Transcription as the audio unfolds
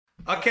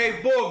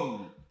Okay,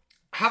 boom.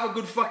 Have a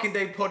good fucking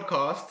day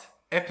podcast.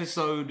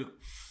 Episode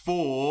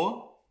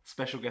 4.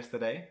 Special guest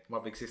today, my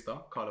big sister,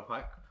 Carla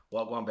Pyke.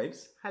 Welcome,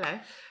 babes. Hello.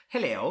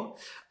 Hello.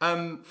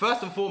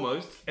 First and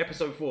foremost,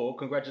 episode 4,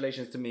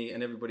 congratulations to me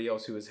and everybody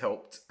else who has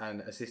helped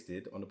and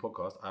assisted on the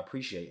podcast. I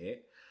appreciate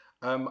it.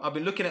 I've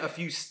been looking at a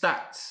few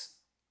stats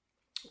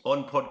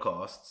on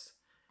podcasts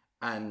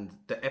and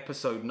the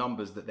episode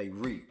numbers that they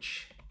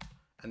reach.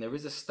 And there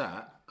is a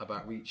stat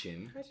about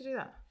reaching... How do you do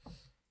that?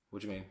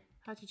 What do you mean?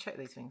 How do you check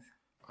these things?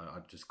 I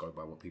just go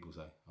by what people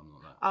say. I'm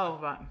not that. Oh,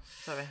 right.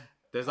 Sorry.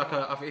 There's like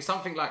it's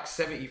something like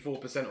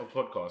 74% of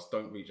podcasts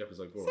don't reach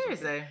episode 4.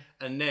 Seriously?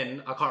 And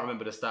then, I can't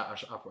remember the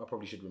stat. I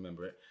probably should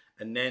remember it.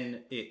 And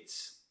then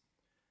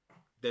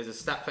there's a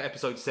stat for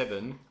episode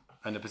 7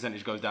 and the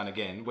percentage goes down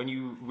again. When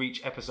you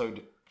reach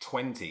episode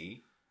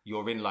 20,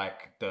 you're in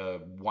like the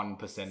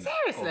 1%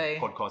 Seriously?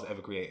 of podcasts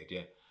ever created,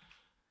 yeah.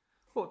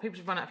 What, people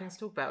just run out of things to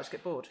talk about or just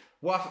get bored?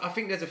 Well, I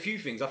think there's a few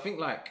things. I think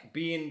like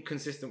being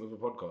consistent with a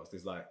podcast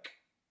is like,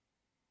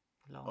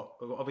 Long.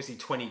 Obviously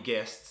 20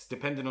 guests,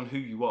 depending on who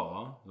you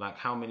are, like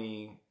how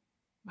many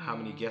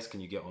guests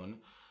can you get on?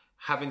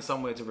 Having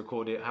somewhere to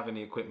record it, having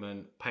the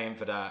equipment, paying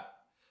for that.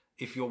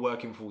 If you're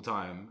working full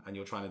time and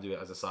you're trying to do it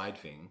as a side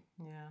thing,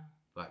 Yeah.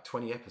 like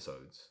 20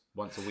 episodes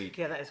once a week.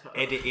 Yeah, that is quite...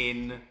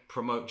 Editing,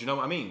 promote, do you know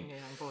what I mean? Yeah,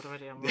 I'm bored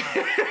already. I'm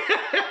right.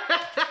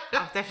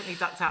 I've definitely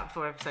ducked out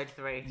before episode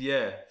 3.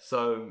 Yeah,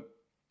 so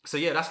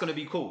yeah, that's going to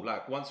be cool.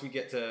 Like once we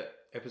get to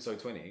episode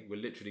 20, we're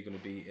literally going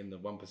to be in the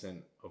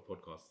 1% of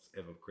podcasts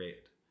ever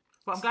created.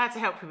 Well, I'm glad to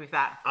help you with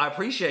that. I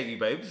appreciate you,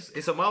 babes.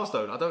 It's a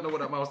milestone. I don't know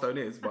what that milestone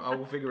is, but I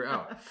will figure it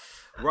out.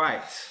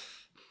 Right.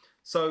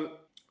 So,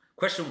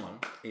 question 1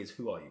 is,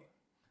 who are you?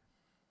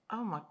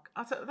 Oh my...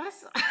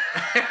 that's...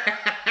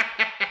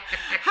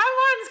 How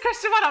one's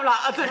question 1? I'm like,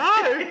 I don't know.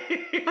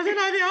 I don't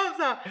know the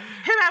answer.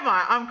 Who am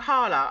I? I'm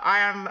Carla. I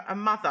am a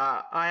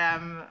mother. I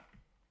am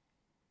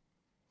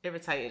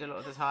irritated a lot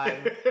of the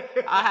time.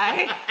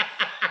 I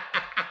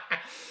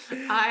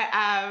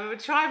am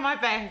trying my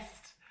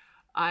best.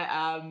 I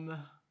am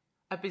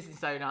a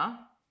business owner.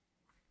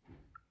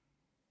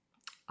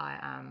 I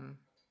am...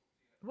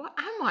 What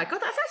am I?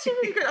 God, that's actually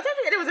really good. I don't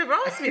think anyone's ever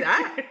asked me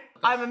that.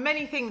 I'm a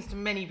many things to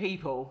many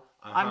people.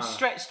 Uh-huh. I'm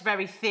stretched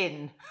very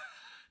thin.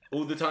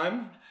 All the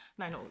time?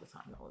 No, not all the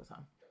time. Not all the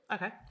time.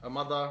 Okay. A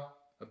mother,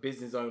 a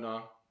business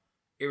owner,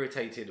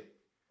 irritated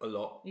a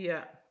lot,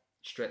 Yeah.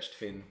 stretched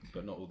thin,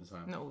 but not all the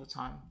time. Not all the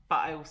time. But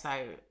I also...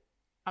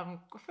 I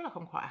feel like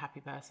I'm quite a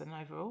happy person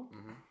overall.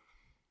 Mm-hmm.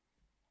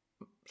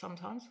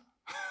 Sometimes.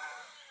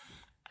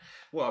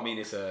 Well, I mean,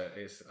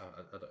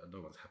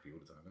 no one's happy all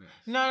the time, isn't it?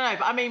 No,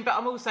 but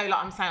I'm also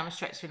like, I'm saying I'm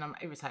stretched thin, I'm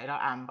irritated,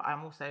 I am, but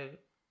I'm also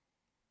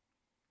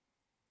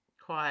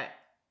quite...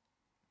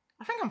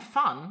 I think I'm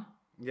fun.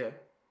 Yeah.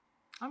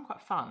 I'm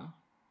quite fun.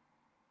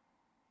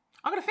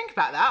 I'm going to think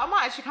about that. I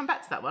might actually come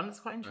back to that one. It's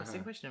quite an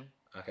interesting question.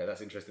 Okay,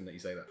 that's interesting that you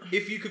say that.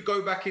 If you could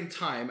go back in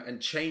time and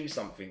change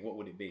something, what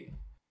would it be?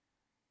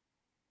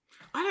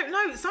 I don't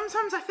know.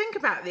 Sometimes I think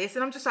about this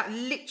and I'm just like,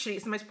 literally,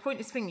 it's the most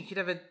pointless thing you could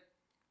ever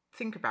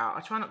think about.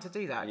 I try not to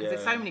do that because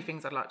there's so many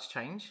things I'd like to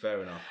change.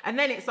 Fair enough. And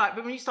then it's like,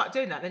 but when you start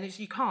doing that, then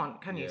you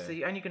can't, can you? Yeah. So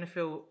you're only going to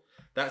feel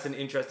That's an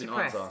interesting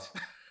depressed. answer.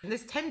 And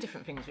there's 10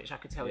 different things which I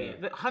could tell you,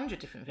 100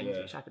 different things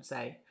Yeah. which I could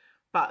say.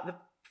 But the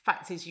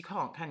fact is you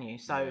can't, can you?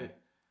 So Yeah.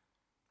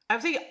 I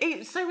was thinking,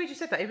 it's so weird you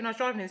said that. Even when I was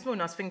driving in this morning,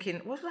 I was thinking,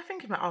 what was I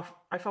thinking about?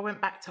 If I went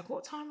back to,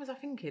 what time was I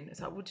thinking?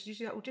 It's like, well, did you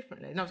do that all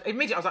differently? And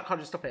immediately I was like, can't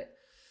just stop it.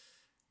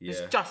 Yeah.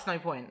 There's just no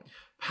point.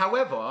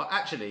 However,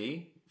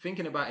 actually,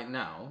 thinking about it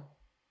now,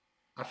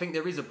 I think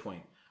there is a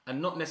point.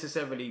 And not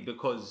necessarily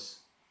because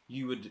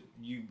you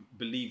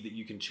believe that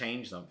you can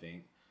change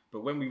something,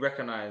 but when we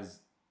recognise,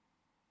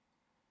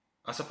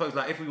 I suppose,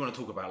 like if we want to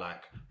talk about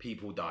like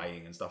people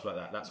dying and stuff like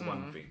that, that's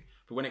one thing.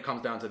 But when it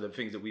comes down to the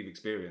things that we've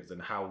experienced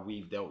and how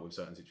we've dealt with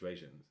certain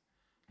situations,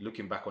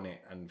 looking back on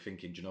it and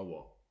thinking, do you know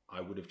what? I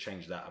would have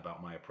changed that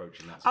about my approach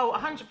in that situation. Oh,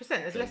 100%.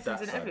 There's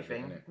lessons in side of it,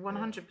 everything.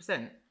 innit?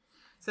 100%.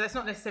 So that's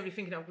not necessarily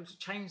thinking I'm going to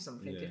change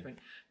something different.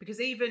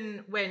 Because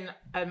even when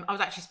I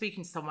was actually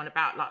speaking to someone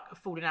about like a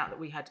falling out that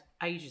we had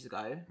ages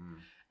ago,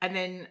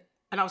 and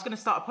I was going to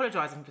start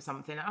apologising for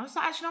something, and I was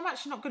like, actually, no, I'm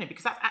actually not going to,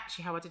 because that's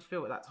actually how I did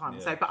feel at that time. Yeah.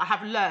 So, but I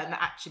have learned that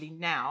actually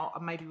now I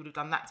maybe would have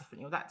done that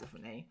differently or that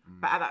differently.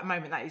 But at that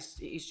moment, that is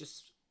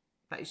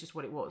just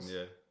what it was.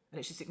 Yeah. And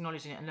it's just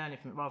acknowledging it and learning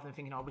from it rather than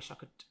thinking, oh, I wish I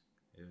could.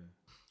 Yeah.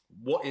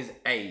 What is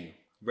a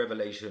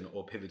revelation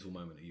or pivotal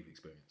moment that you've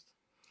experienced?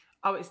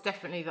 Oh, it's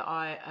definitely that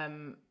I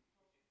am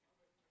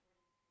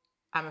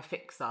a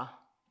fixer.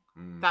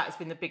 That has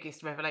been the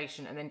biggest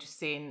revelation. And then just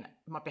seeing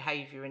my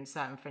behaviour in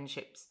certain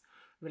friendships,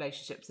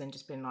 relationships, and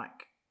just being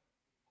like,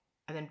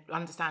 and then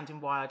understanding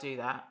why I do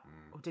that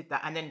or did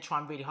that, and then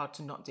trying really hard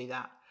to not do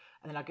that.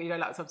 And then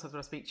like sometimes when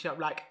I speak to you, I'm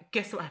like,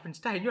 guess what happened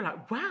today? And you're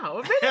like,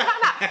 wow, I really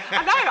like that.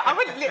 I know, I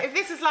wouldn't, if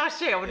this was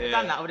last year, I wouldn't have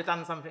done that. I would have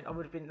done something, that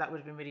would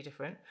have been really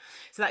different.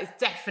 So that is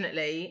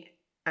definitely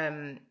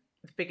the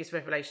biggest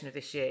revelation of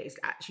this year, is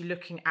actually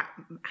looking at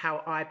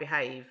how I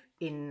behave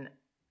in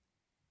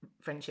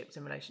friendships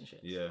and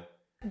relationships. Yeah.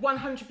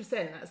 100%.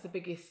 That's the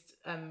biggest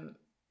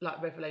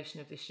like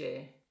revelation of this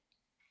year.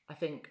 I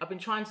think I've been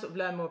trying to sort of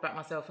learn more about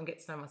myself and get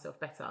to know myself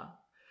better.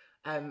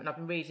 And I've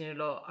been reading a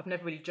lot. I've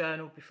never really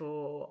journaled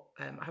before.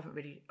 I've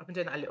been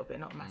doing that a little bit,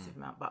 not a massive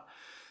amount,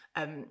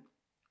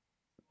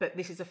 but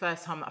this is the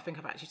first time that I think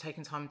I've actually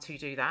taken time to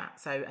do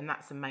that. So, and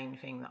that's the main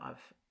thing that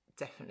I've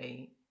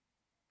definitely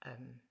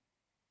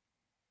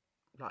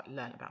like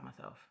learned about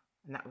myself.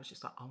 And that was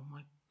just like, oh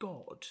my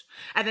God.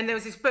 And then there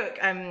was this book,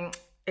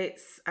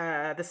 it's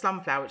The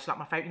Slumflower, which is like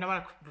my favourite. You know when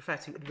I refer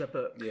to the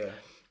book? Yeah.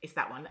 It's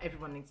that one.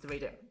 Everyone needs to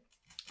read it.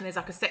 And there's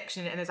like a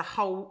section in it and there's a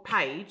whole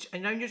page.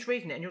 And you're just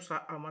reading it and you're just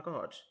like, oh my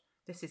God,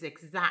 this is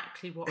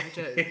exactly what I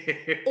do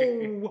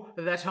all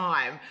the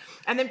time.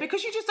 And then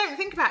because you just don't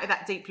think about it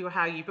that deeply or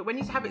how you, but when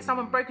you have it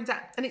someone broken down,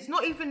 and it's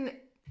not even,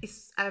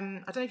 it's, I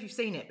don't know if you've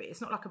seen it, but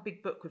it's not like a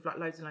big book with like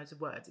loads and loads of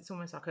words. It's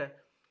almost like kind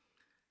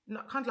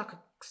of like a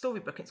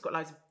storybook. It's got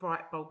loads of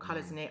bright, bold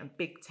colours in it and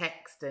big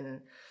text.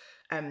 And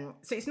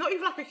so it's not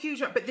even like a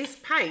huge, but this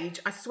page,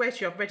 I swear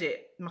to you, I've read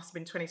it, must have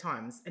been 20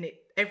 times. And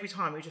every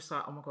time we're just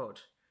like, oh my God.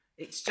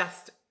 It's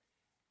just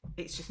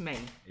me.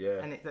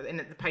 Yeah. And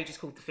the page is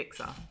called The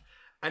Fixer.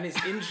 And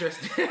it's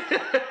interesting.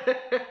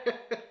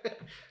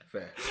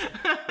 Fair.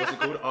 What's it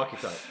called?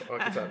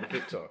 Archetype, The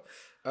Fixer.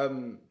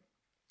 And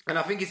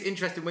I think it's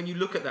interesting when you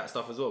look at that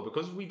stuff as well,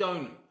 because we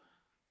don't,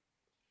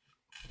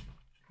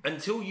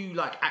 until you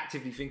like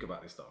actively think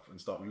about this stuff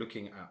and start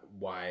looking at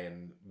why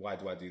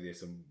do I do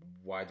this and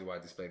why do I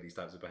display these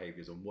types of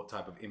behaviours and what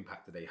type of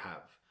impact do they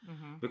have?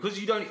 Mm-hmm. Because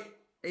you don't,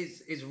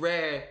 it's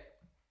rare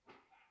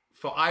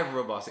for either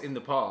of us in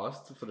the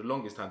past, for the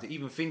longest time, to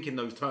even think in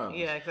those terms.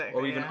 Yeah, exactly.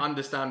 Or even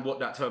understand what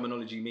that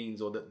terminology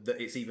means or that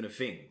it's even a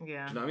thing.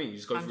 Yeah. Do you know what I mean? You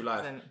just go 100%. Through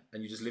life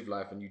and you just live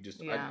life and you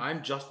just,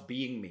 I'm just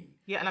being me.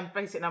 Yeah, and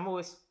I'm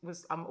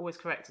always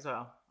correct as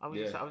well. I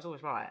was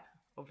always right,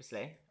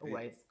 obviously,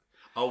 always.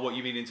 Oh, what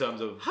you mean in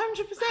terms of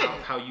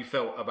 100% how you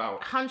felt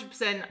about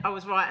 100%. I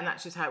was right, and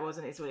that's just how it was,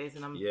 and it's what it is.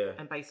 And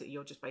and basically,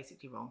 you're just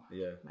basically wrong.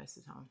 Yeah, most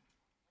of the time.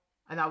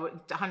 And I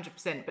would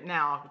 100%, but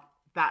now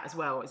that as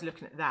well is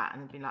looking at that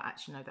and being like,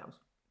 actually, no,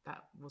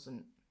 that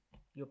wasn't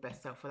your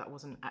best self, or that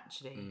wasn't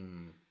actually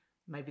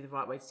maybe the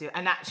right way to do it,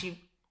 and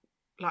actually,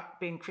 like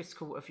being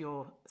critical of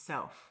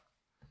yourself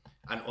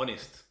and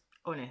honest.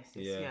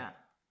 Yeah,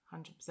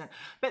 100%.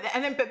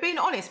 But being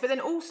honest, but then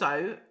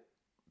also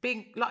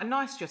being like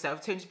nice to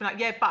yourself too, and just be like,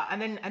 yeah, but, and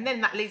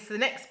then that leads to the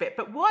next bit.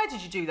 But why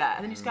did you do that?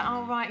 And then you just go,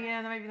 oh right,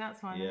 yeah, maybe that's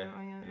fine.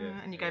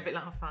 And you go a bit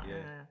like, oh fuck.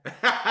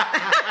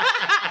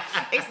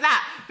 It's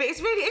that, but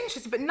it's really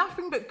interesting. But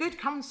nothing but good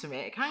comes from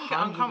it. It can get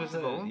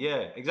uncomfortable.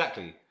 Yeah,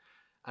 exactly.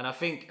 And I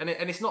think, and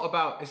it's not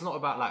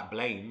about like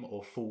blame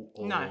or fault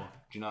or do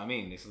you know what I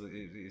mean?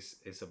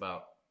 It's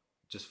about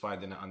just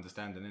finding an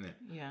understanding in it.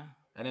 Yeah.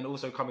 And then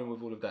also coming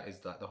with all of that is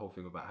like the whole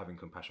thing about having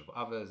compassion for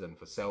others and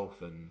for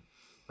self, and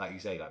like you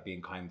say, like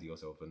being kind to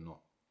yourself and not.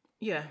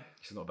 Yeah.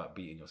 It's not about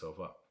beating yourself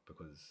up,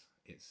 because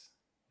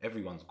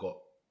everyone's got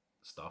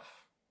stuff.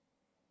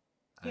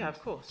 And of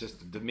course.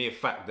 Just the mere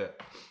fact that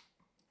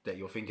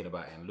you're thinking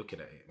about it and looking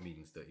at it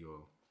means that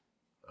you're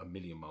a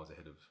million miles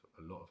ahead of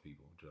a lot of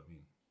people. Do you know what I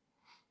mean?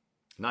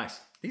 Nice.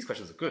 These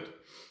questions are good.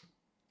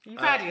 You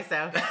proud of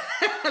yourself?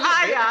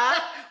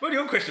 Well,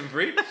 your question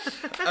 3.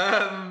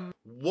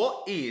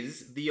 What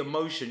is the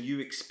emotion you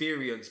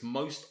experience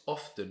most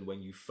often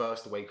when you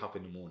first wake up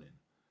in the morning?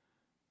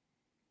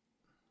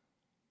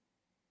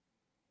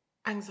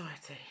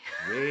 Anxiety.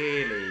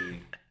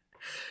 Really?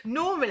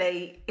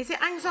 Normally, is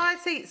it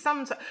anxiety?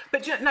 Sometimes,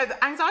 but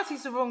the anxiety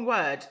is the wrong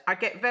word.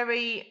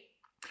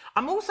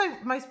 I'm also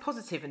most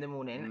positive in the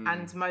morning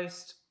and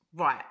most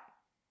right.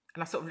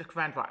 And I sort of look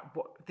around, right,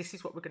 this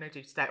is what we're going to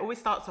do today. It always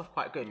starts off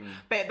quite good.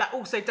 But that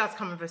also does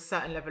come with a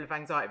certain level of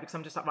anxiety, because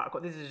I'm just like, right, I've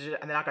got this,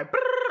 and then I go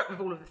with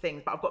all of the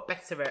things, but I've got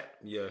better at,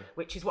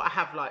 which is what I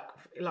have, like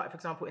for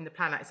example, in the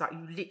planner, it's like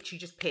you literally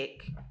just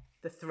pick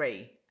the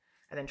 3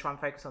 and then try and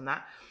focus on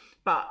that.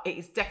 But it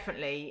is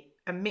definitely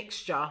a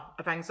mixture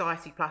of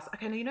anxiety plus,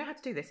 okay, now you know how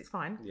to do this, it's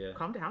fine,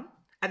 calm down.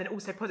 And then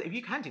also positive,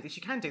 you can do this,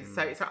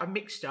 So it's like a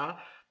mixture.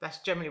 That's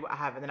generally what I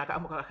have. And then I go, oh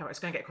my God, okay, I'm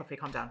just going to get coffee,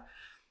 calm down.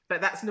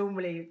 But that's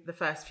normally the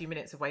first few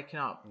minutes of waking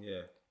up.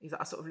 Yeah. Is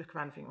that I sort of look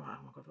around and think, oh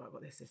my God, right, I've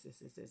got this.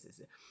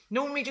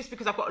 Normally just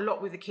because I've got a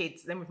lot with the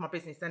kids, then with my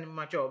business, then with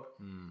my job.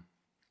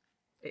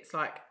 It's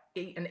like,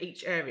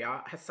 each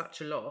area has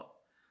such a lot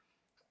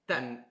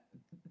that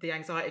the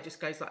anxiety just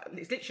goes like,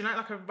 it's literally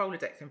like a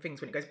Rolodex and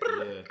things when it goes,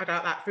 I go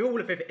like that through all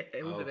of it.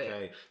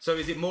 Okay. So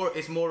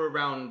it's more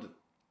around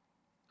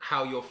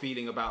how you're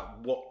feeling about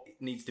what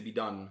needs to be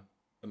done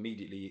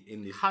immediately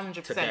in this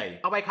 100%. Today.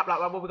 I wake up like,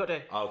 well, what we got to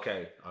do?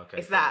 Okay.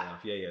 It's that. Enough.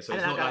 Yeah. So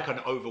it's not like an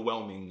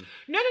overwhelming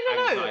No.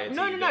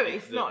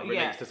 It's not.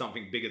 Relates to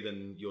something bigger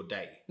than your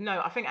day.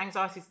 No, I think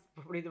anxiety is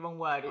probably the wrong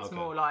word. It's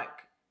more like,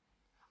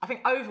 I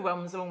think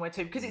overwhelm is the wrong word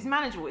too, because it's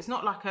manageable. It's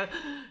not like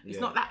it's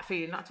not that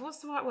feeling. Like, what's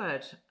the right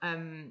word?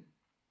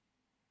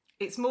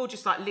 It's more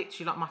just like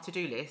literally like my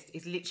to-do list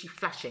is literally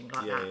flashing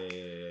like that.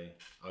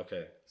 Yeah.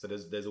 Okay. So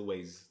there's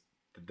always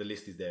The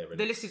list is there.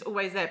 The list is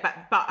always there,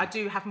 but I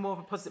do have more of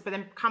a positive. But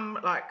then come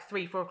like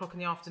 3-4 o'clock in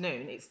the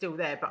afternoon, it's still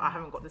there, but I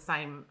haven't got the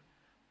same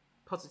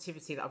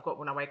positivity that I've got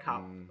when I wake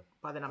up.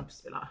 By then I'm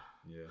just a bit like,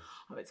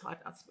 I'm a bit tired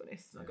now, to be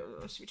honest. I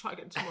go, should we try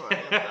again tomorrow?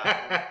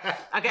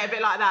 I get a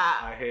bit like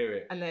that. I hear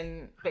it. And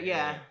then, but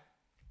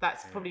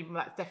that's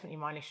definitely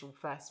my initial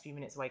first few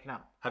minutes of waking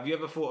up. Have you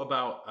ever thought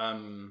about,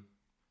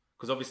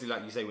 because obviously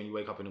like you say, when you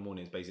wake up in the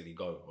morning, it's basically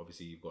go.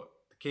 Obviously you've got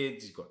the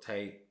kids, you've got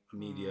Tate,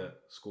 immediate,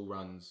 school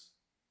runs,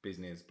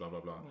 business, blah, blah,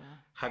 blah. Yeah.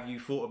 Have you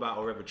thought about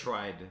or ever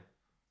tried,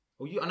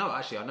 I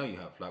know you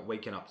have, like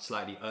waking up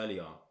slightly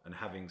earlier and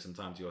having some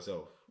time to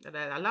yourself?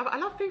 I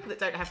love people that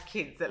don't have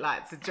kids that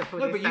like to jump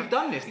on. No, but you've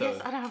done this though.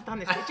 Yes, I know I've done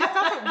this. It just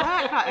doesn't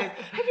work like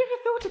this. Have you ever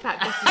thought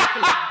about just a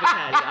little bit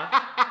earlier?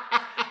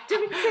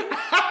 Doing some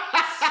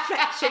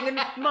stretching and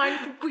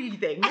mindful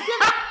breathing?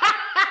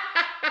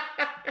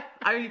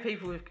 Only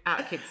people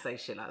without kids say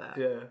shit like that.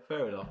 Yeah,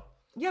 fair enough.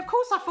 Yeah, of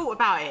course I thought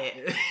about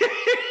it.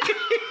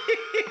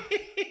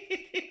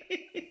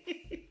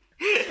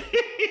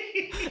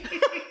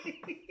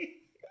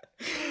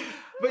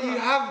 But you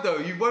have though.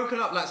 You've woken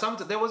up like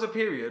there was a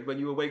period when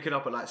you were waking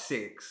up at like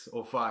 6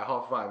 or 5,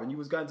 5:30, and you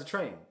was going to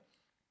train,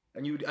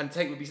 and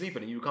Tate would be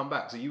sleeping, and you would come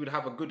back, so you would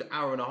have a good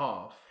hour and a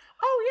half.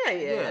 Oh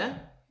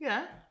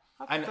yeah.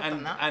 I've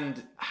done that.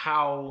 And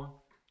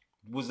how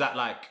was that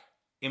like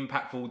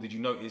impactful? Did you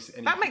notice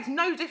any? That makes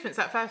no difference.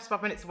 That first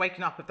 5 minutes of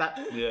waking up with that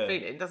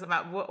feeling, it doesn't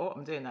matter what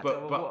I'm doing that.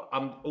 But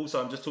I'm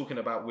just talking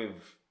about with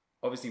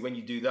obviously when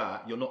you do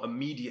that, you're not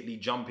immediately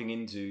jumping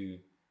into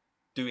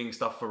doing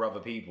stuff for other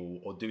people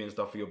or doing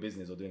stuff for your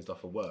business or doing stuff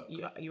for work.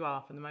 You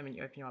are from the moment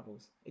you open your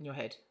eyeballs in your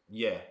head.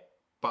 Yeah,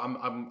 but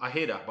I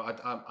hear that.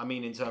 But I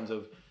mean in terms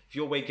of if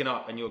you're waking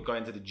up and you're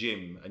going to the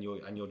gym and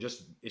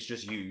it's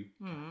just you,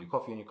 your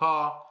coffee in your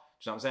car.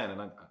 Do you know what I'm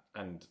saying?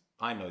 And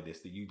I know this,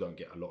 that you don't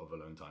get a lot of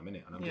alone time in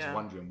it, and I'm just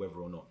wondering whether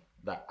or not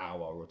that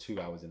hour or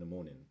 2 hours in the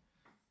morning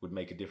would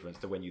make a difference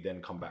to when you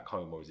then come back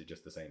home, or is it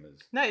just the same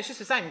as? No, it's just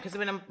the same, because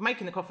when I'm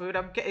making the coffee, when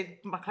I'm getting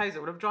my clothes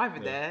on, when I'm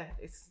driving there,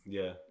 it's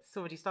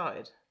already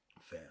started.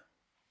 Fair.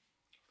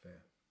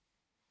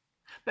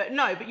 But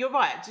you're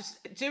right.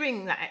 Just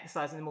doing that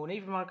exercise in the morning,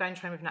 even when I go and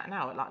train with Nat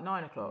now at like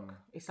 9 o'clock,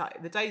 it's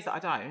like the days that I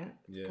don't,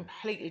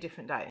 completely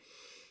different day.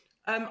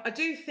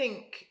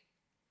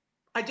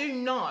 I do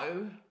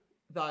know,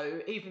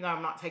 though, even though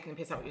I'm not taking the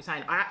piss out of what you're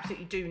saying, I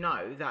absolutely do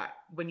know that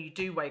when you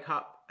do wake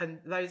up, and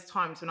those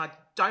times when I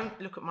don't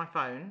look at my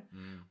phone,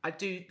 I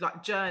do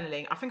like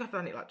journaling. I think I've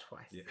done it like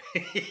twice. Yeah.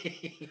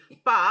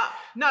 But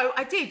no,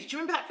 I did. Do you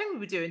remember that thing we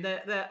were doing?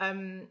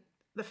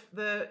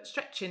 The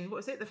stretching. What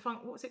was it?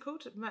 What was it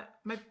called?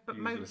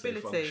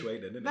 Mobility.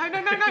 No.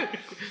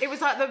 It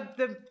was like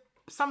the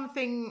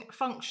something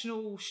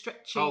functional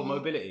stretching. Oh,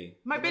 mobility.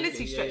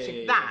 Mobility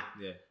stretching.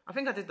 Yeah. I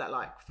think I did that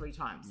like 3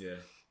 times. Yeah.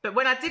 But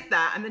when I did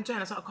that, and then Joanne,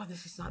 I was like, oh God,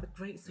 this is like the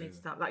greatest way to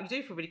start. Like, you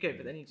do feel really good,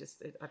 but then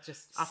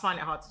I find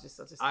it hard to just.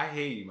 I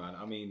hear you, man.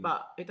 I mean.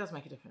 But it does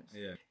make a difference.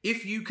 Yeah.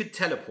 If you could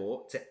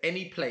teleport to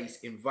any place,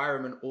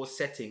 environment, or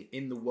setting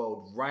in the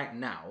world right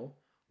now,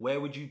 where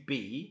would you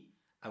be,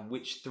 and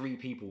which 3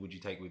 people would you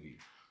take with you?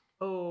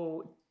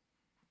 Oh,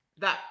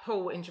 that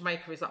pool in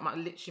Jamaica is like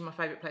literally my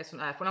favourite place on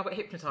earth. When I got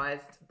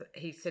hypnotised,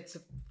 he said to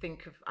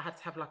think of, I had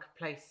to have like a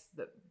place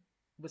that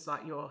was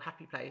like your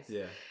happy place.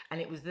 Yeah. And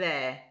it was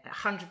there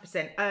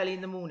 100% early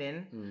in the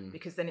morning,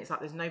 because then it's like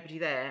there's nobody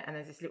there, and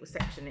there's this little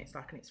section, it's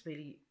like, and it's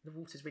really, the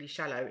water's really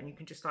shallow, and you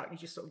can just like, you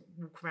just sort of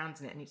walk around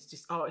in it, and it's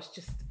just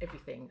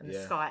everything, and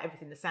the sky,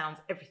 everything, the sounds,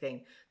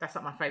 everything. That's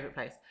like my favourite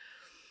place.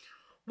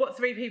 What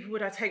 3 people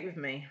would I take with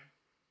me?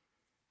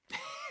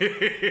 Do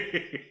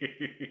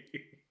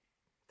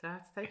I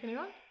have to take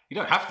anyone? You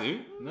don't have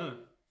to, no.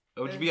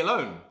 Or would you be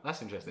alone?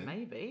 That's interesting.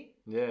 Maybe.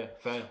 Yeah,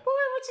 fair. Well,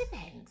 it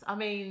depends. I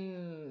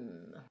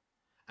mean...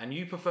 And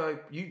you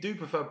do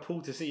prefer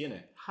pool to sea,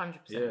 innit? 100%.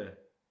 Yeah.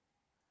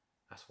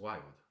 That's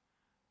wild.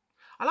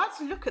 I like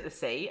to look at the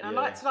sea, and I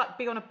like to like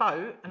be on a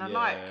boat, and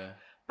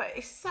but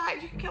it's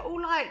like, you can get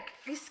all like,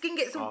 your skin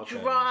gets all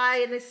dry,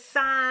 and there's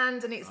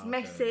sand, and it's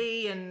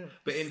messy, and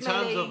But in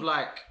smelly. terms of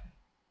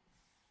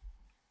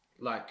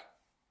like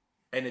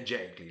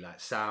energetically, like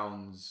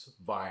sounds,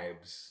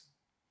 vibes,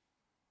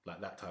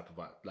 like that type of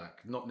vibe,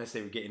 like not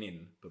necessarily getting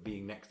in, but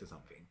being next to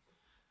something.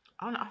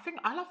 I think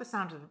I love the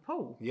sound of the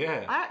pool.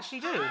 Yeah. I actually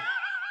do.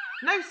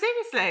 No,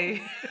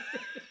 seriously.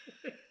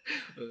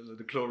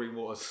 The chlorine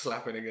water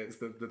slapping against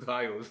the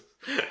tiles.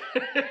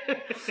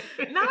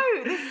 No,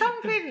 there's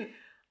something...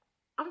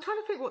 I'm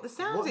trying to think what the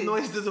sound is. What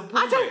noise does a pool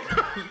make?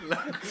 No,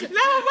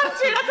 I'm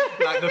watching.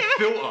 Like the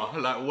filter,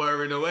 like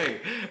whirring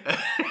away.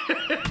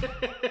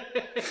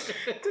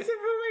 Does it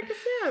make a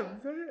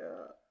sound?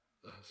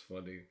 That's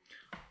funny.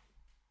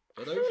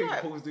 I don't think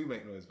pools do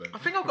make noise, man. I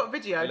think I've got a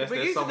video.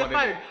 We're using the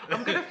phone.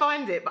 I'm going to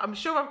find it, but I'm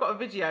sure I've got a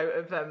video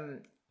of...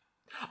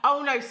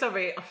 Oh no,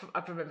 sorry,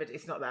 I've remembered.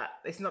 It's not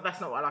that. That's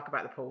not what I like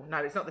about the pool. No,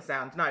 it's not the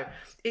sound. No,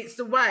 it's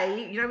the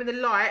way, you know, when the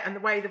light and the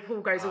way the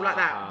pool goes all like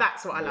that.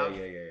 That's what I love.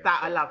 Yeah.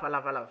 That I love.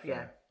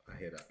 Yeah, I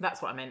hear that. That's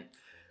what I meant.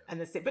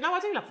 And the sea, but no, I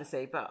do love the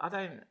sea, but I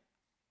don't.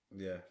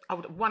 Yeah.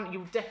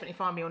 You'll definitely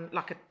find me on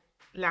like a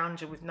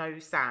lounger with no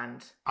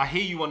sand. I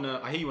hear you on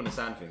the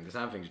sand thing. The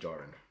sand thing's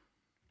jarring.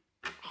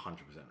 100%.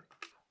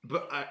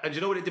 But and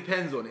you know what it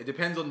depends on? It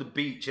depends on the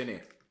beach,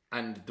 innit?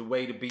 And the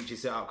way the beach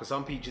is set up. Because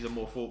some beaches are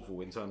more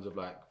thoughtful in terms of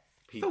like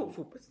people.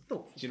 Thoughtful.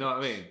 Do you know what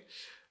I mean?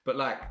 But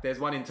like, there's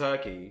one in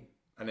Turkey,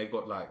 and they've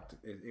got like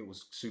it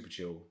was super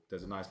chill.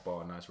 There's a nice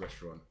bar, a nice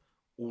restaurant.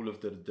 All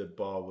of the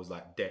bar was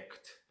like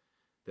decked.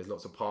 There's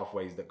lots of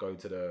pathways that go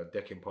to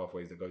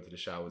the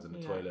showers and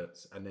the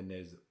toilets, and then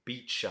there's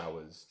beach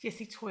showers. Yeah,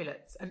 see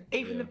toilets, and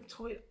even the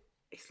toilet,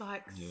 it's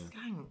like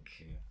skank.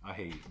 Yeah, I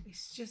hear you.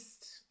 It's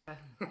just.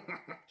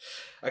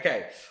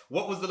 Okay,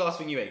 what was the last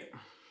thing you ate?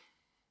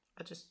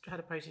 I just had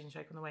a protein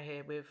shake on the way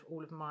here with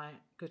all of my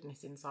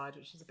goodness inside,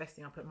 which is the best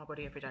thing I put in my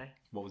body every day.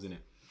 What was in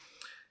it?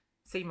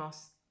 Sea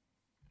moss.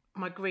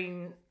 My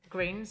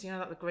greens, you know,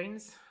 like the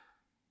greens.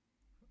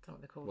 I don't know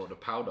what they're called. What, the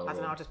powder? I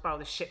don't know, I'll just borrow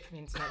the shit from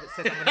the internet that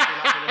says I'm going to be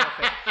like really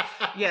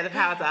healthy. Yeah, the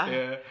powder.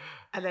 Yeah.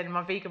 And then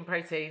my vegan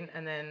protein,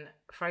 and then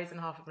frozen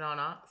half a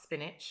banana,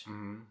 spinach.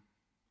 Mm-hmm.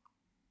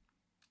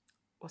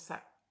 What's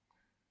that?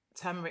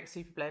 Turmeric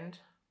super blend.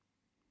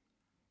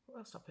 What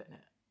else did I put in it?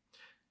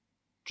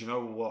 Do you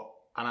know what?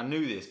 And I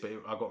knew this, but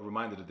I got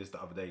reminded of this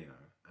the other day, you know,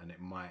 and it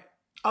might...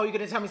 Oh, you're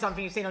going to tell me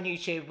something you've seen on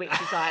YouTube, which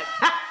is like,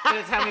 you're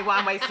going to tell me why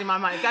I'm wasting my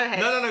money. Go ahead.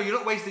 No, you're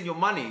not wasting your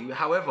money.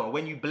 However,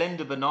 when you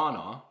blend a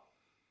banana,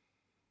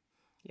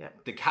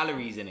 the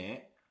calories in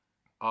it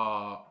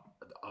are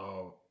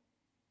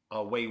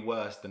way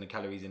worse than the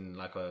calories in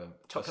like a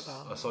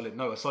solid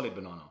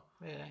banana.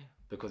 Really?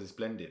 Because it's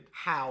blended.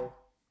 How?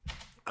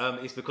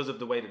 It's because of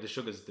the way that the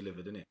sugar's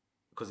delivered, isn't it?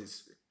 Because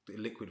it's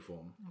in liquid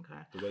form.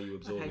 Okay. The way you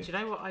absorb it. Do you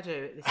know what I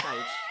do at this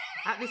stage?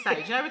 At this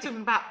stage, you know, we're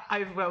talking about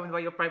overwhelming the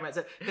way your brain works.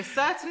 There's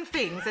certain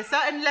things, there's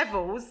certain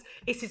levels.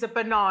 It is a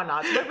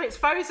banana. So whether it's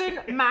frozen,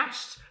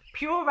 mashed,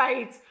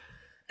 pureed,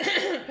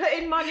 put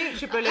in my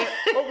NutriBullet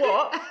or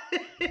what,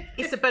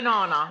 it's a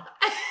banana.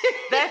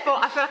 Therefore,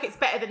 I feel like it's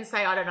better than,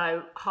 say, I don't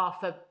know,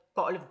 half a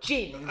bottle of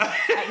gin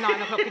at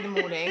 9 o'clock in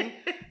the morning.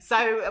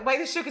 So the way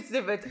the sugar's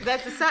delivered,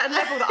 there's a certain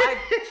level that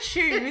I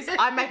choose.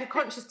 I make a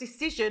conscious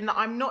decision that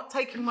I'm not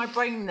taking my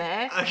brain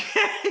there.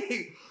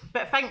 Okay.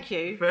 But thank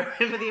you for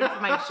the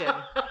information.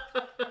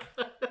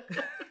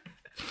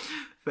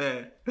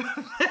 Fair.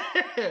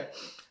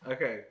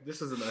 Okay,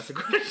 this was a nicer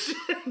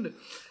question.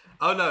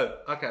 Oh no.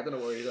 Okay, I don't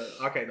know what you're doing.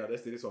 Okay, no,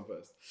 let's do this one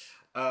first.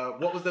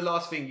 What was the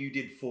last thing you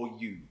did for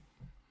you?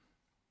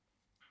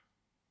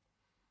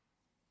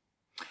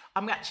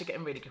 I'm actually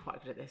getting really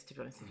quite good at this, to be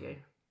honest with you.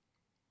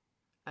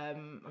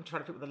 I'm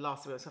trying to think what the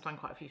last was. I've done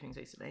quite a few things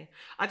recently.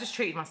 I just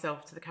treated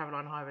myself to the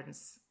Caroline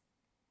Hirons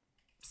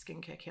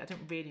skincare kit. I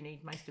didn't really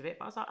need most of it,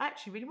 but I was like, I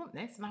actually really want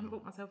this, and I haven't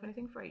bought myself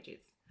anything for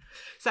ages.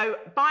 So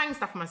buying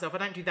stuff for myself, I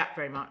don't do that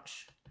very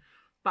much,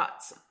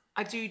 but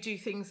I do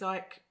things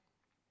like,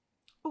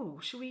 oh,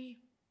 should we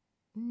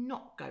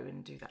not go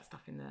and do that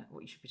stuff in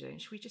what you should be doing?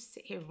 Should we just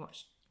sit here and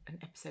watch an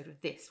episode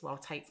of this while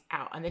Tate's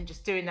out, and then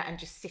just doing that and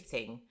just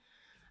sitting?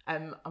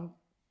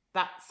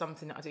 That's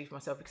something that I do for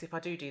myself, because if I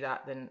do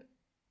that, then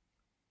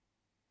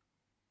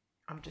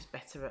I'm just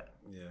better at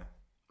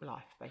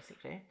life,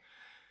 basically.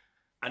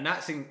 And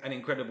that's an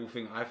incredible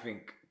thing, I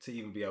think, to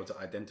even be able to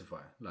identify,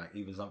 like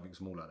even something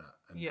small like that,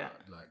 and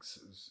like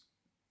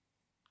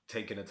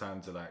taking the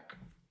time to like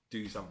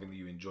do something that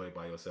you enjoy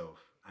by yourself,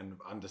 and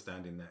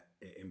understanding that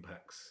it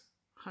impacts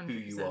 100%, who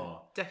you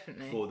are,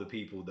 definitely, for the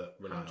people that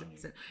rely 100%. On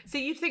you. So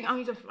you'd think,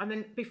 and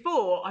then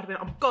before I'd have been,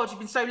 oh God, you've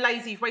been so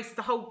lazy, you've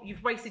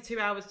wasted 2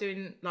 hours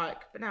doing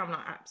but now I'm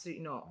like,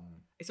 absolutely not.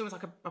 It's almost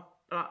like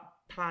a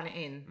plan it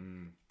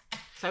in.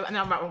 So, and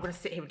then I'm like, I'm going to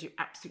sit here and do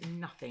absolutely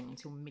nothing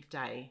until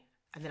midday,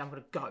 and then I'm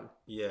going to go.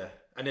 Yeah.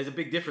 And there's a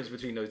big difference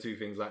between those two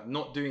things, like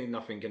not doing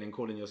nothing and then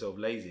calling yourself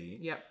lazy.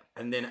 Yep.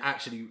 And then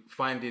actually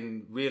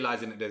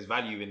realising that there's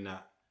value in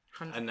that.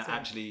 100%. And that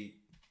actually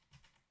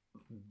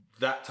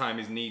that time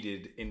is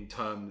needed in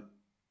turn,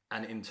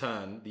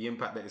 the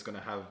impact that it's going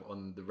to have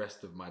on the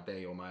rest of my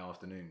day or my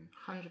afternoon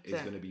 100%.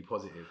 Is going to be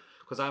positive.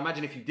 Because I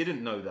imagine if you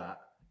didn't know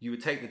that, you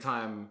would take the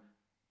time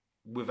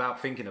without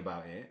thinking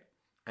about it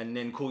and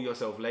then call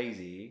yourself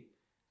lazy,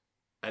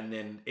 and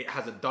then it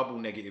has a double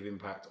negative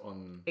impact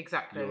on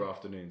your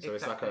afternoon. So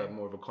it's like a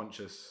more of a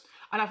conscious...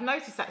 And I've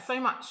noticed that so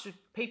much with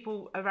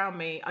people around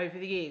me over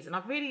the years, and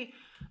I've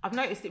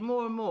noticed it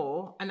more and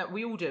more, and that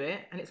we all do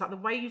it, and it's like the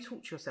way you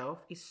talk to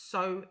yourself is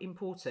so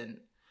important.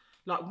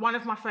 Like one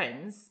of my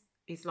friends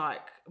is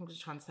like, I'm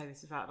just trying to say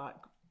this without like,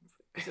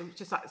 it's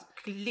just like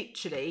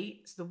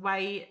literally, it's the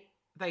way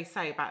they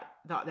say about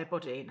like their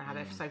body and how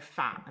they're so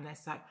fat, and they're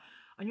so...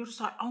 And you're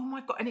just like, oh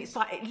my God. And it's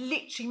like, it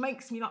literally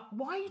makes me like,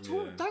 why are you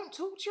talking? Don't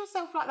talk to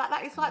yourself like that.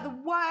 That is like the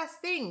worst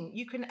thing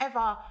you can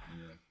ever,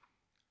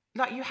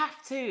 like you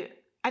have to,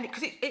 and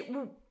because it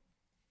will,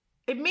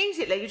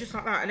 immediately you're just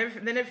like that.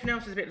 And then everything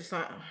else is a bit just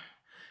like,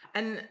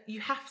 and you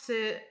have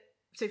to,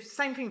 so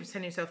same thing for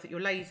telling yourself that you're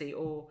lazy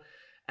or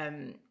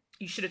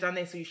you should have done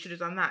this or you should have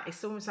done that.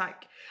 It's almost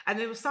like, and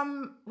there was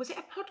it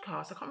a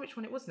podcast? I can't remember which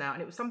one it was now.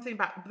 And it was something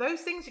about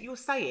those things that you're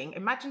saying.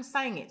 Imagine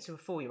saying it to a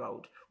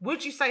 4-year-old.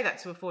 Would you say that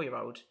to a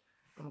 4-year-old?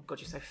 Oh my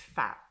God, you're so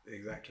fat.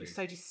 Exactly. You're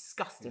so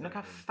disgusting. Look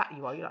how fat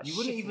you are. You're like, you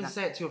wouldn't even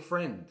say it to your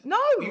friend. No.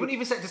 You wouldn't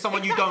even say it to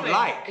someone you don't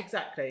like.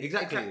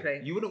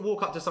 Exactly. You wouldn't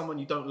walk up to someone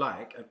you don't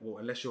like,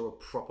 unless you're a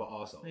proper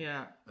arsehole.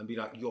 Yeah. And be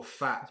like, you're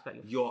fat,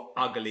 you're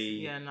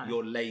ugly,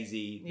 you're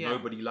lazy,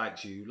 nobody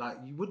likes you. Like,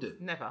 you wouldn't.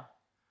 Never.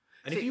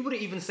 And if you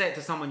wouldn't even say it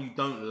to someone you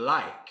don't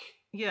like,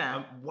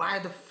 why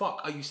the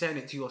fuck are you saying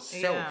it to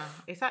yourself? Yeah.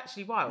 It's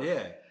actually wild.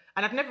 Yeah.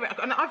 And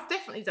I've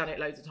definitely done it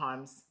loads of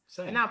times.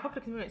 Same. And now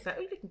public community, it's like,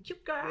 oh, you looking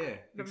cute, girl. Yeah,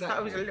 exactly. Like,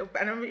 always a little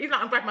bit, and even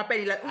like I'm grabbing my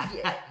belly, like, oh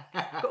yeah,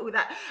 got all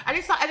that. And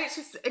it's like, and it's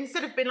just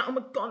instead of being like, oh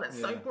my God, that's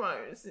so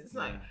gross. It's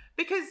like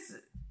because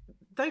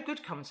no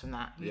good comes from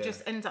that. You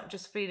just end up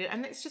just feeling,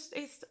 and it's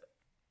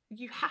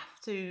you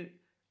have to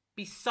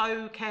be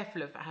so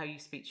careful of how you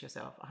speak to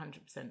yourself,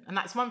 100%. And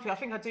that's one thing I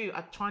think I do.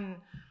 I try and.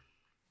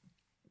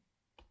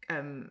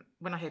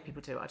 When I hear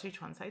people do it, I do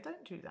try and say,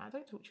 don't do that.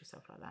 Don't talk to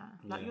yourself like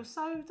that. Like, you're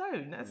so,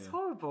 don't. That's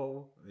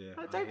horrible. Yeah,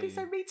 like, don't be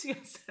so mean to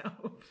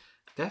yourself.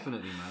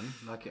 Definitely, man.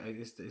 Like,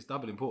 it's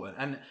double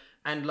important.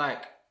 And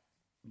like,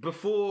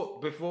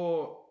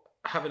 before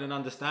having an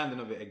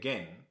understanding of it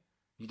again,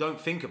 you don't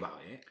think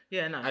about it.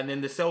 Yeah, no. And then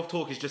the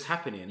self-talk is just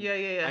happening. Yeah.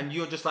 And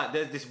you're just like,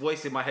 there's this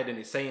voice in my head and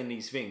it's saying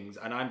these things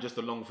and I'm just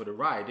along for the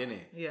ride,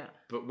 innit? Yeah.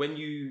 But when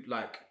you,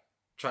 like,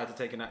 try to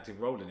take an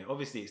active role in it,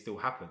 obviously it still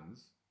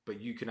happens. But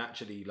you can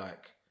actually,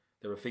 like,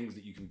 there are things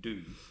that you can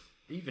do,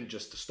 even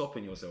just to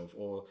stopping yourself,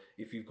 or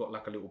if you've got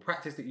like a little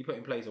practice that you put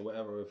in place or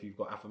whatever, if you've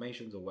got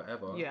affirmations or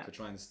whatever, to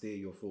try and steer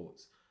your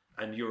thoughts.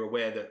 And you're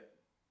aware that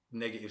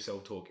negative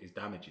self-talk is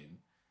damaging,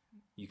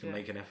 you can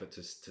make an effort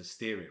to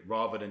steer it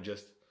rather than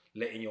just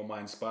letting your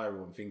mind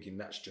spiral and thinking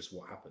that's just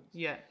what happens.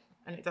 Yeah,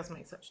 and it does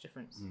make such a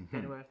difference.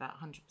 Being aware of that,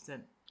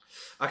 100%.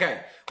 Okay,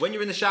 when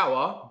you're in the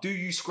shower, do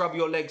you scrub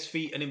your legs,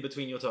 feet, and in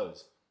between your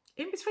toes?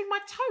 In between my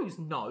toes?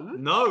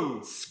 No.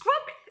 Scrub?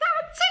 That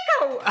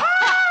would tickle.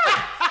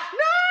 Ah!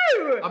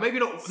 No. Maybe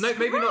not. No,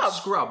 maybe not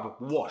scrub.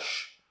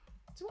 Wash.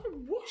 Do I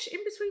wash in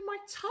between my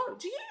toes?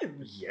 Do you?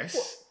 Yes.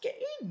 What? Get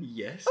in.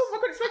 Yes. Oh my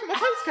God! It's making my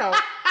toes curl.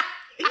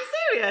 Are you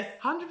serious?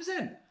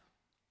 100%.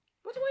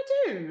 What do I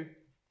do?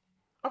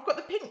 I've got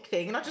the pink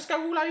thing, and I just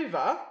go all over.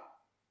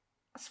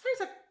 I suppose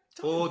I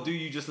don't. Or do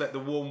you just let the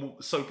warm,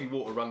 soapy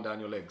water run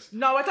down your legs?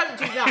 No, I don't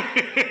do that.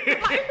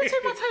 Like, in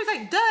between my toes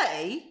ain't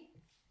dirty.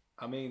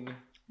 I mean,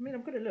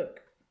 I'm gonna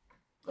look.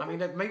 I mean,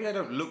 maybe they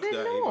don't look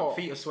dirty, but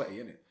feet are sweaty,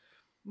 innit?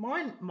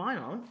 Mine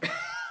aren't.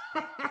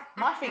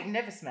 My feet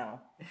never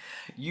smell.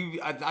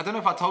 I don't know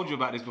if I told you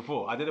about this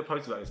before. I did a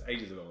post about this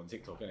ages ago on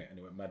TikTok, innit? And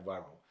it went mad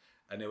viral.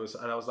 And I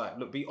was like,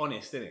 look, be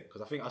honest, innit?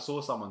 Because I think I saw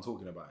someone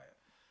talking about it.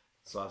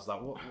 So I was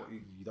like, what?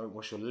 You don't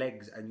wash your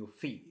legs and your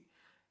feet?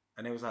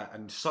 And it was like,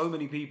 and so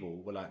many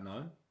people were like,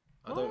 no,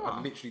 I don't. I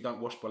literally don't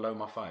wash below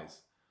my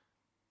thighs.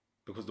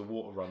 Because the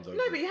water runs over.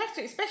 No, but you have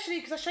to, especially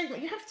because I shave my.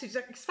 You have to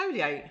like,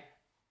 exfoliate.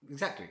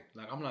 Exactly.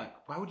 Like I'm like,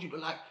 why would you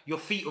like your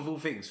feet of all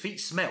things?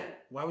 Feet smell.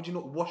 Why would you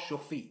not wash your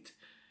feet?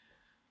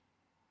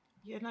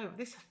 Yeah, no.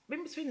 This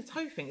in between the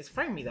toe thing is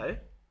thrown me though.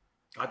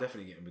 I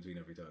definitely get in between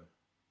every toe,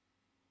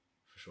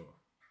 for sure.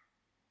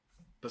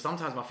 But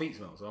sometimes my feet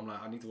smell, so I'm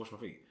like, I need to wash my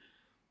feet.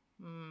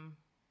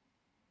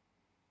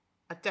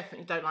 I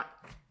definitely don't like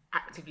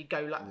actively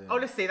go like. Yeah.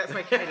 Honestly, that's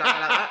making me like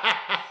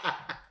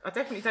that. I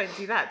definitely don't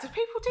do that. Do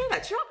people do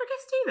that? Do you other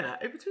guests do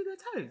that in between their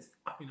toes?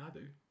 I mean, I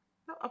do.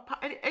 No,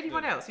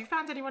 anyone else? You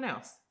found anyone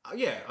else?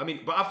 Yeah, I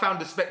mean, but I found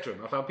the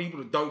spectrum. I found people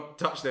that don't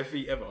touch their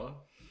feet ever.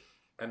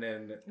 And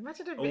then...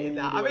 Imagine a bit of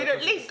that. I mean,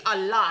 at least I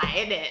lie,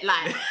 innit?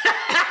 Like...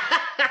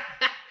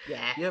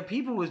 Yeah,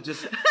 people was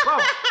just... Bro,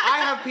 I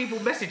have people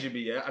messaging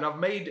me, and I've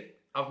made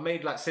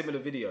like similar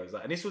videos.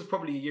 Like, and this was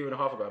probably 1.5 years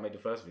ago I made the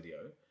first video.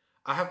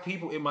 I have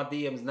people in my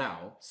DMs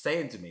now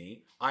saying to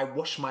me, I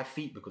wash my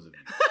feet because of you.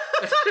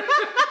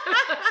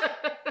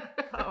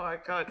 Oh my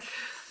God.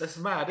 That's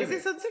mad, Is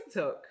this on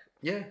TikTok?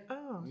 Yeah.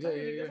 Oh, yeah.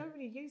 I don't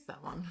really use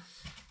that one.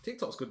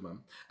 TikTok's good, man.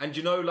 And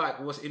you know, like,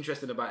 what's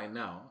interesting about it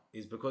now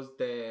is because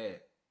they're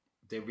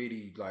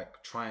really,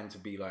 like, trying to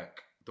be,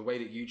 like, the way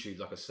that YouTube's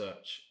like a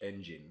search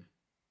engine.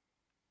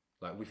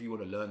 Like, if you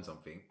want to learn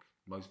something,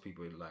 most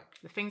people are like...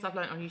 The things I've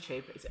learned on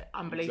YouTube, it's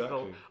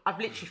unbelievable. Exactly. I've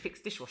literally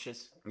fixed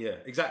dishwashers. Yeah,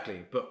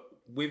 exactly. But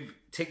with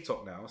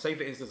TikTok now, say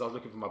for instance, I was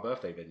looking for my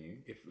birthday venue.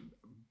 If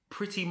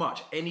pretty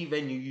much any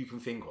venue you can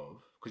think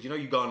of, because you know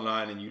you go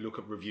online and you look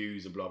at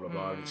reviews and blah blah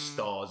blah, and it's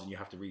stars and you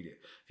have to read it.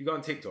 If you go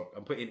on TikTok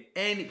and put in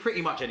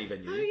pretty much any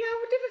venue. Oh yeah, I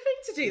would never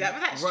think to do that,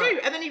 but that's true.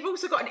 And then you've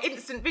also got an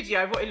instant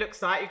video of what it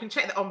looks like. You can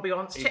check the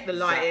ambience, check the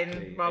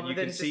lighting, rather and you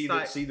than can see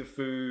just see the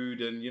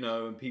food and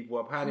and people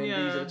are panning.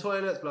 These are the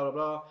toilets, blah blah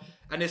blah.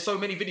 And there's so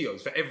many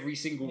videos for every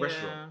single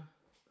restaurant.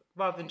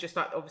 Rather than just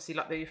like obviously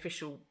like the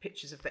official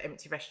pictures of the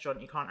empty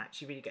restaurant, you can't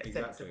actually really get a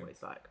sense of what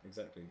it's like.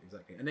 Exactly.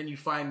 And then you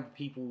find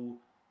people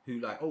who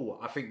like, oh,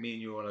 I think me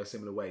and you are on a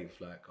similar wave.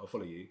 Like, I'll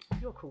follow you.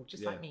 You're cool,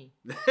 just like me.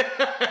 Is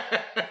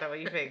that what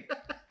you think?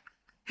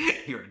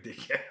 You're a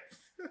dickhead.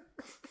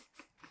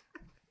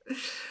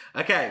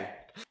 Okay.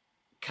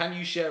 Can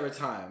you share a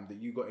time that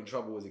you got in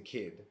trouble as a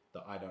kid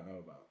that I don't know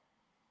about?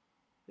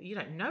 That you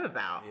don't know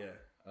about? Yeah.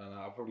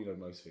 I probably know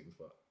most things,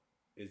 but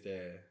is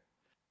there...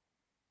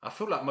 I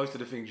feel like most of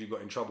the things you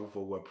got in trouble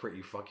for were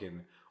pretty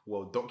fucking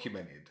well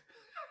documented.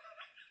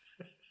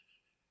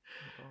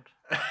 Oh,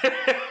 God.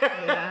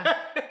 Yeah.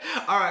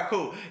 All right,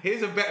 cool.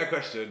 Here's a better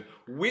question.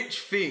 Which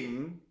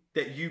thing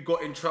that you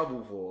got in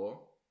trouble for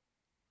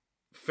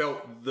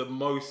felt the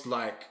most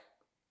like...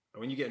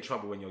 When you get in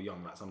trouble when you're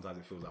young, like sometimes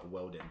it feels like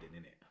world ending,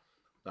 innit?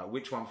 Like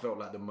which one felt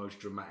like the most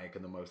dramatic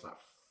and the most like,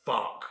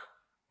 fuck,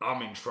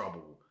 I'm in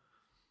trouble?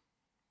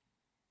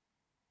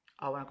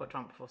 Oh, when I got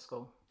drunk before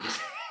school.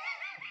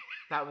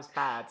 That was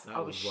bad.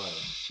 I was wild.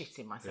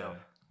 shitting myself.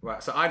 Yeah.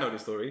 Right, so I know the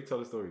story. Tell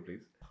the story,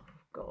 please.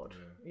 God.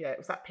 Yeah, it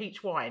was that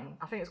peach wine.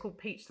 I think it's called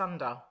Peach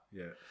Thunder.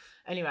 Yeah.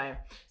 Anyway,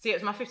 so yeah, it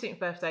was my 15th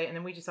birthday, and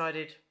then we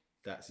decided...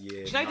 That's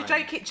year Do you know 9. the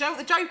joke? Do you know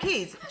what the joke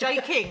is? Jay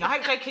King. I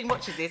hope Jay King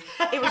watches this.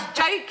 It was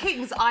Jay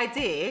King's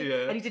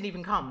idea, and he didn't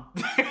even come.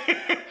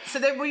 So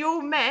then we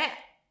all met.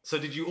 So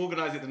did you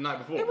organise it the night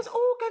before? It was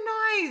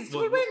organised.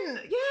 We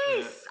went,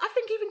 yes. I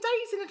think even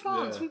days in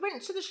advance. Yeah. We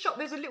went to the shop.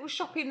 There's a little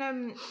shop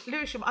in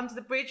Lewisham under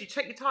the bridge. You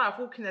take your tie off,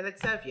 walk in there, they'd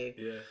serve you.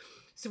 Yeah.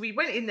 So we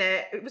went in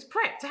there. It was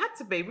prepped. It had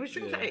to be. We were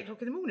drinking at 8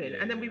 o'clock in the morning.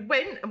 And then we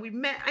went and we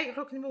met at 8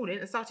 o'clock in the morning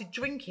and started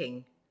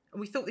drinking. And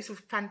we thought this was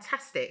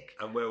fantastic.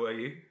 And where were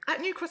you? At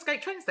New Cross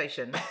Gate train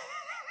station.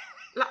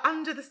 Like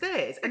under the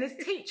stairs. And there's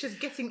teachers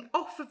getting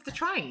off of the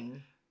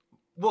train.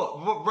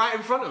 What? Right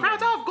in front of me? Frau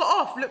Darv got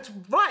off, looked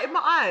right in my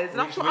eyes, and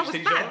I thought I was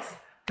mad.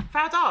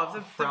 Frau Darv,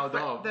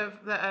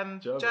 the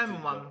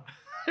German one.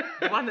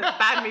 The one that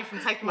banned me from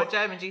taking my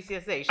German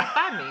GCSE. She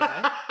banned me, you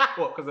know.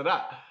 What, because of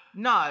that?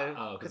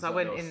 No, because I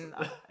went in...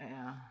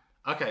 yeah.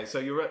 Okay, so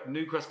you're at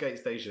New Cross Gate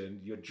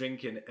Station, you're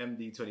drinking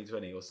MD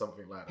 2020 or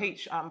something like that.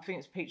 Peach, I think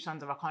it's Peach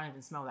Thunder, I can't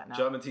even smell that now.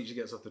 German teacher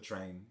gets off the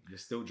train, you're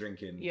still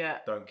drinking,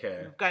 don't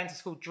care. I'm going to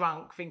school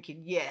drunk,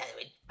 thinking, yeah,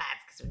 we're bad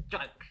because we're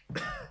drunk.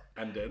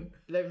 And then?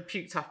 Then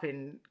puked up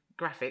in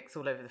graphics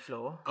all over the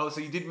floor. Oh, so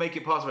you did make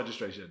it past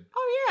registration?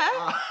 Oh,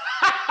 yeah.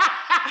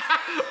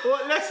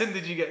 What lesson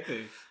did you get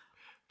to?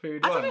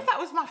 Period 1? I don't know if that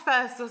was my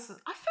first or...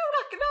 I feel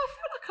like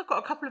I got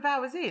a couple of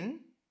hours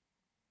in.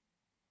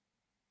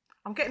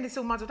 I'm getting this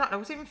all muddled up. I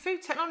was even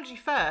food technology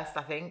first,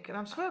 I think, and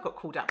I'm sure I got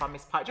called out by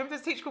Miss Pyke. Do you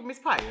remember this teacher called Miss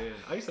Pyke? Yeah.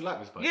 I used to like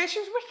Miss Pyke. Yeah, she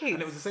was wicked.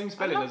 And it was the same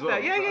spelling as well. Her.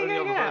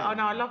 Yeah. Oh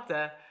no, I loved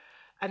her.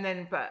 And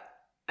then,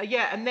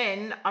 and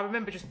then I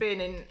remember just being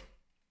in,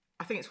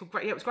 I think it's called,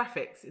 it was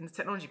graphics in the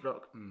technology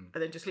block, and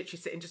then just literally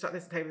sitting just like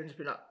this at the table and just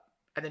being like,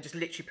 and then just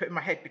literally putting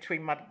my head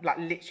between my, like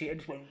literally, and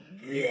just went,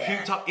 You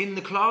puked up in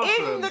the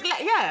classroom?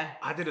 Yeah.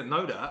 I didn't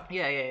know that.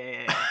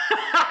 Yeah.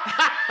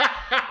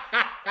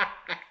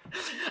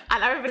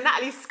 And I remember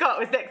Natalie Scott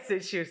was next to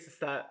it. She was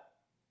just like...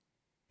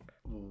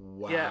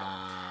 Wow.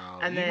 Yeah.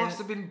 And you then, must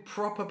have been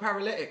proper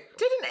paralytic.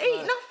 Didn't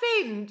eat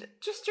nothing.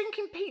 Just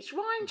drinking peach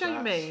wine,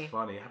 Jamie. That's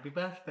funny. Happy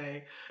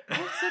birthday.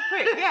 What's a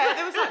prick? Yeah,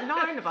 there was like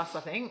 9 of us, I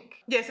think.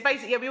 Yeah, so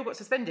basically, we all got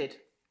suspended.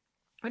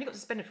 I only got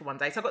suspended for one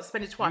day, so I got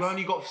suspended twice. You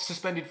only got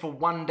suspended for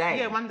one day?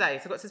 Yeah, one day.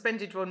 So I got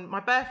suspended on my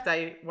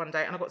birthday one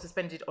day, and I got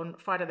suspended on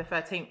Friday the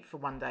 13th for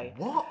one day.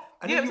 What?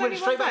 And then you went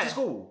straight back to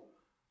school?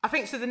 I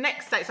think so. The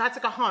next day, so I had to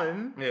go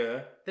home.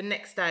 Yeah. The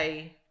next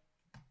day,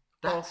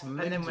 that's off, and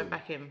then went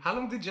back in. How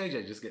long did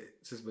JJ just get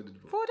suspended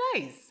for? 4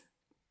 days.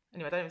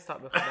 Anyway, don't even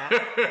start with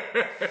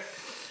that.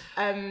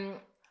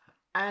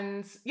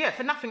 And yeah,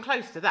 for nothing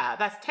close to that.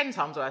 That's 10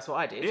 times worse what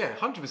I did. Yeah,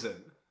 100%.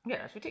 Yeah,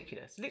 that's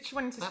ridiculous.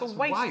 Literally went into school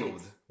wasted.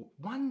 Wild.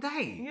 One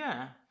day.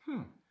 Yeah.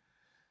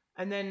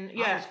 And then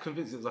I was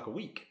convinced it was like a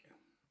week.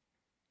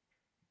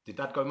 Did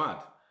Dad go mad?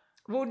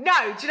 Well,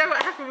 no. Do you know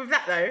what happened with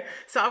that though?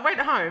 So I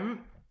went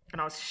home. And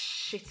I was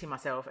shitting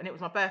myself, and it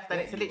was my birthday. And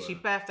it's literally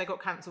birthday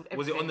got cancelled.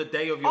 Was it on the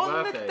day of your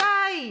birthday? On the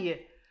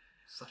day.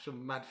 Such a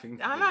mad thing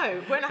to do. I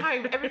know. Went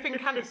home, everything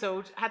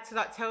cancelled. Had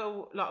to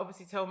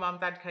obviously tell Mum.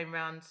 Dad came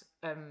round.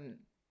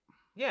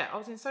 Yeah, I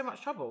was in so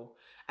much trouble.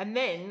 And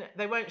then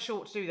they weren't sure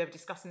what to do. They were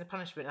discussing the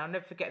punishment. And I'll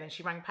never forget. And then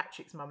she rang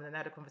Patrick's mum, and then they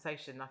had a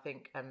conversation. I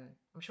think I'm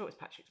sure it was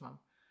Patrick's mum,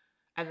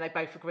 and they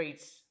both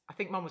agreed. I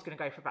think Mum was going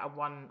to go for about a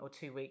 1 or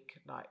 2 week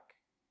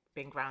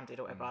being grounded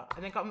or whatever.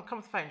 And then come off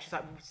the phone, she's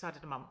like, we've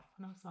decided a month.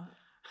 And I was like,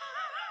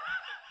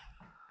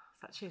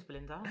 cheers,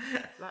 Belinda.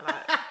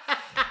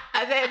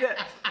 And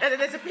then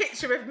there's a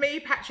picture of me,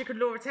 Patrick and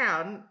Laura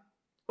Town,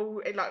 all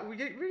in we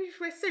really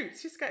wear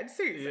suits, just getting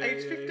suits,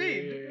 age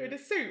 15, in a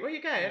suit, where are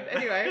you going?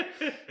 Anyway,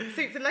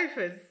 suits and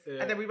loafers.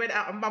 And then we went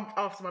out a month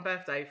after my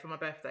birthday, to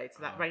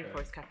that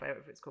Rainforest Cafe,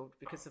 whatever it's called,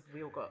 because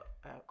we all got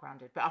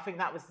grounded. But I think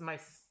that was the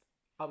most...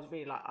 I was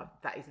really like,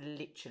 that is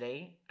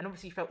literally... And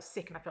obviously you felt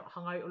sick and I felt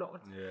hungover a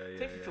lot. So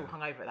if you feel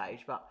hungover at that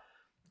age, but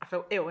I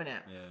felt ill,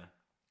 innit? Yeah.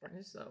 I'm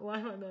just like, why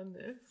have I done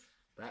this?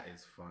 That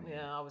is funny.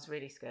 Yeah, I was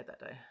really scared that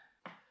day.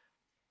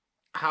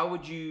 How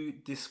would you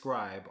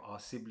describe our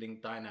sibling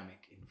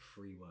dynamic in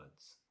 3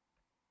 words?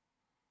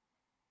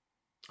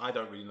 I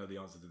don't really know the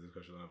answer to this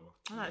question either.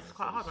 I know, it's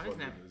quite a hard one, isn't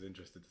it? I was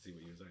interested to see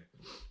what you were saying.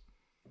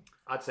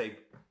 I'd say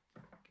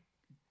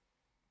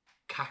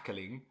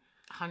cackling.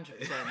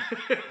 100%.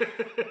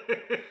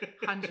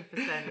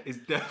 100%. It's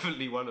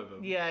definitely one of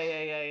them.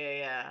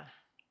 Yeah.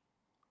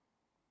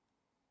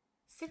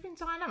 Sibling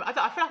dynamic.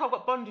 I feel like I've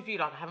got bond with you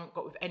like I haven't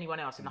got with anyone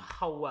else in the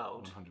whole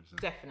world. 100%.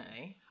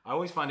 Definitely. I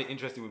always find it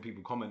interesting when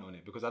people comment on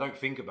it because I don't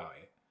think about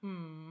it.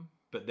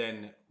 But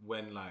then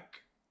when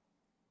like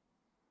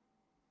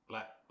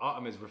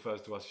Artemis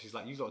refers to us, she's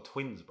like, "You lot are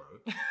twins, bro."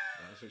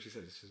 That's what she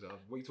says. She's like,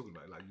 "What are you talking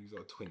about? Like, you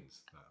lot are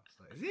twins."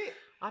 Like, is it?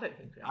 I don't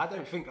think we are. I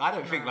don't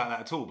think like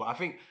that at all. But I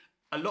think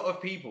a lot of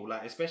people,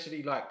 like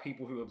especially like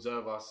people who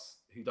observe us,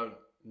 who don't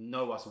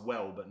know us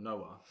well but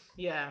know us.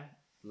 Yeah.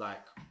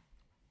 Like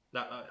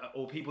that,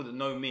 or people that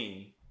know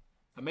me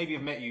and maybe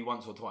have met you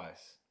once or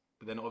twice,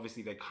 but then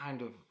obviously they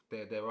kind of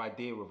their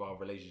idea of our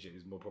relationship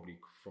is more probably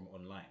from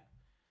online.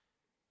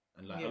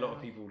 And like a lot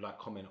of people like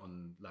comment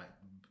on like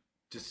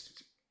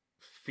just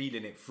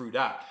feeling it through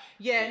that.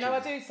 Yeah, no, I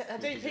do.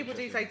 People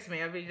do say to me,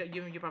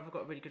 you and your brother have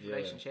got a really good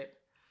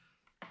relationship.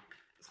 I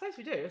suppose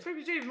we do. I suppose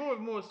we do more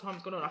and more as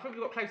time's gone on. I think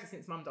we've got closer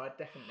since Mum died,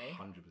 definitely.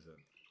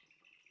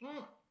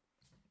 100%.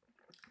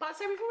 But I'd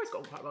say we've always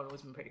got quite well.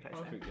 Always been pretty close.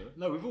 I think so.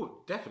 No, we've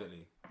all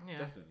definitely.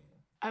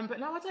 But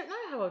no, I don't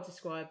know how I'll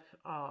describe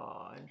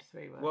in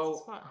 3 words.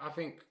 Well, I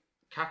think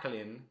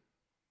cackling,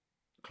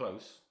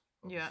 close.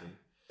 Obviously.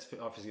 Yeah.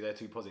 Obviously, they're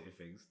two positive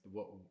things.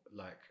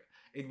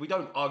 We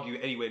don't argue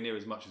anywhere near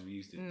as much as we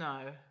used to.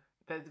 No.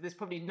 There's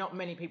probably not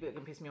many people that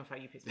can piss me off how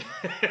you piss me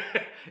off.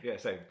 Yeah,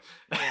 same.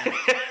 Yeah.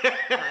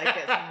 It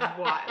gets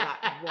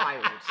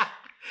wild.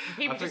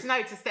 People just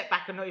know to step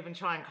back and not even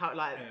try and cut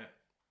like... Yeah.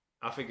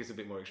 I think it's a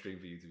bit more extreme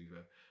for you, to be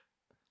fair,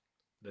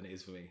 than it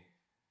is for me.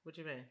 What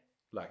do you mean?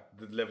 Like,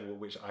 the level at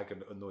which I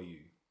can annoy you.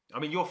 I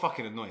mean, you're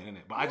fucking annoying,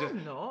 innit? But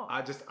I'm not.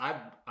 I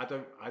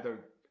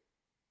don't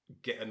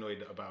get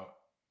annoyed about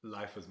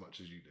life as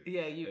much as you do.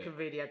 Yeah, you can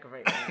really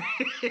aggravate me.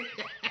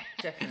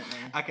 Definitely.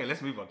 Okay,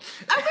 let's move on.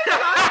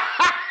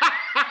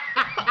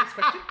 Next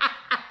question.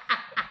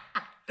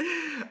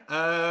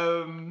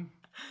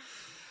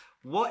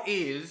 What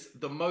is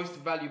the most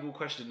valuable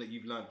question that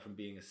you've learned from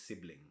being a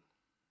sibling?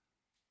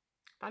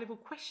 Valuable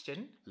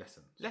question?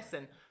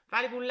 Lesson.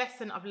 Valuable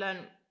lesson I've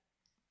learned.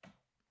 I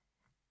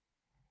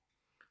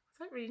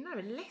don't really know.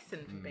 A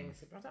lesson from being a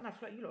sibling. I don't know. I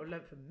feel like you lot have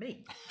learned from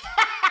me.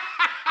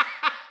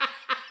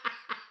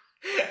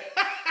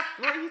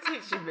 What are you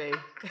teaching me?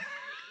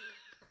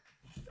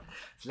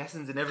 It's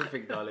lessons in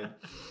everything, darling.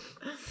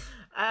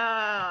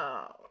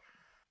 Don't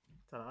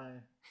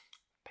know.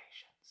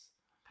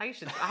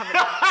 Patience. I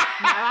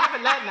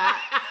haven't learned that.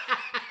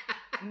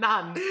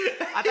 None.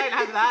 I don't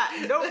have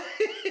that. Nope.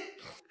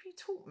 Have you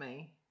taught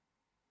me?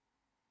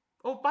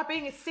 Or by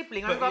being a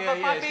sibling? But by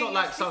it's being not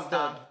like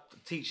sister.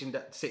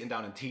 sitting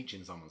down and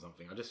teaching someone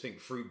something. I just think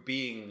through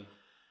being,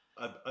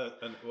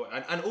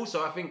 and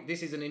also I think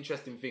this is an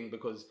interesting thing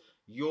because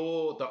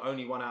you're the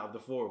only one out of the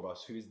 4 of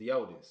us who is the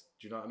eldest.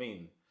 Do you know what I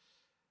mean?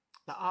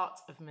 The art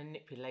of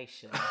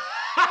manipulation.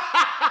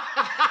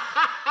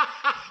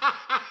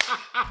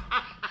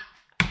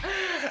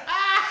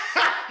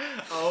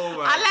 Oh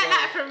my I learned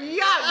that from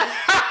young.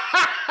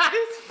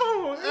 This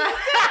fool.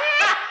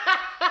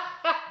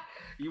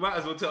 You might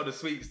as well tell the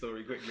sweet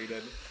story quickly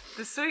then.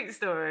 The sweet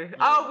story. Yeah.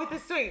 Oh, with the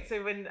sweet.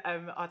 So when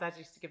our dad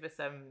used to give us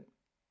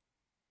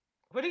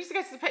when he used to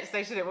go to the pet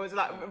station, it was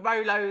like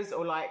Rolos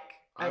or like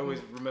I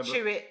always remember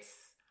Chewits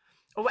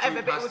or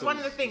whatever. But it was one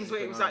of the things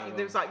where it was like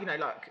there was like you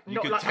not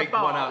could like take a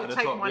bar. one out. You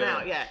take one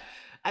out, yeah.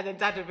 And then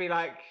Dad would be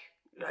like,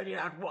 "You only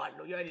had 1,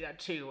 or you only had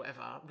 2,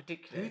 whatever."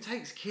 Ridiculous. Who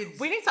takes kids?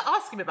 We need to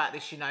ask him about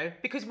this,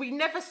 because we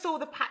never saw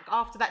the pack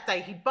after that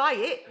day. He'd buy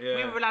it. Yeah.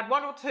 We were allowed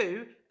 1 or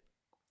 2.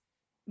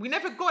 We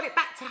never got it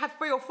back to have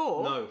 3 or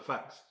 4. No,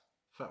 facts.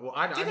 Well,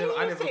 I never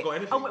got anything.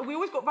 Oh, we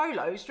always got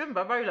Rolos. Do you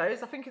remember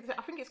Rolos? I think it's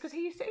because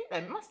he used to eat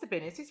them. It must have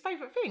been. It's his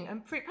favourite thing.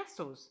 And fruit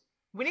pastels.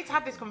 We need to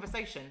have this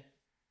conversation.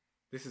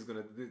 Should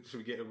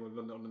we get him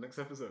on the next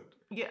episode?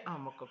 Yeah. Oh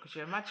my God, could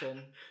you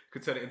imagine?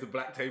 Could turn it into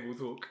Black Table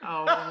Talk.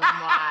 Oh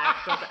my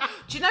God.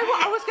 Do you know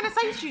what I was going to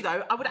say to you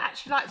though? I would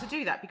actually like to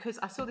do that because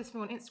I saw this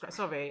thing on Instagram.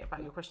 Sorry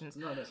about your questions.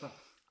 No, that's fine.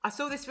 I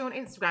saw this thing on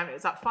Instagram. It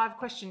was like 5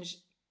 questions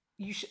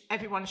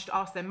everyone should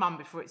ask their mum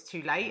before it's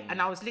too late.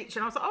 And I was like, oh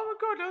my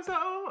God. I was like,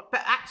 oh.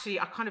 But actually,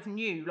 I kind of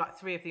knew like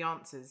 3 of the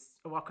answers,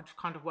 or I could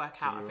kind of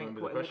work out, I think,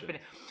 what it would have been.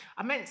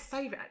 I meant to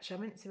save it actually. I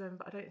meant to,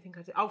 but I don't think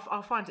I did.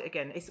 I'll find it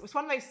again. It's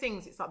one of those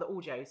things. It's like the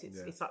audios.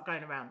 It's like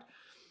going around.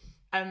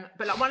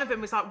 But like one of them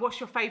was like,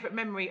 what's your favourite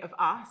memory of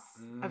us,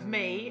 of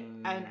me,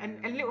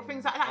 and little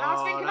things like that. And I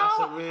was thinking, that's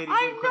a really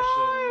good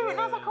question. Yeah.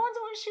 And I was like, I wonder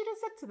what she would have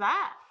said to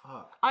that.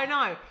 Fuck. I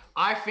know.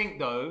 I think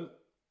though,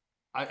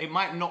 it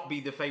might not be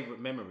the favourite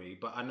memory,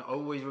 but I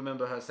always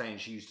remember her saying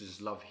she used to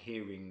just love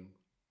hearing,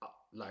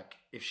 like,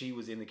 if she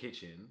was in the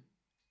kitchen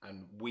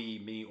and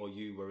me or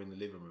you were in the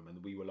living room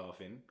and we were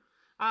laughing.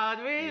 Oh,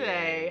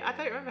 really? I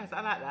don't remember.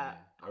 I like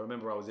that. I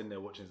remember I was in there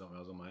watching something. I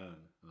was on my own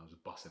and I was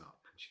just busting up.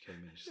 And she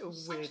came in. She said,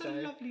 such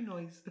a lovely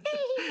noise.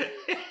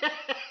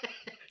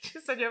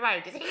 Just on your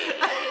own.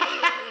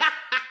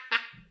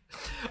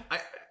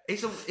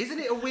 Isn't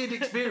it a weird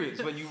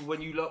experience when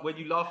you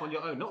laugh on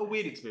your own? Not a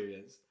weird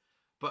experience.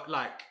 But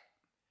like,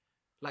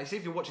 Like, see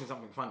if you're watching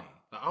something funny.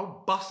 Like,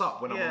 I'll bust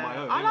up when I'm on my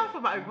own. I laugh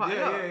on my own quite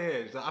a lot. Yeah.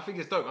 Like, I think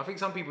it's dope. I think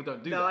some people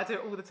don't do that. No, I do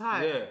it all the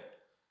time. Yeah.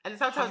 And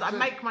sometimes 100%. I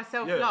make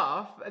myself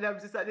laugh, and I'm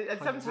just like, and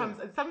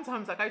 100%.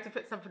 sometimes I go to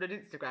put something on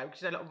Instagram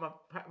because you know,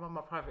 like on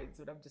my private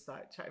Instagram, I'm just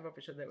like chatting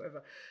rubbish on there,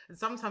 whatever. And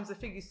sometimes the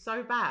thing is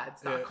so bad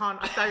that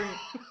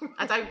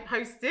I don't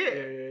post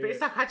it. But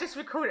it's like I just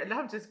record it and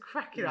I'm just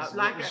cracking up,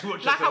 like I'm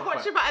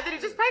watching it, and then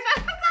it just plays.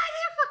 I'm like,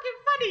 you're fucking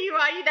funny, you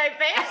are, you know,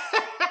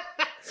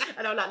 bitch.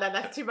 And I'm like, no,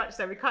 that's too much.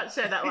 So we can't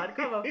share that one.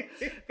 Come on.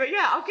 But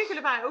yeah, I'll giggle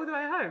about it all the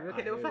way home. I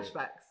get little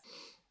flashbacks.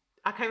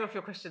 I came off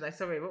your question though,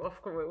 sorry, I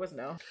forgot what it was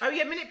now. Oh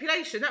yeah,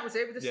 manipulation, that was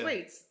it, with the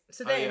sweets.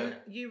 So then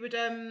you would,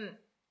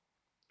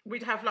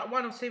 we'd have like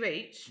one or two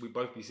each. We'd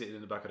both be sitting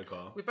in the back of the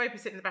car. We'd both be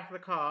sitting in the back of the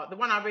car. The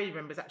one I really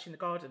remember was actually in the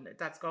garden, at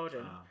Dad's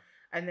garden.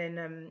 And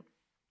then,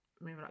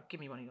 we were like,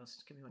 give me one of your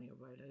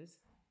rollers.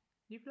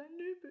 You'd be like,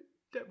 no, but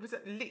that was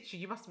literally,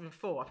 you must have been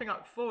 4. I think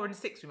like 4 and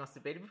 6 we must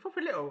have been. We were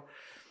proper little.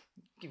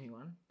 Give me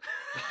one.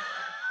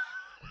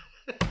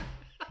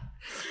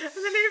 And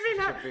then he'd be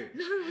like,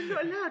 no, we're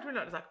not allowed. We're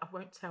not. It's like, I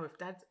won't tell if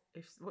Dad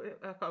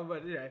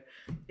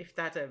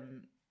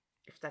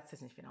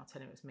says anything, I'll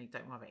tell him it's me.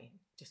 Don't worry.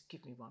 Just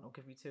give me one or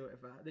give me 2 or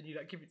whatever. Then you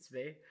like give it to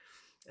me.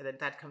 And then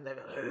Dad comes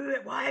over,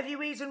 why have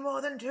you eaten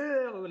more than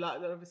 2?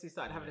 Like, obviously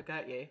started having a go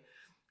at you.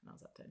 And I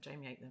was like,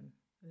 Jamie ate them.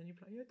 And then you'd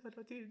be like, yeah, Dad,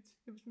 I did.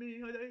 It was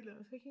me. I ate them. I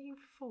was like, you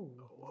fool.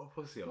 What a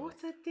pussy.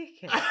 What a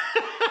dickhead.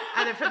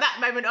 And then from that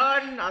moment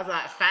on, I was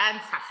like,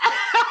 fantastic.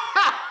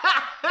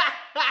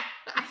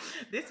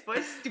 This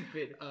boy's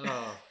stupid.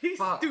 Oh, he's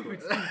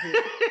stupid.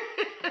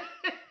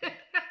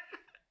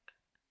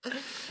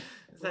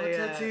 What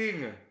a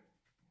thing.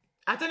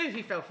 I don't know if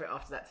you fell for it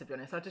after that, to be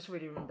honest. I just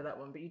really remember that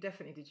one, but you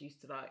definitely did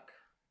used to like,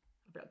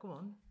 I'd be like, come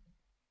on.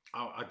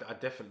 Oh, I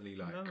definitely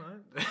like. No,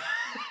 no.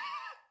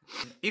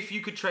 If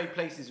you could trade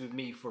places with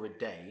me for a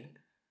day,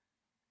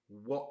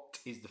 what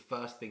is the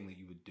first thing that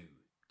you would do?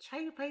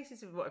 Trade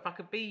places with what? If I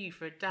could be you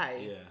for a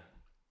day? Yeah.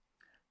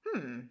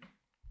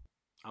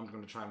 I'm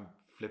going to try and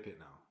flip it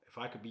now. If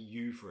I could be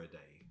you for a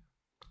day,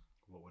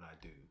 what would I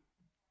do?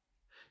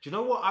 Do you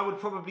know what I would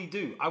probably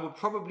do? I would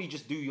probably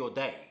just do your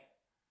day.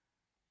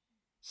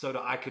 So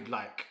that I could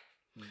like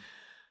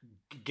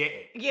get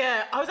it.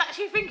 Yeah, I was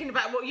actually thinking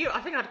about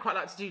I think I'd quite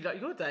like to do like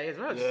your day as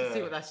well, just to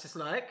see what that's just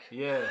like.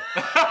 Yeah.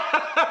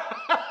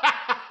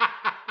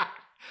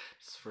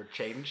 Just for a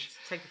change.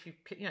 Just take a few,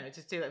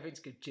 just do that thing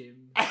to go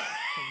gym.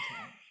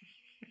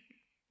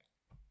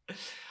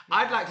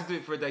 I'd like to do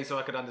it for a day so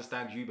I could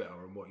understand you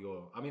better and what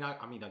you're. I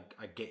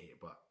get it,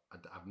 but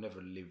I've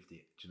never lived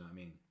it. Do you know what I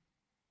mean?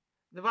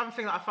 The one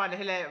thing that I find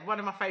hilarious, one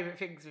of my favourite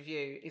things with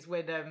you is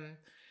when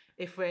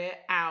if we're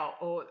out,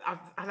 or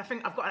I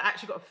think I've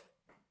actually got a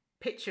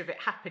picture of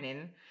it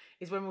happening,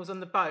 is when we was on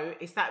the boat.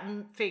 It's that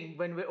thing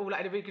when we're all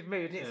like in a really good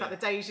mood, and it's like the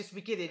day is just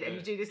beginning, and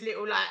you do this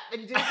little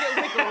and you do this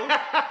little wiggle,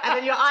 and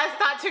then your eyes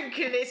start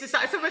twinkling. And it's just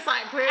like, it's almost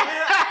like we're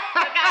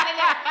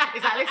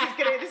it's like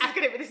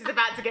this is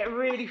about to get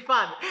really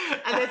fun.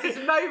 And there's this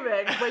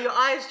moment where your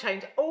eyes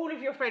change. All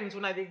of your friends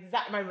will know the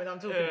exact moment I'm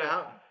talking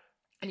about,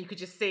 and you could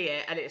just see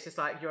it, and it's just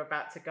like you're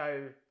about to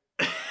go.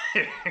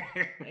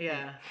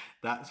 Yeah,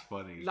 that's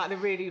funny. Like the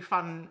really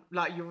fun,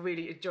 like you're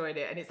really enjoying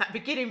it, and it's that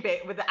beginning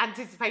bit with the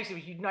anticipation.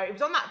 It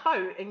was on that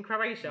boat in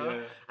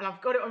Croatia, and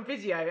I've got it on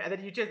video. And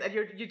then you do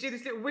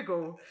this little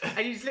wiggle,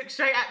 and you just look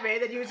straight at me,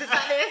 and then you were just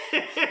like this,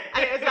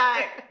 and it was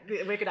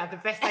like, we're gonna have the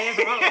best day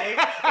ever, aren't we?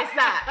 It's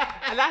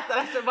that, and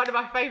that's one of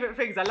my favourite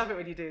things. I love it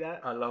when you do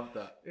that. I love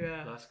that.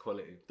 Yeah, that's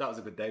quality. That was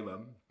a good day,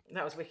 man.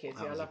 That was wicked.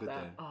 I love that.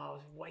 Day. Oh, I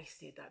was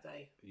wasted that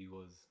day. He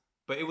was,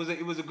 but it was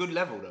a good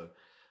level though.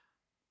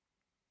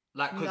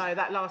 Like, no,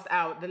 that last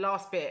hour, the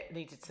last bit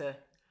needed to.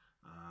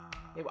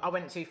 I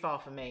went too far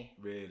for me.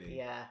 Really?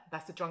 Yeah,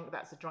 that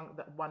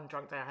one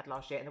drunk day I had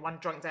last year, and the one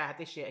drunk day I had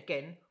this year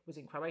again was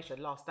in Croatia,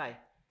 last day.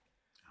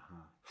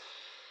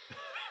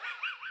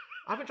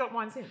 I haven't drunk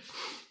wine since.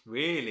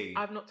 Really?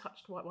 I've not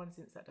touched white wine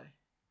since that day.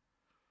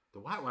 The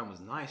white wine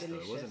was nice.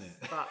 Delicious, though, wasn't it?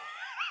 But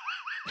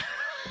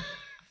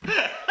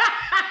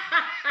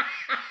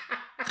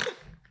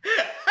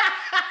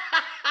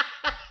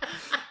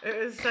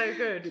it was so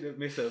good. Didn't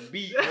miss a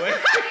beat.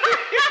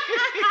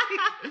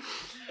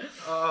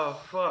 Oh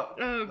fuck!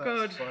 Oh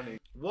god! That's funny.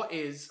 What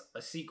is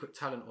a secret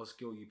talent or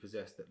skill you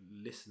possess that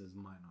listeners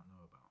might not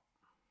know about?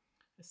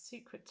 A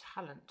secret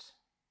talent.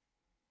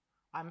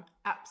 I'm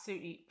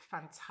absolutely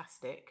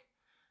fantastic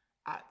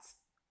at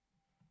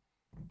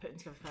putting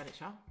together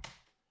furniture.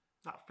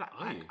 Like flat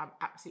pack. I'm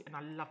absolutely,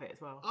 and I love it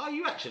as well. Are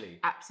you actually?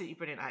 Absolutely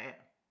brilliant at it.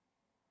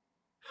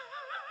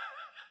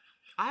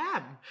 I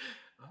am.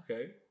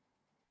 Okay.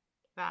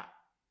 That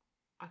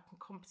I can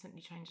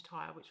competently change a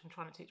tyre, which I'm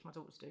trying to teach my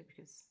daughter to do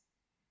because.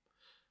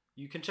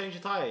 You can change a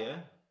tyre, yeah?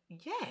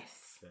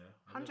 Yes. Yeah.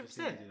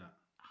 100%.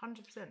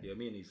 100%. Yeah,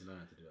 Mia needs to learn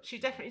how to do that. She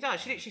definitely does.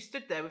 She literally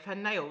stood there with her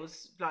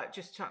nails, like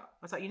I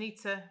was like, you need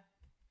to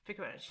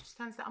figure it out. She just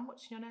stands there, I'm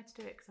watching you on how to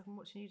do it because I'm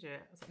watching you do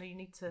it. I was like, no, you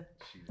need to.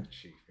 She's a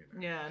chief, you know.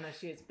 Yeah, no,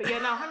 she is. But yeah,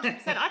 no,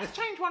 100%. I had to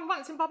change one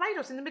once in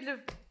Barbados in the middle of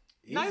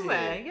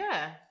nowhere.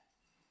 Yeah.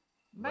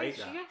 Mate,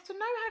 you have to know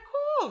how,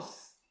 of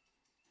course.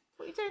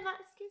 What are you doing? Like,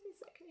 excuse me,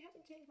 sir, can you help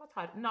me change my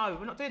tide? No,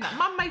 we're not doing that.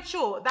 Mum made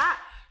sure that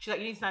she's like,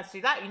 you need to know how to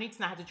do that. You need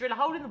to know how to drill a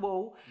hole in the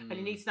wall, and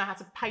you need to know how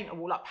to paint a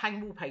wall, like hang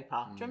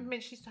wallpaper. Do you remember me?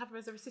 She used to have her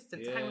as an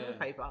assistant to hang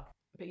wallpaper.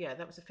 But yeah,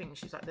 that was the thing.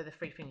 She's like, they're the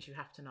 3 things you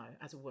have to know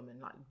as a woman.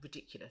 Like,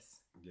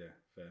 ridiculous. Yeah,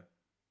 fair.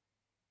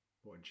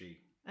 What a G.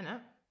 I know.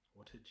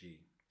 What a G.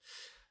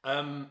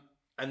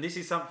 And this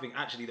is something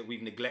actually that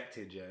we've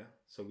neglected, yeah?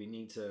 So we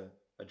need to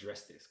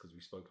address this because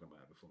we've spoken about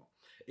it before.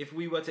 If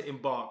we were to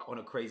embark on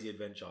a crazy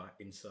adventure,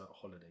 insert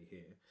holiday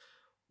here,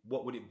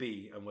 what would it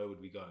be and where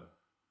would we go?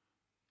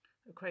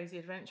 A crazy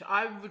adventure.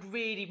 I would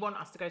really want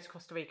us to go to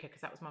Costa Rica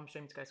because that was Mum's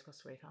dream, to go to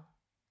Costa Rica.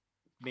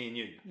 Me and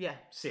you? Yeah.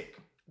 Sick.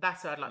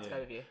 That's where I'd like to go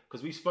with you.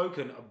 Because we've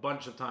spoken a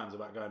bunch of times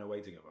about going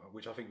away together,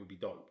 which I think would be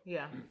dope.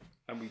 Yeah.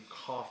 And we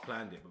half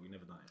planned it, but we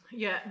never done it.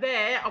 Yeah,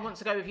 there I want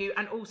to go with you,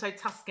 and also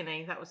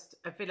Tuscany. That was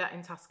a villa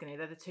in Tuscany.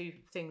 They're the 2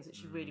 things that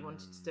she really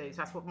wanted to do. So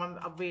that's what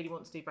I really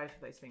want to do, both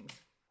of those things.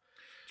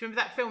 Do you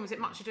remember that film? Was it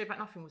Much Ado About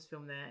Nothing was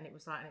filmed there? And it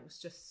was like, and it was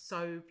just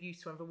so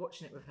beautiful. I remember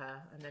watching it with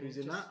her. And then who's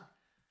in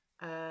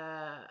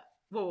that?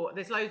 Well,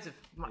 there's loads of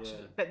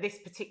but this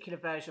particular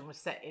version was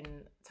set in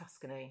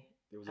Tuscany.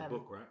 There was a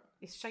book, right?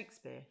 It's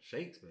Shakespeare.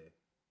 Shakespeare.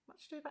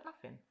 Much Ado About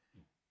Nothing.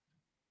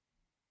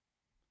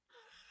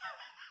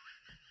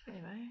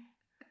 Anyway,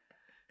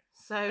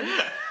 so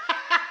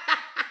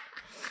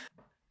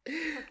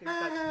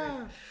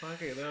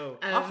fucking hell.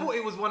 I thought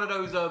it was one of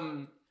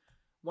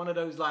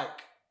those like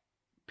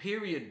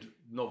period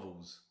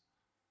novels.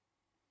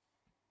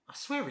 I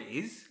swear it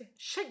is.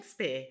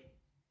 Shakespeare.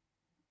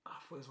 I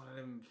thought it was one of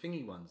them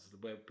thingy ones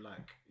where,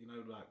 like, you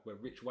know, like where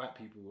rich white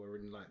people were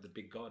in like the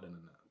big garden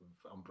and that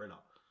with umbrella.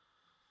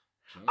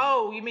 You know?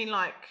 Oh, you mean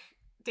like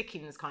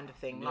Dickens kind of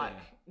thing? Yeah. Like,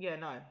 yeah,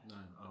 no. No,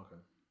 okay.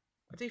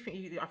 I do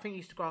think I think you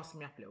used to grass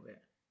me up a little bit.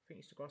 I think you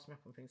used to grass me up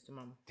on things to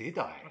Mum. Did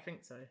I? I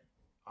think so.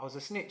 I was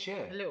a snitch,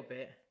 yeah. A little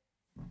bit.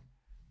 I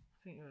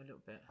think you were a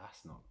little bit.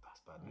 That's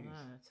bad news.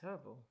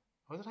 Terrible.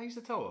 What did I used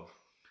to tell of?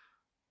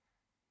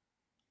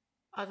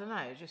 I don't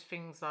know, just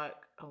things like,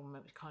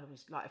 it kind of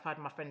was like, if I had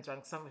my friends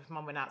around, if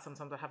Mum went out,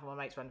 sometimes I'd have my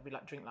mates around and we'd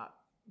like drink like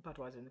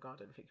Budweiser in the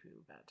garden. I think we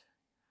were bad.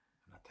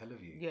 And I tell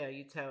of you. Yeah,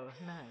 you tell.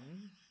 No.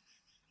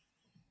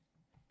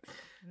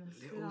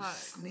 Little like,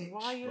 snitch.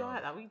 Why are you bro.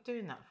 like that? What are you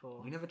doing that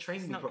for? You never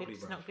trained me properly, bro.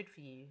 It's not good for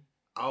you.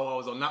 Oh, I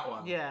was on that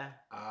one. Yeah.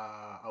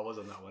 I was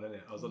on that one,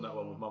 innit? I was on that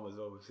one with Mum as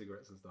well, with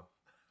cigarettes and stuff.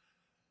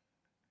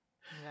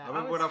 Yeah, I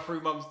remember when I threw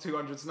Mum's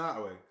 200 snot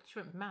away. She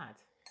went mad.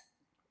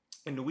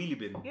 In the wheelie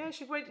bin. Yeah,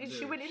 she went in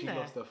there. She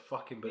lost her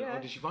fucking bin. Yeah.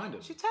 Oh, did she find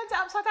them? She turned it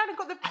upside down and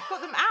got them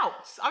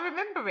out. I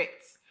remember it.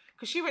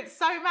 Because she went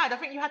so mad. I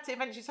think you had to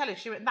eventually tell her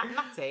she went that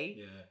nutty.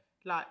 Yeah.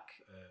 Like...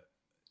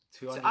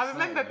 200 I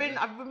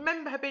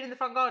remember her being in the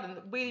front garden,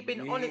 wheelie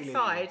bin on its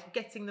side,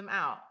 getting them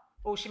out.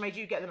 Or she made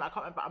you get them out. I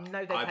can't remember, but I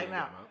know they came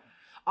out.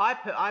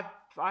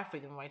 I threw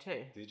them away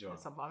too. Did you?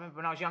 I remember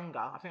when I was younger,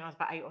 I think I was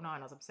about 8 or 9,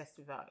 I was obsessed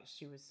with that.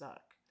 She was like...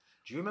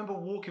 Do you remember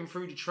walking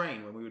through the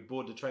train when we would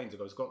board the train to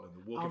go to Scotland?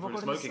 Walking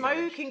through the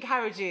smoking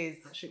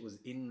carriages. That shit was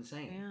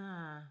insane.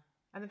 Yeah.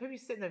 And then people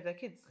used to sit there with their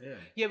kids. Yeah.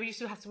 Yeah, we used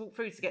to have to walk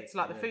through to get to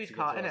like the food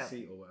cart, innit?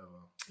 Seat or whatever.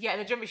 Yeah, and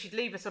then do you remember she'd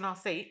leave us on our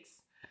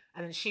seats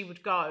and then she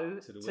would go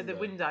to the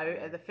window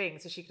at the thing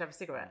so she could have a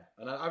cigarette.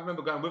 And I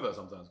remember going with her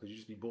sometimes because you'd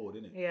just be bored,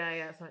 innit?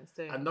 Yeah, that's something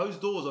to do. And those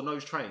doors on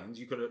those trains,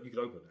 you could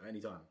open at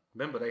any time.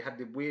 Remember, they had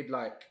the weird,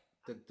 like,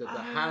 the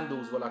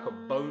handles were like a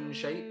bone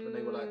shape and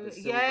they were like the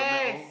silver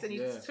metal. And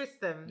you twist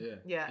them.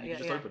 Yeah. And you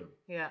could just open them.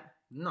 Yeah.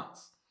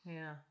 Nuts.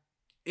 Yeah.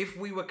 If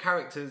we were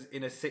characters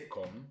in a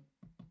sitcom,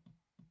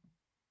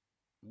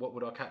 what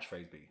would our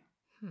catchphrase be?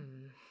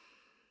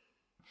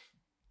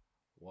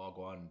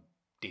 Wagwan,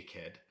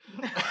 dickhead.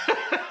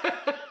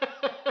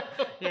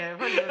 Yeah, it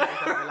probably would be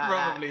something like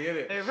probably, that.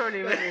 Innit? It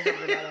probably would be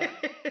something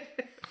like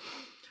that.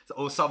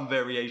 Or some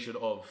variation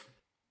of.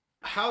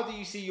 How do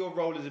you see your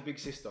role as a big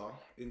sister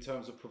in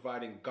terms of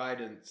providing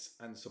guidance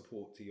and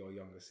support to your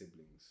younger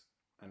siblings?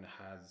 And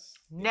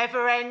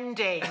never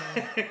ending.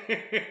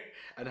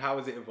 And how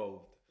has it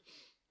evolved?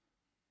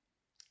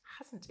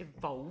 Hasn't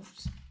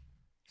evolved.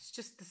 It's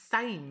just the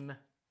same.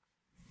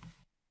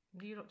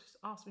 You not just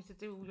ask me to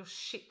do all your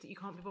shit that you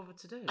can't be bothered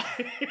to do.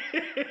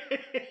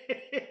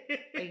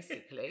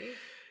 Basically.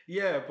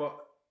 Yeah, but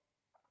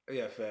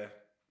yeah, fair.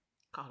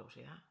 Carla will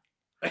do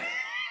that.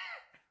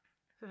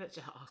 Let's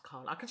just ask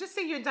Carla. I can just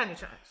see you and Daniel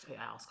trying to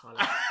ask Carla.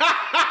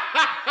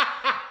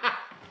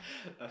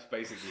 That's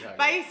basically how.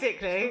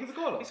 Basically.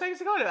 You're speaking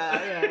to Carla about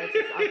that?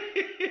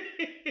 Yeah.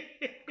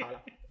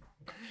 Carla.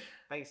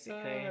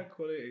 Basically.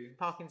 Quality.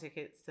 Parking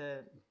tickets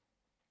to...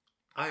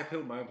 I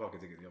appealed my own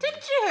parking ticket the other day.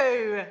 Did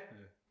you? Yeah.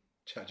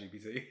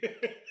 ChatGPT.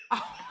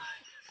 Oh,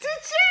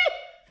 did you?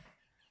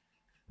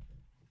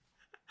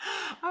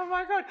 Oh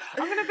my God.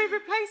 I'm going to be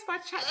replaced by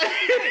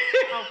ChatGPT.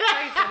 Oh,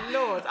 praise the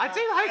Lord. I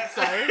do hope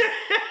so.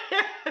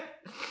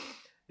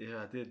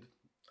 Yeah, I did.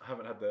 I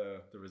haven't had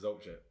the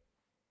result yet.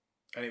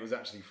 And it was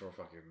actually for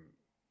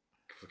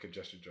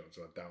congestion job,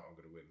 so I doubt I'm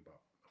going to win, but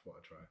I thought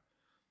I'd try.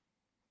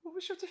 What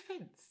was your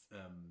defence?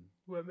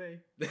 Were me.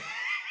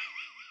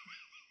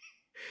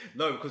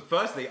 No, because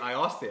firstly, I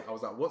asked it. I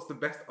was like, "What's the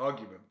best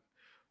argument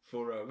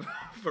for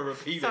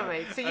repealing?"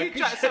 Sorry, so you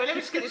so let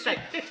me just get this straight.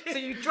 So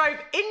you drove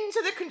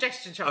into the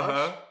congestion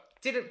charge,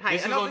 didn't pay.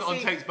 This was on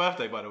Tate's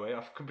birthday, by the way.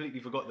 I completely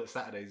forgot that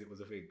Saturdays it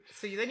was a thing.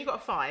 So then you got a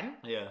fine.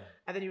 Yeah.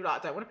 And then you were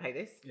like, I don't want to pay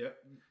this. Yeah.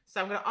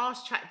 So I'm going to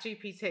ask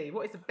ChatGPT,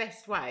 what is the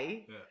best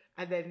way? Yeah.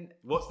 And then...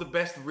 What's the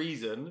best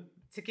reason...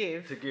 To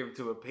give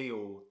to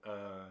appeal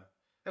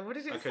and what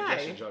did it a say?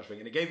 congestion charge thing.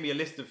 And it gave me a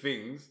list of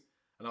things.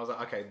 And I was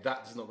like, okay,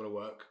 that's not going to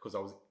work. Because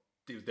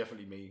it was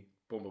definitely me.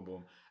 Boom, boom,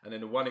 boom. And then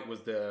the one, it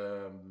was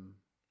the...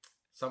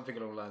 something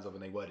along the lines of,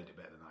 and they worded it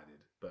better than I did.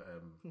 But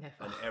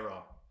an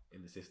error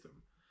in the system.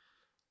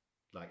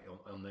 Like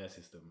on their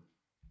system.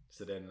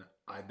 So then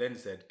I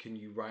said, can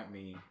you write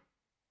me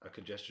a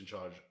congestion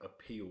charge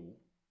appeal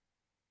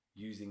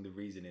using the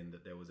reasoning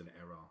that there was an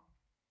error?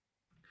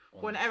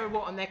 An error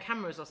what, on their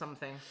cameras or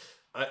something?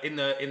 In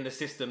the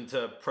system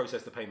to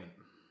process the payment.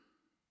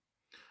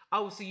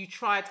 Oh, so you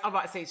tried... Oh,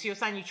 right, so you're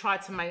saying you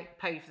tried to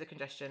pay for the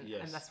congestion.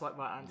 Yes. And that's what...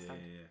 Right, I understand.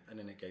 Yeah. And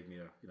then it gave me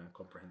a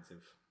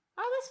comprehensive...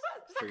 Oh,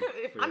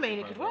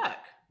 it could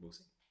work. We'll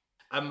see.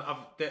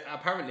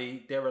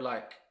 Apparently, there are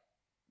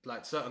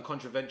like certain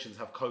contraventions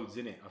have codes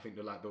in it. I think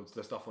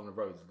the stuff on the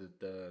roads,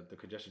 the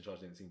congestion charge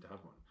didn't seem to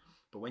have one.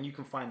 But when you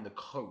can find the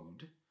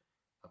code,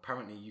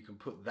 apparently you can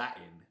put that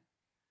in,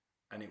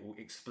 and it will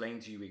explain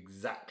to you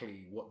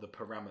exactly what the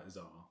parameters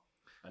are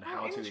and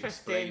how to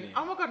explain it.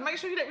 Oh my god! Make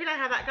sure you let me know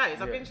how that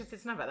goes. I'd be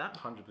interested to know about that.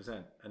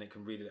 100%, and it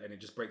can read it, and it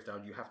just breaks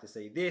down. You have to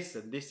say this,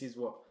 and this is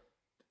what.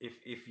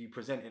 If you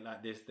present it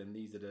like this, then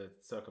these are the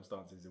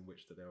circumstances in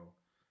which they'll.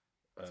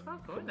 It's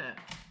quite cool, isn't it?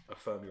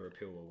 Affirm your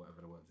appeal or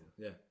whatever the word is.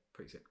 Yeah,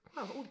 pretty sick.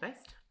 Oh, all the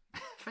best.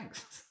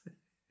 Thanks.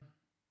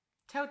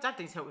 Tell Dad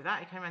needs help with that.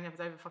 He came around the other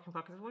day with a fucking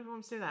podcast. What do you want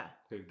me to do that?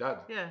 Who, Dad?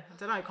 Yeah, I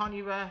don't know. Can't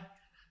you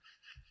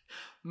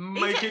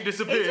make it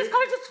disappear? He just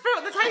kind of just threw it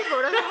on the table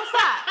and I was like, what's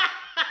that?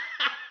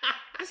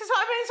 This is what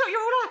I mean. It's what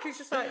you're all like. It's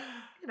just like,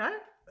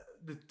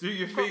 do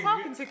your thing.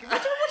 Parking ticket.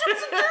 What do you want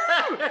to do?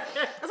 I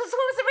was like, so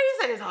what was the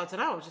reason? He's like, I don't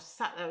know. I was just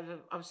sat there.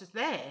 I was just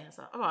there. I was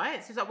like, all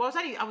right. So he's like, well,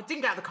 I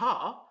didn't get out of the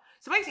car.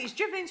 So basically, he's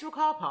driven into a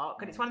car park,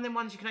 and it's one of them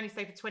ones you can only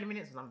stay for 20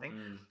 minutes or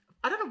something.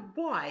 I don't know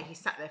why he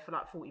sat there for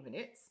like 40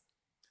 minutes.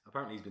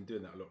 Apparently, he's been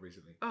doing that a lot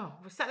recently. Oh,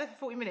 we sat there for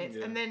 40 minutes,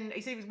 and then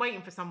he said he was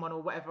waiting for someone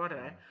or whatever, I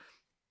don't know.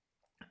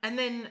 And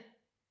then,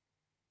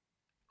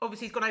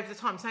 obviously, he's gone over the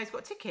time, so now he's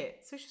got a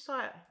ticket. So he's just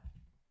like,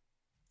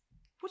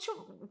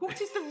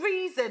 what is the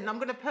reason I'm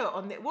going to put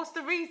on it? What's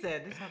the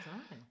reason? It's like,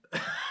 I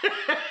don't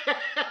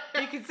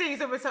know. You can see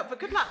he's almost up, but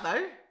good luck,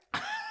 though.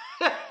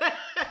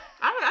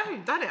 I haven't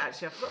even done it,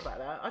 actually. I forgot about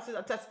that. I said,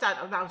 Dad, Dad,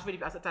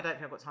 I said, Dad, I don't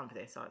think I've got time for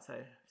this. So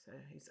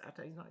he's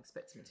not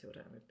expecting me to. I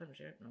don't know. Double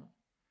check, not.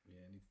 Yeah,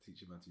 I need to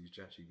teach him how to use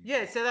ChatGPT.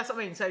 Yeah, so that's what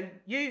I mean. So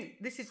you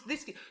could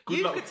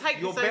take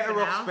You're this better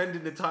over off now.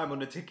 spending the time on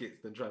the tickets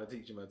than trying to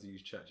teach him how to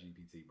use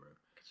ChatGPT, bro.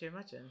 Could you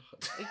imagine?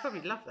 He'd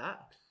probably love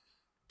that.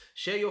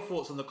 Share your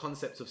thoughts on the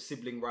concepts of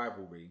sibling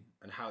rivalry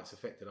and how it's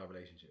affected our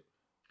relationship.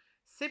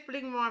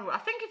 Sibling rivalry. I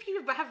think if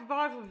you have a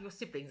rivalry with your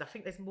siblings, I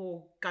think there's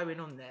more going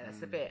on there.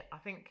 That's a bit.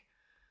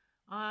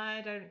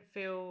 I don't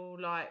feel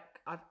like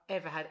I've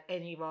ever had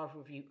any rivalry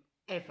with you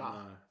ever.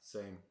 No,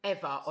 same.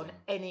 Ever on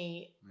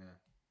any. Yeah.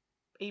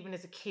 Even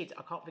as a kid,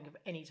 I can't think of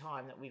any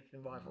time that we've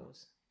been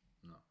rivals.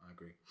 No, I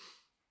agree.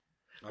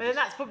 But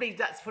that's probably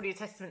a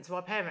testament to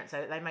our parents, though,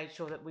 that they made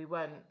sure that we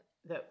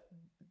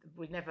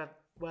never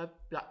were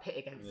like pit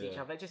against each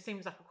other. It just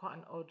seems like quite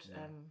an odd.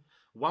 Yeah.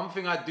 One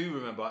thing I do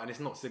remember, and it's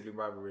not sibling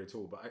rivalry at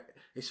all, but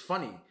it's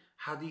funny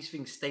how these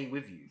things stay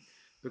with you,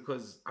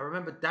 because I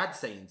remember Dad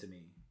saying to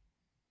me,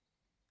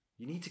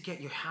 "You need to get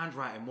your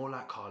handwriting more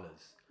like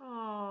Carla's."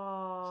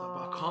 Oh,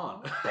 but I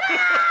can't.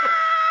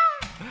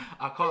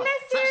 I can't.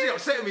 It's actually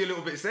upsetting me a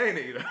little bit saying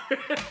it,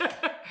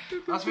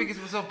 I was thinking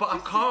to myself, but I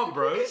can't,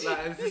 bro.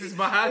 Like, this is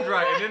my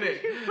handwriting, isn't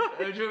it? What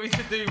do you want me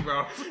to do,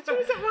 bro?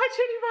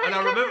 And I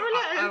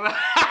remember.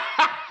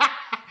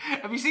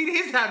 Have you seen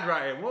his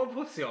handwriting? What a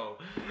pussy hole.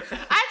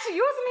 Actually,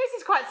 yours and his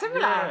is quite similar.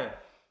 Yeah.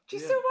 Do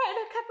you still write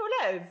in capital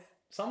letters?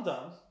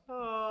 Sometimes.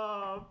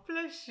 Oh,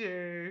 bless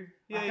you.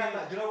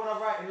 Yeah, do you know when I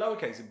write in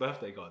lowercase in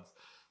birthday cards?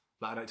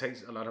 Like, I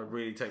don't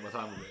really take my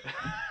time with it.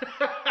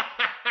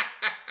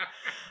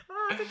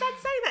 Did Dad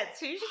say that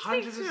to you? You should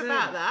speak to him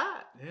about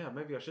that. Yeah,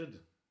 maybe I should.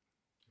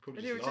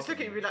 And you were just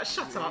looking at me like,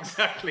 shut up.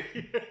 Exactly.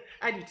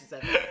 And you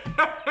deserve it.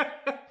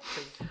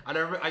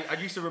 I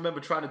used to remember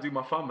trying to do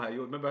my thumb.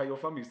 You remember how your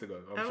thumb used to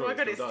go? I'm sure my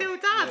God, it still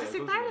does. Yeah, it's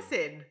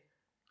embarrassing.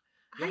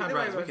 Your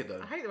handwriting's wicked,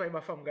 though. I hate the way my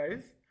thumb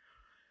goes.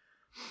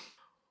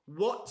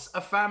 What's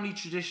a family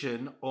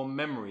tradition or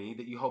memory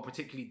that you hold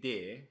particularly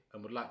dear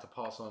and would like to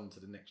pass on to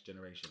the next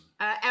generation?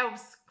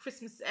 Elves.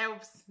 Christmas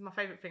elves. My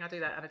favourite thing. I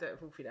do that, and I do it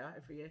with Wolfie now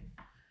every year.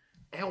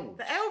 Elves?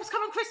 The elves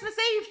come on Christmas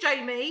Eve,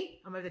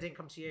 Jamie. I'm over, they didn't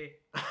come to you.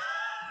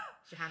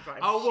 Your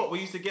handwriting. Oh, what? We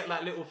used to get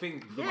like little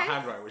things for my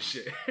handwriting was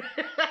shit.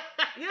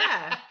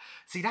 Yeah.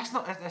 See,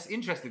 that's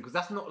interesting, because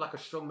that's not like a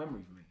strong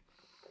memory for me.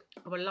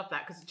 Oh, I love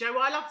that, because Joe,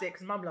 I loved it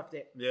because Mum loved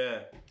it.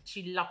 Yeah.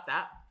 She loved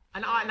that.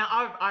 And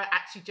I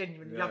actually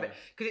genuinely love it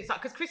because it's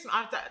like Christmas.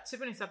 To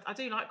be honest, I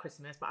do like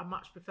Christmas, but I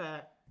much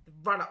prefer the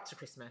run up to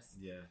Christmas.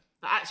 Yeah.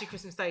 But actually,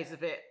 Christmas Day is a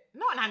bit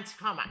not an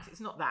anticlimax. It's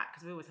not that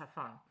because we always have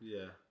fun.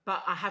 Yeah.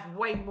 But I have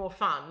way more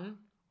fun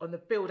on the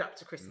build up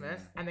to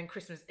Christmas, and then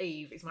Christmas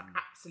Eve is my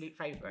absolute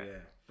favourite. Yeah.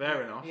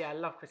 Fair enough. Yeah, I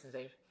love Christmas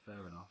Eve.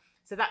 Fair enough.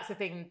 So that's the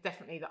thing,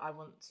 definitely that I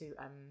want to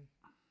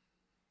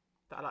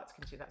that I like to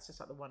continue. That's just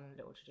like the one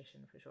little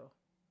tradition for sure.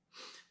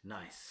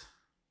 Nice.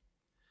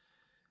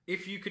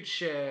 If you could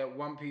share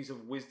one piece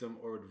of wisdom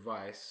or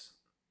advice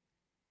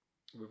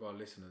with our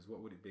listeners,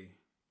 what would it be?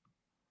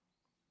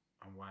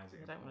 And why is it?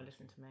 I don't want to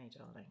listen to me,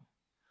 darling.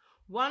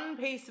 One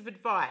piece of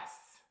advice.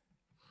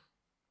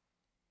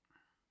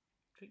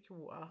 Drink your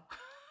water.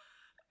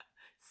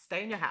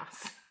 Stay in your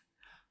house.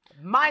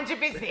 Mind your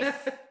business.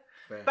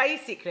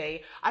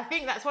 Basically, I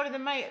think that's one of the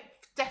main.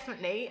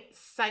 Definitely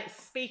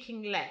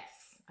speaking less.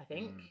 I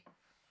think.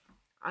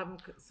 1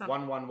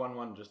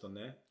 just on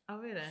there. Oh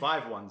really?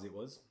 5 ones it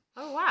was.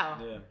 Oh wow.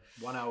 Yeah.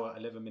 1 hour,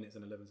 11 minutes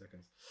and 11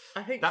 seconds.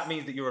 I think that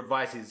means that your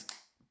advice is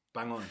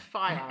bang on.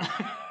 Fire.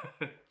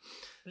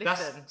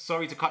 Listen.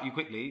 Sorry to cut you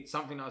quickly.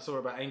 Something that I saw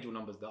about angel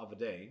numbers the other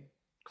day,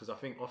 because I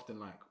think often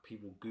like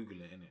people Google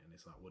it in it, and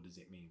it's like, what does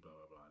it mean? Blah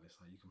blah blah. And it's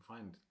like you can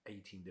find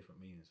 18 different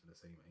meanings for the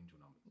same angel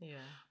number.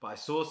 Yeah. But I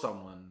saw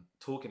someone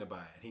talking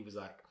about it, and he was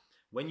like,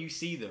 when you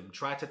see them,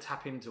 try to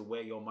tap into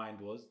where your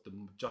mind was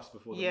just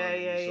before the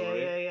moment you saw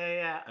it.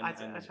 Yeah. I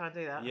try to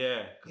do that.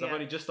 Yeah, because I've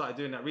only just started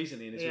doing that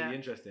recently, and it's really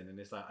interesting. And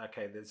it's like,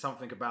 okay, there's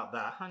something about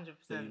that 100%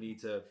 that you need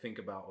to think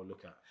about or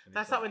look at. And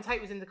that's like when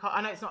Tate was in the car.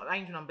 I know it's not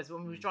angel numbers, but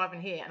when we was driving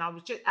here, and I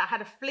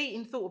had a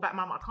fleeting thought about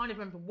Mum. I can't even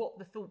remember what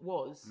the thought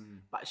was,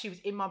 but she was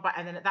in my brain.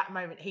 And then at that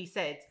moment, he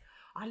said,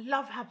 "I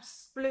love how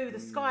blue the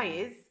sky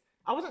is."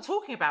 I wasn't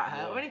talking about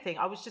her or anything.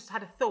 I was just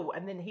had a thought,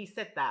 and then he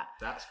said that.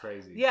 That's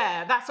crazy.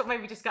 Yeah, that's what made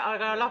me just go, oh,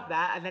 I love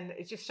that. And then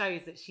it just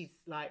shows that she's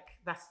like,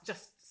 that's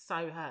just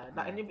so her.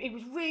 Like, and he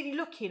was really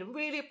looking and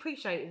really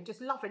appreciating and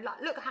just loving. Like,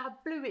 look how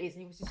blue it is.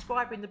 And he was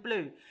describing the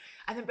blue.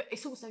 And then, but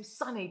it's also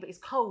sunny, but it's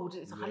cold.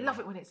 It's like, I love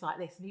it when it's like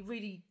this. And he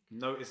really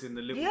noticing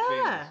the little things.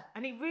 Yeah,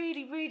 and he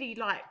really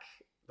like.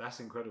 That's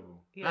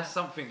incredible. Yeah. That's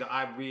something that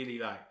I really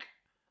like.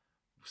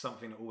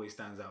 Something that always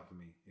stands out for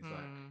me. It's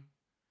like.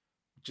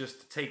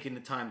 Just taking the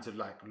time to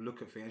like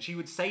look at things. And she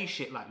would say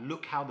shit like,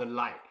 look how the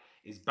light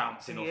is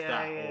bouncing off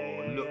that,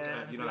 or look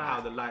at, like,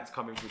 how the light's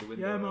coming through the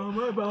window. Yeah, mum,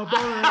 my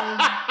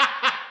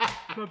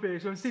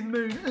bitch, I'm seeing the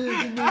moon.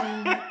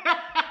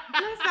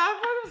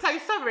 I'm so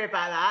sorry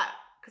about that,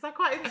 because I'm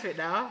quite into it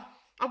now.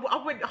 I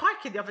went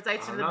hiking the other day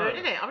to the moon,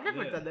 innit? I've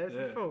never done this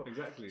before.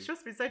 Exactly. She must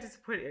have been so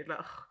disappointed, like,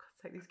 oh,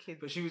 God, take these kids.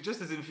 But she was just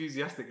as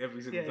enthusiastic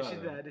every single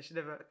time. Yeah, she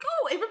never.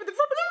 Oh, remember the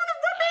Robin?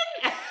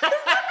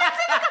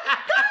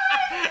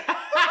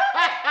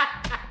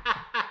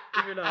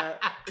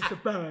 Like, it's a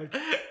bird. I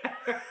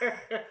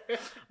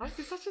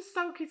was such a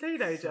sulky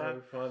teenager.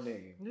 So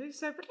funny.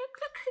 So, but look,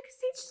 you can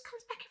see it just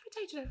comes back every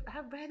day. Do you know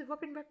how rare the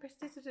robin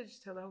redbreast is? I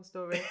just tell the whole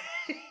story.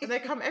 And they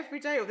come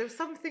every day. Or there was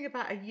something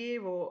about a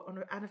year or on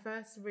an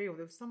anniversary, or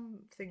there was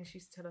something she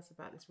used to tell us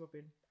about this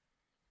robin.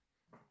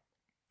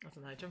 I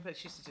don't know. John,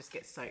 she used to just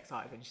get so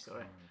excited when she saw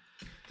it.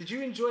 Did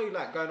you enjoy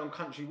like going on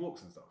country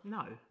walks and stuff?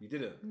 No. You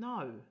didn't?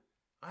 No.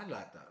 I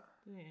like that.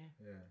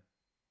 Yeah.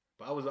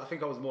 But I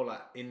think I was more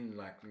like in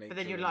like nature. But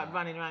then you're like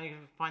running around, you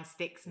can find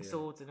sticks and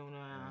swords and all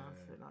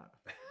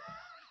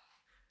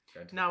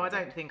that. No, I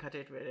don't think I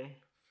did really.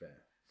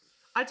 Fair.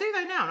 I do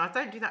though now, and I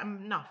don't do that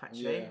enough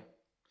actually.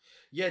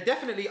 Yeah,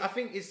 definitely. I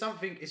think it's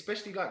something,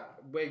 especially like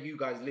where you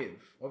guys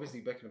live. Obviously,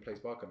 Beckenham Place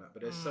Park and that,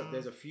 but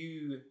there's a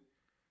few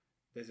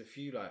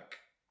like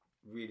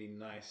really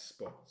nice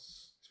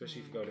spots,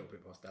 especially if you go a little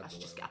bit past Dad's. I should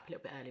or just get whatever. up a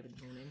little bit early in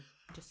the morning,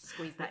 just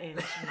squeeze that in.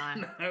 Shouldn't I?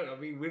 No, I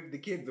mean with the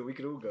kids, or we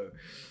could all go.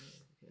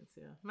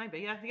 Yeah, maybe.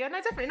 Yeah.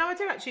 No, definitely. No, I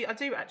do actually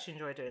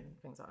enjoy doing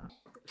things like that.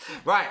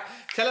 Right.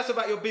 Tell us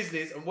about your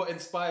business and what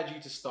inspired you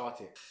to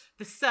start it.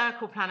 The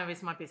Circle Planner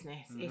is my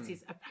business. It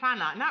is a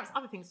planner. Now it's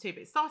other things too,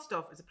 but it started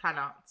off as a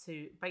planner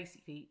to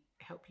basically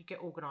help you get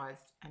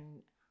organised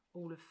and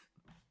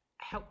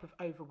help with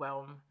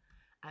overwhelm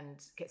and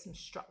get some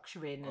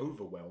structure in.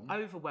 Overwhelm.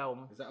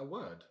 Is that a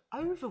word?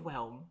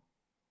 Overwhelm.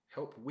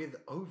 Help with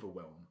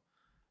overwhelm.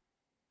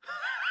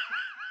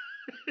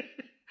 Is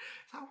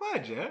that a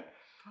word, yeah?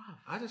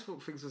 I just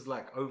thought things was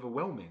like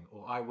overwhelming,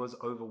 or I was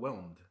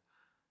overwhelmed.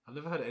 I've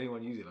never heard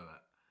anyone use it like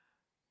that.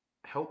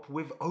 Help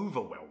with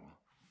overwhelm.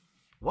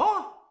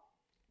 What?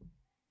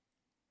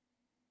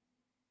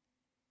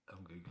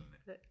 I'm Googling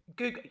it.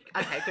 Google it.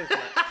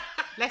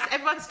 Let's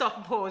everyone stop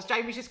and pause.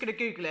 Jamie's just going to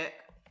Google it.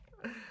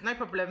 No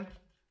problem.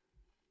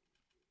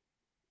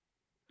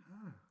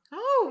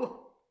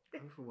 Oh!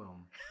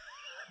 Overwhelm.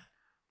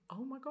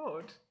 Oh my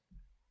God.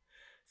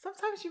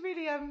 Sometimes you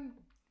really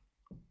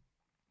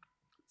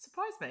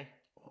surprise me.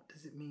 What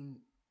does it mean?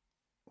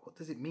 What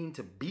does it mean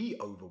to be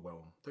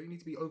overwhelmed? Don't you need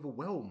to be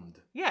overwhelmed?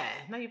 Yeah,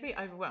 no, you'd be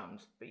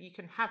overwhelmed, but you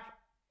can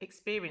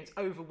experience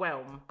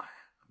overwhelm.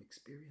 I'm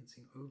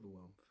experiencing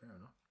overwhelm. Fair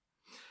enough.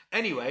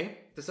 Anyway,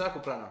 the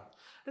Circle Planner.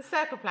 The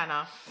Circle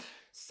Planner.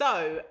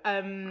 So,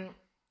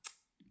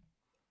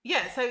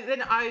 yeah, so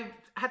then I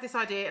had this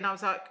idea and I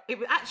was like, it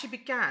actually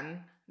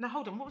began. No,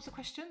 hold on. What was the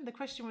question? The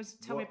question was,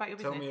 tell me about your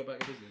business. Tell me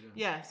about your business,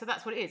 Yeah, so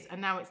that's what it is. And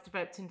now it's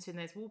developed into, and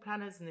there's wall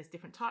planners and there's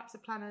different types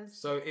of planners.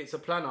 So it's a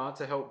planner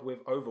to help with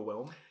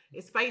overwhelm.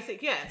 It's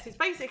basic, yes. It's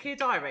basically a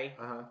diary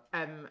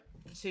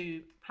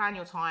to plan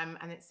your time,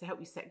 and it's to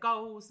help you set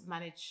goals,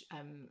 manage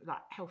like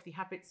healthy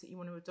habits that you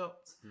want to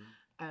adopt.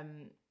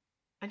 And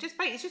it's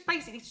just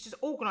basically to just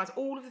organise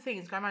all of the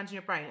things going around in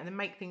your brain and then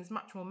make things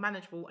much more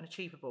manageable and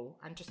achievable,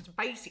 and just to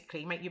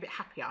basically make you a bit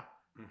happier.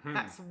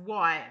 That's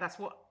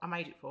what I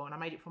made it for, and I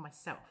made it for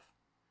myself.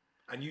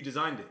 And you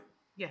designed it?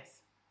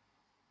 Yes.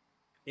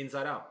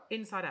 Inside out?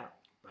 Inside out.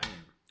 Bang.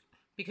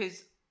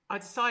 Because I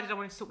decided I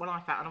wanted to sort my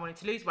life out, and I wanted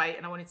to lose weight,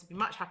 and I wanted to be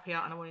much happier,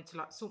 and I wanted to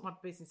like sort my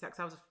business out, because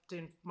I was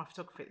doing my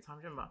photography at the time,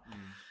 remember?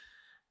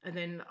 And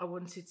then I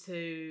wanted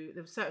to,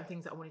 there were certain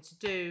things that I wanted to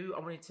do. I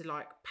wanted to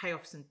like pay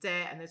off some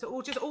debt, and there's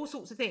all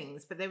sorts of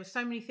things, but there were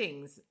so many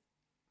things,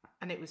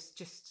 and it was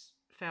just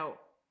felt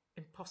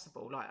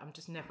impossible. Like I'm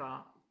just never.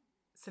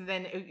 So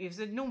then it was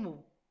a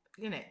normal,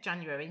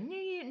 January, new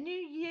year,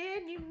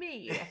 new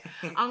me.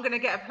 I'm going to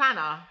get a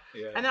planner.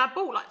 Yeah. And then I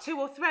bought like 2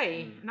 or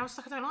 3 and I was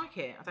like, I don't like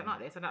it. I don't like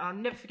this. And I'll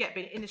never forget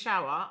being in the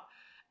shower.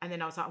 And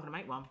then I was like, I'm going to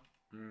make one.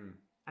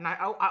 And I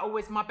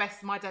always, my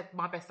best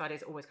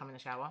ideas always come in the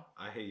shower.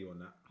 I hear you on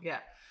that. Yeah.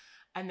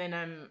 And then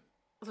I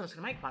was just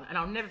going to make one. And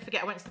I'll never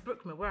forget, I went to the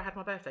Brookmill where I had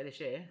my birthday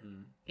this year.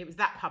 It was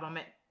that pub I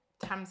met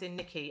Tamsin,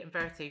 Nikki and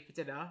Verity for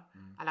dinner.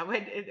 And I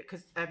went,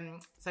 because,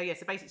 so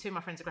basically 2 of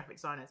my friends are graphic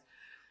designers.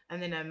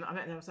 And then I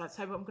met them, I was like,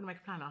 so I'm going to make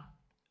a planner.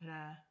 And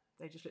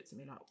they just looked at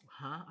me like,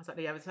 huh? I was like,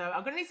 yeah, so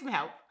I'm going to need some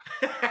help.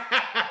 Because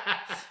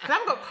I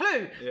haven't got a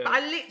clue. Yeah. But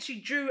I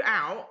literally drew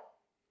out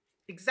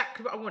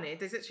exactly what I wanted.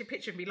 There's actually a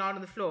picture of me lying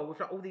on the floor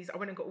with like all these, I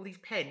went and got all these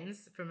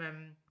pens from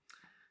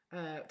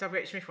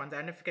W.H. Smith one day,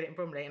 I'll never forget it, in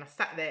Bromley. And I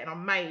sat there and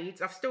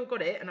I've still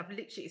got it. And I've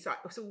literally, it's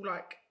all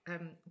like,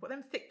 what are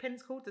them thick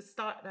pens called?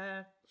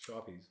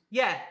 Sharpies.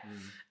 Yeah.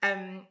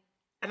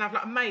 And I've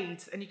like made,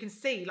 and you can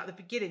see like the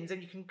beginnings,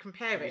 and you can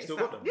compare it. You still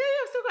got them? Yeah,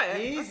 I've still got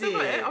it. Easy. I've still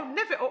got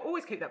it. I'll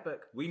always keep that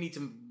book. We need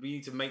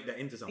to make that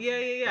into something.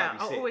 Yeah.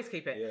 I'll always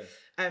keep it.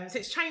 Yeah. So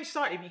it's changed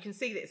slightly, but you can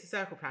see that it's a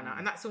circle planner,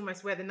 and that's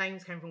almost where the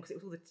names came from, because it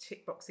was all the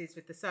tick boxes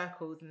with the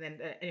circles, and then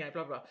anyway,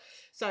 blah blah.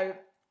 So,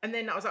 and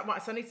then I was like,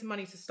 right, so I need some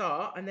money to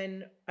start, and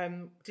then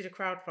did a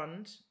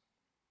crowdfund,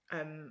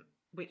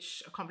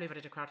 which I can't believe I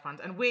did a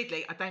crowdfund, and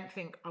weirdly, I don't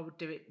think I would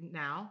do it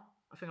now.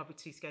 I think I'd be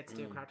too scared to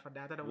do a crowdfund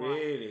now. I don't know why.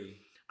 Really?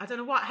 I don't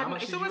know what.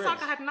 It's almost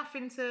like I had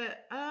nothing to.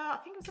 I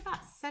think it was about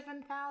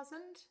 7,000.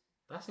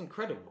 That's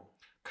incredible.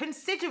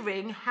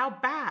 Considering how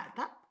bad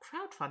that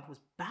crowdfund was,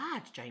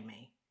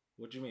 Jamie.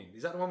 What do you mean?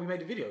 Is that the one we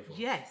made a video for?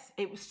 Yes,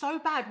 it was so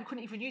bad we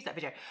couldn't even use that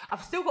video.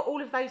 I've still got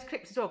all of those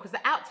clips as well, because the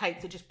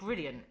outtakes are just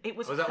brilliant. It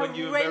was. Was that horrendous.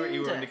 When you and Verity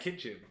were in the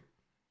kitchen?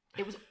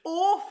 It was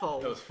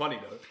awful. That was funny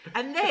though.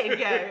 And then,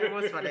 yeah, it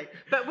was funny.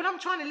 But when I'm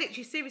trying to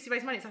literally seriously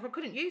raise money, it's like I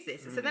couldn't use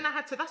this. So then I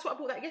had to. That's what I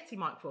bought that Yeti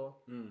mic for.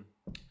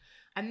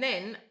 And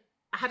then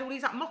I had all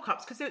these like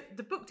mock-ups, because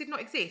the book did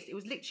not exist. It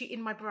was literally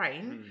in my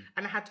brain.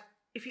 And I had,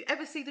 if you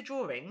ever see the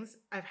drawings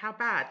of how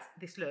bad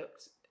this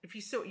looked, if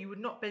you saw it, you would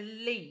not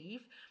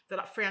believe that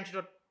like 300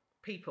 odd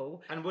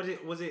people. And was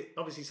it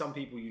obviously some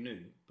people you knew,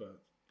 but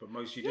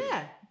most you didn't?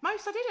 Yeah,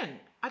 most I didn't.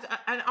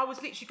 And I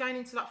was literally going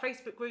into like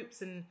Facebook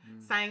groups and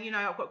saying,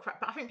 I've got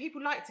crap. But I think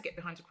people like to get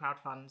behind a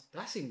crowdfund.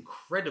 That's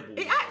incredible.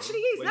 It actually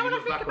is. Now when I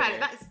think about it,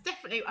 that's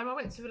definitely. I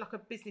went to like a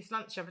business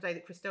lunch the other day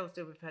that Christelle's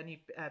doing with her new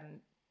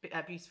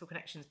Beautiful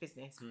Connections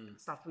business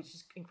stuff, which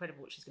is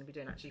incredible, what she's going to be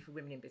doing actually for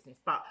women in business.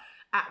 But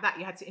at that,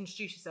 you had to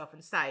introduce yourself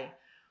and say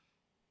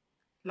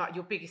like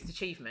your biggest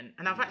achievement.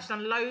 And I've actually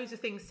done loads of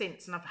things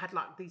since, and I've had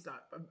like these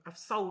like I've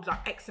sold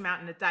like X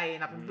amount in a day,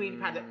 and I've been really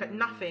proud of it. But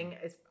nothing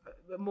is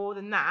more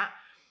than that.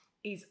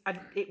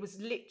 It was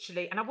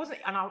literally, and I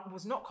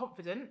was not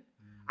confident.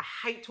 I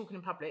hate talking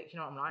in public. You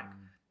know what I'm like.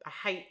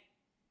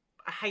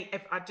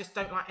 I just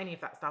don't like any of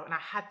that stuff. And I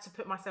had to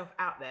put myself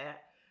out there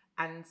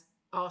and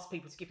ask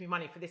people to give me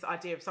money for this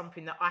idea of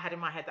something that I had in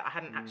my head that I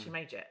hadn't actually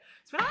made yet.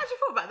 So when I actually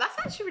thought about it, that's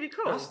actually really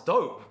cool. That's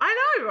dope.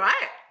 I know,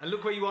 right? And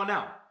look where you are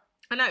now.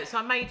 I know. So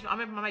I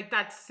remember my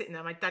dad sitting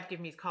there, my dad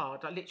giving me his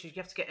card. Like literally,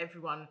 you have to get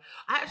everyone.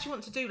 I actually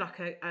want to do like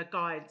a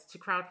guide to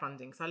crowdfunding,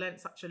 because I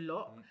learned such a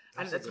lot.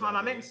 And at the time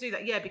I meant to do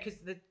that, because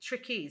the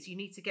trick is you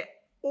need to get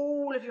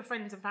all of your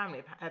friends and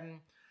family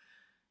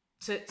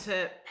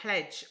to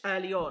pledge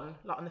early on,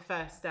 like on the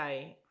first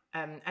day.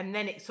 And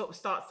then it sort of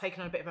starts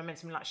taking on a bit of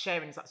momentum, and like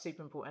sharing is like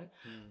super important.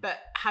 But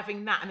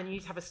having that, and then you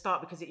need to have a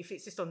start, because if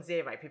it's just on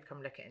zero, people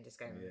come look at it and just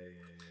go. Yeah.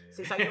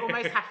 So it's like you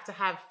almost have to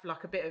have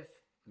like a bit of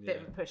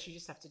a push. You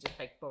just have to just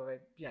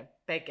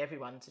beg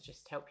everyone to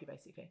just help you,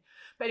 basically.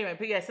 But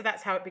anyway, so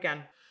that's how it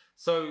began.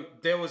 So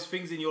there was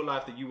things in your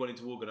life that you wanted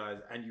to organise,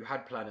 and you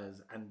had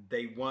planners, and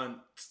they weren't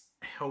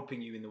helping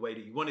you in the way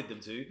that you wanted them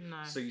to. No.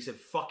 So you said,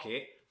 "Fuck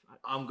it,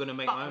 I'm gonna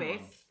make my own one."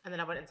 And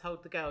then I went and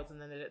told the girls,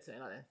 and then they looked at me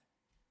like this.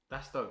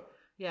 That's dope.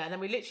 Yeah, and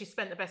then we literally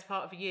spent the best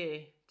part of a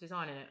year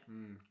designing it.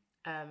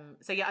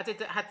 So yeah, I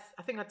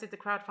think I did the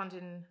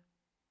crowdfunding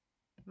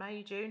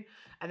May, June,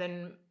 and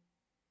then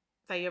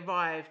they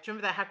arrived. Do you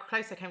remember how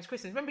close they came to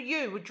Christmas? Remember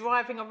you were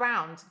driving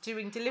around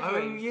doing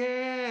deliveries? Oh,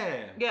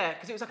 yeah. Yeah,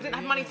 because it was like I didn't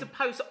have money to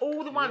post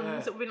all the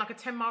ones that were in like a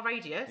 10-mile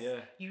radius. Yeah.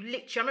 You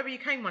literally, I remember you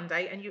came one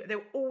day and they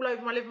were all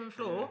over my living room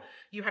floor. Yeah.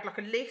 You had like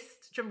a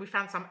list. Do you remember we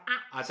found some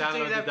app? I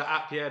downloaded the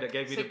app, that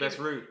gave me the best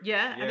route.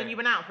 Yeah, and then you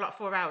went out for like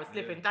 4 hours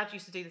delivering. Dad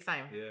used to do the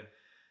same. Yeah.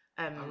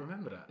 I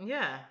remember that.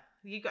 Yeah.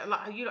 You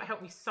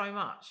helped me so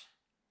much.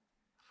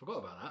 Forgot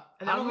about that.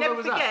 And I'll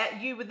never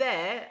forget you were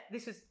there.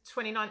 This was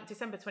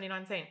December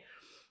 2019.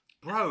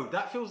 Bro,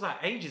 that feels like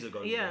ages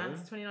ago. Yeah,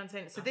 it's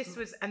 2019. So this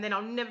was, and then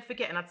I'll never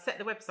forget. And I'd set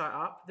the website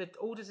up. The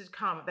orders had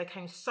come. They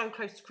came so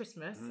close to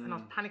Christmas, and I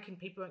was panicking.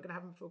 People weren't going to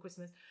have them before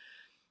Christmas.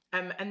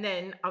 And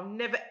then I'll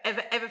never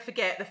ever ever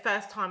forget the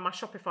first time my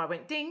Shopify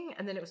went ding,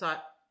 and then it was like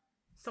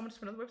someone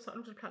just went on the website and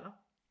ordered a planner.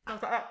 I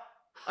was like,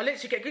 I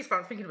literally get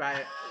goosebumps thinking about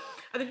it.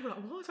 And then people were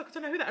like, what? I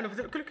don't know who that. And I was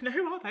looking at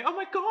who are they? Oh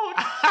my God.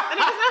 And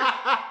it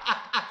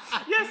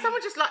was like,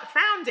 someone just like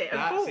found it and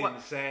bought it. That's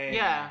insane.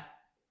 Yeah.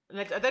 And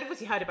they'd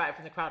obviously heard about it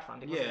from the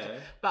crowdfunding. Yeah.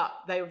 But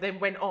they then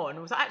went on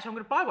and was like, actually, I'm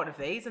going to buy one of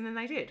these. And then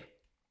they did.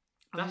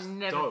 I'll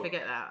never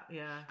forget that.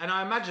 Yeah. And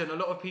I imagine a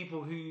lot of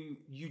people who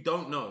you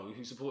don't know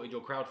who supported your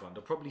crowdfund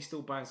are probably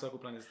still buying circle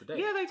planners today.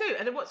 Yeah, they do.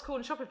 And then what's cool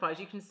on Shopify is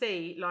you can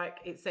see like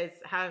it says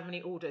how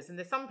many orders, and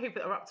there's some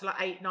people that are up to like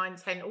 8, 9,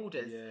 10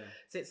 orders. Yeah.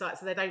 So it's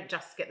like they don't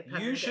just get the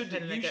planner. You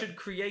should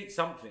create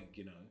something.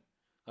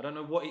 I don't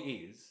know what it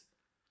is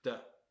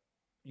that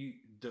you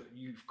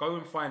go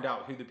and find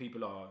out who the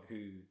people are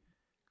who.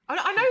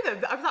 I know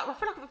them. I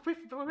feel like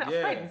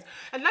we're friends,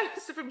 and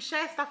loads of them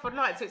share stuff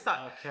online. So it's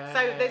like,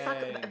 so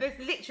there's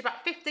literally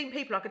about 15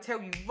 people I could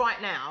tell you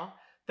right now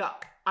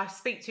that I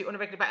speak to on a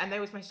regular basis, and they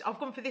always message, I've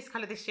gone for this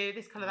colour this year,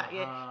 this colour that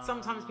year.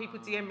 Sometimes people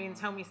DM me and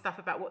tell me stuff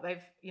about what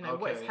they've,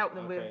 what it's helped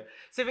them with.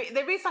 So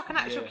there is like an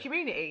actual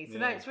community. So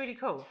no, it's really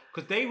cool.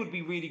 Because they would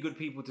be really good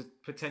people to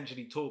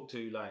potentially talk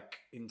to, like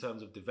in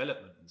terms of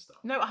development and stuff.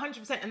 No,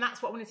 100%. And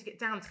that's what I wanted to get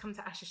down to come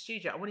to Ash's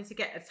studio. I wanted to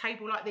get a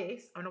table like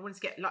this, and I wanted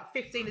to get like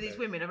 15 of these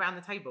women around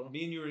the table.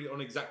 Me and you are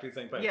on exactly the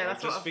same page. Yeah,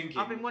 that's I was just thinking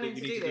I've been wanting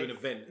that to you need do to do an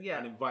event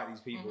and invite these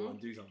people and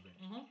do something.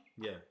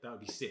 Yeah, that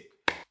would be sick.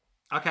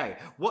 Okay,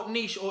 what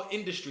niche or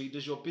industry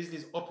does your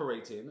business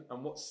operate in,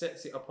 and what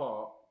sets it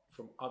apart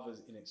from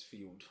others in its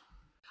field?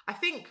 I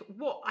think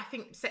what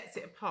sets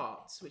it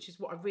apart, which is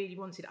what I really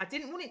wanted, I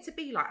didn't want it to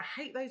be like,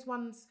 I hate those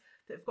ones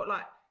that have got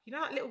like,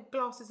 like little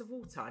glasses of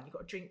water and you've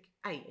got to drink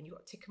 8 and you've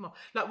got to tick them off.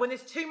 Like when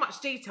there's too much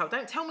detail,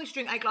 don't tell me to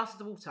drink 8 glasses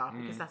of water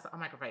because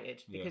I'm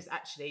aggravated. Because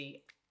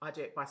actually I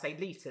do it by say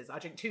litres. I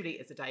drink 2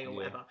 litres a day or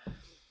whatever.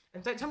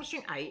 And don't tell me to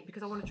drink 8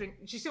 because I want to drink.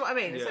 Do you see what I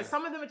mean? Yeah. So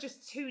some of them are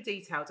just too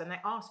detailed and they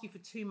ask you for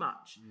too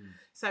much.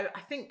 So I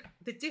think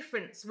the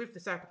difference with the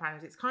circle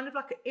planners, it's kind of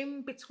like an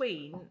in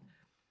between.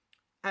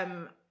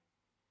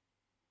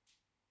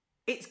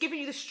 It's giving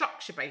you the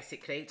structure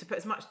basically to put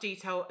as much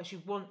detail as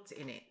you want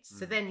in it.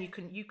 So then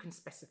you can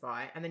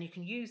specify, and then you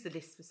can use the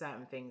list for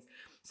certain things.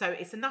 So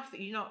it's enough that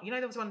you're not,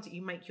 those ones that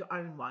you make your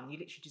own one. You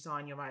literally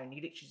design your own.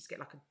 You literally just get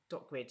like a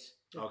dot grid.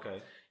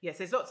 Okay. Yes,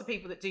 there's lots of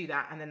people that do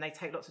that, and then they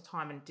take lots of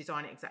time and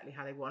design it exactly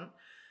how they want.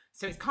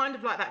 So it's kind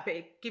of like that, but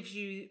it gives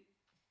you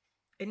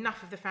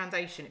enough of the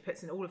foundation. It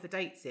puts in all of the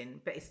dates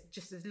in, but it's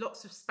just there's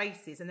lots of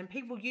spaces, and then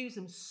people use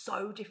them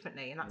so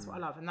differently, and that's what I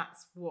love, and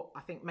that's what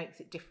I think makes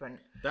it different.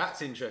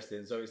 That's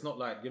interesting. So it's not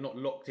like you're not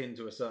locked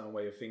into a certain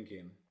way of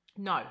thinking.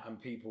 No. And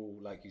people,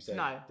 like you said,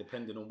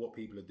 depending on what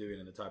people are doing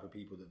and the type of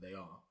people that they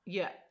are.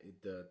 Yeah.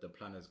 The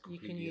planner's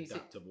completely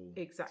adaptable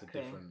to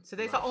different. So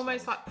there's like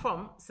almost like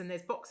prompts and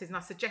there's boxes, and I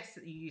suggest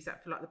that you use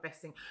that for like the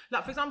best thing.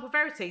 Like for example,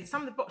 Verity,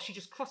 some of the box she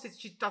just crosses,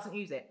 she doesn't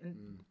use it.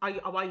 And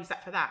I use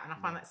that for that, and I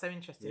find that so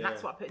interesting. Yeah.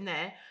 That's what I put in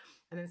there.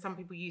 And then some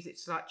people use it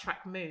to like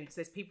track moods.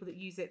 There's people that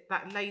use it,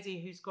 that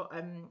lady who's got,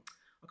 I can't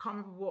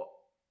remember what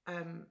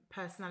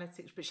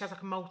personality, but she has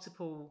like a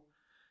multiple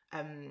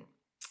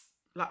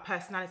like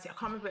personality. I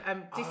can't remember.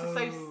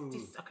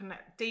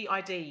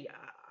 DID.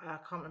 I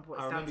can't remember what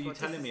it stands for. I remember you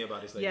telling me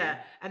about this lady. Yeah,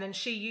 and then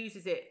she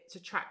uses it to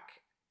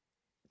track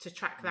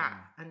that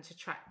and to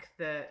track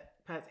the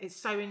person. It's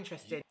so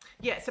interesting.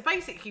 Yeah. So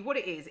basically, what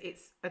it is,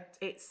 it's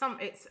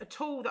a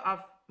tool that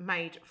I've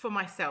made for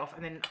myself,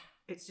 and then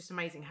it's just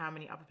amazing how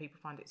many other people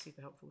find it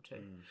super helpful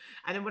too.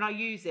 And then when I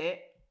use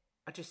it,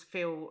 I just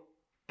feel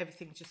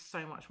everything's just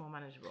so much more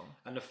manageable.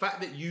 And the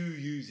fact that you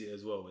use it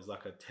as well is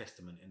like a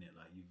testament in it.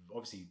 Like you've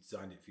obviously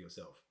designed it for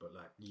yourself, but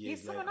like years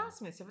later. Someone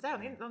asked me this the other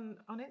day on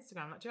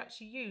Instagram, like, do you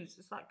actually use?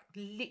 It's like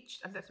literally,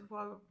 and that's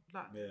why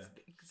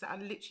because I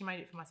literally made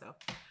it for myself.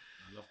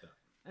 I love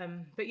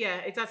that. But yeah,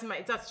 it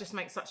does just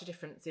make such a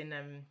difference in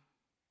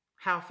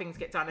how things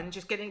get done, and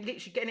just getting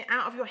it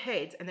out of your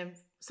head. And then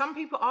some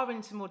people are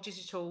into more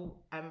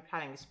digital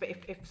planning, but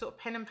if sort of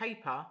pen and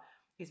paper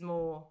is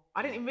more,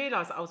 I didn't even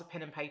realise that I was a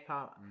pen and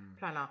paper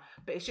planner,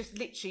 but it's just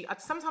literally,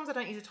 sometimes I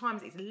don't use the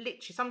times, it's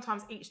literally,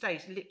 sometimes each day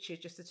is literally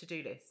just a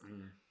to-do list.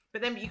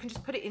 But then you can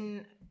just put it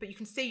in, but you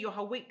can see your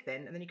whole week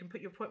then, and then you can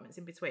put your appointments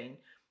in between.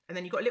 And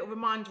then you've got a little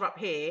reminder up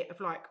here of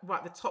like,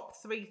 right, the top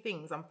 3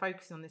 things I'm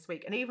focusing on this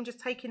week. And even just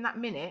taking that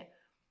minute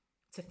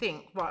to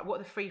think, right,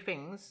 what are the 3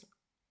 things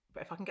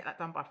But if I can get that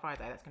done by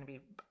Friday, that's going to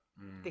be,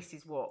 this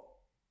is what.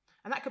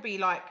 And that could be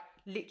like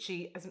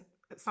literally as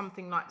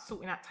something like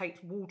sorting out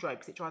Tate's wardrobe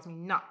because it drives me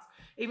nuts.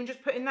 Even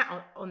just putting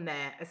that on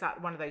there as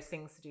like one of those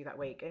things to do that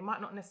week. It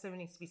might not necessarily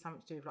need to be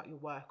something to do with like your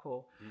work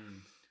or...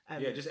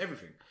 just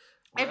everything.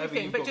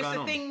 Everything, but just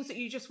the things that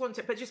you just want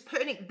to... But just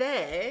putting it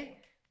there,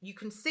 you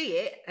can see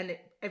it and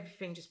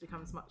everything just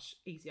becomes much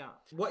easier.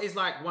 What is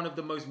like one of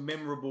the most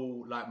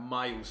memorable like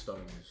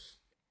milestones?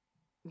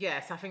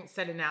 Yes, I think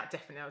selling out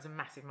definitely, that was a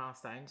massive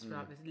milestone. Just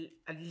like,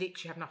 I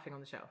literally have nothing on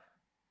the shelf.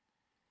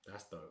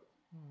 That's dope.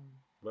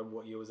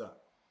 What year was that?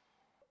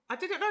 I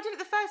did it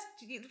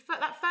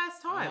that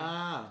first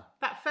time.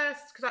 That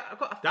first, because I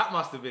got... That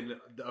must have been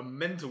a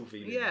mental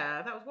feeling.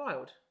 Yeah, that was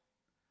wild.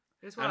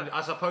 It was wild. And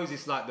I suppose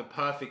it's like the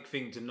perfect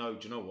thing to know,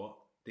 do you know what?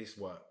 This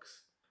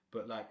works.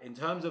 But like in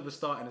terms of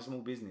starting a small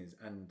business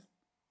and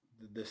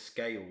the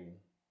scale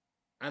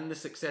and the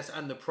success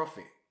and the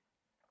profit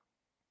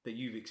that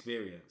you've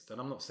experienced, and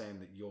I'm not saying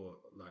that you're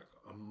like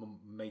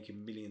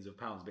making millions of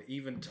pounds, but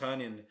even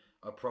turning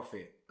a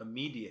profit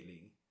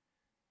immediately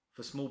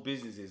for small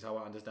businesses, how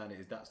I understand it,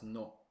 is that's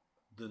not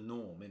the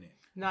norm, innit?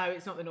 No,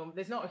 it's not the norm.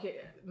 There's not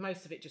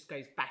most of it just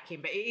goes back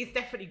in, but it is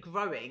definitely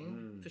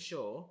growing for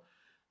sure.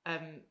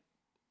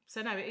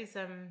 So no, it is.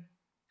 I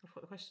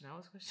forgot the question now.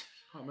 What's the question?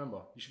 I can't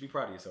remember. You should be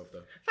proud of yourself,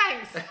 though.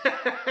 Thanks.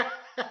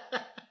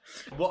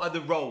 What are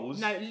the roles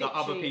that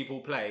other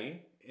people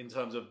play in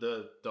terms of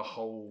the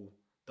whole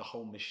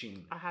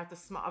machine? I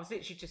was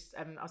literally just.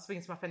 I was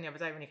speaking to my friend the other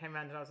day when he came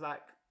around, and I was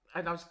like,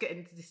 and I was getting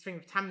into this thing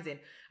with Tamsin,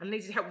 and I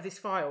needed help with this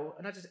file,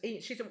 and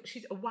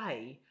she's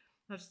away.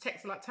 And I just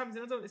texted her like, Tamsin, I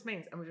don't know what this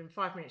means. And within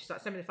 5 minutes, she's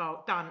like, send me the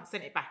file, done,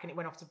 sent it back, and it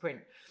went off to print.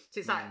 So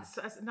it's like,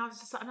 and I was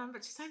just like, and I'm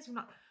just saying to him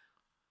like,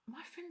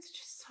 my friends are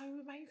just so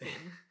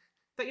amazing.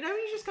 But you know, when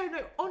you just go,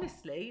 no,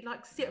 honestly,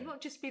 like, see, I'm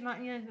not just being like,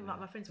 yeah, like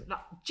my friends, like,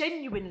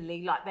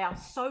 genuinely, like, they are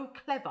so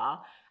clever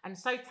and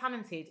so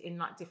talented in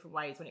like different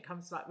ways when it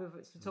comes to like, whether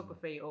it's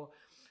photography or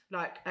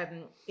like,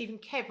 even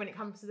Kev when it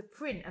comes to the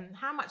print and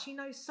how much he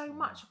knows so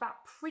much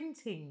about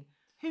printing.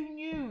 Who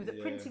knew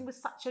that printing was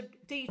such a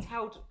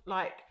detailed,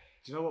 like...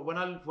 Do you know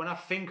what, when I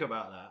think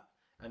about that,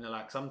 and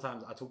like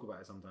sometimes I talk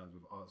about it sometimes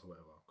with arts or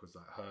whatever, because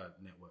like her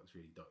network's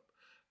really dope,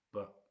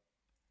 but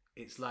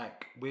it's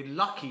like we're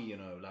lucky, you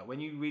know, like when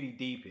you really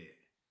deep it,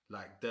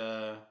 like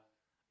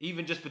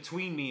even just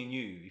between me and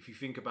you, if you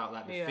think about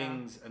like the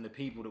things and the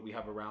people that we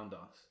have around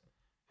us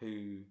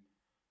who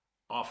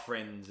are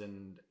friends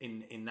and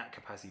in that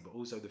capacity, but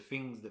also the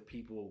things that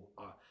people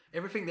are,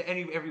 everything that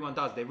everyone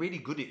does, they're really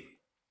good at it.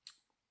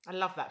 I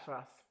love that for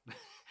us.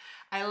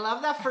 I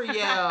love that for you.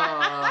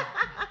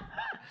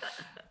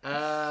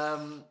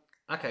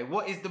 Okay,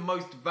 what is the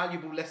most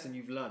valuable lesson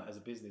you've learned as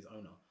a business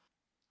owner?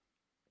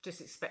 Just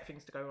expect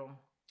things to go wrong.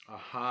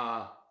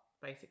 Aha.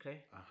 Basically.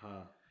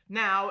 Aha.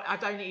 Now, I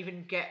don't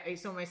even get...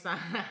 It's almost like...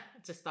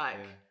 just like...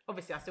 Yeah.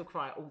 Obviously, I still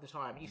cry all the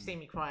time. You've seen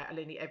me cry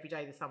literally every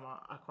day this summer.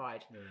 I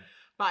cried. Yeah.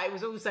 But it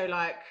was also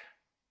like...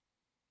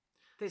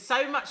 There's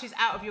so much is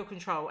out of your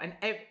control. And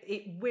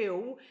it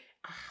will...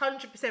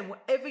 100%,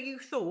 whatever you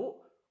thought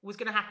was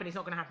going to happen is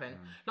not going to happen.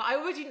 Like, I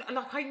already...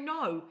 Like, I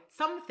know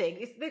something...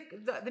 It's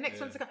the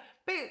next one's to go...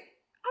 But...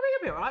 I mean,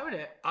 it'll be alright, won't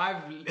it?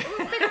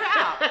 We'll figure it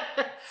out.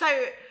 So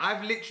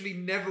I've literally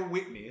never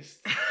witnessed,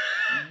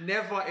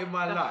 never in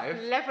my life,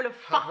 level of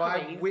have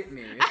I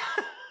witnessed.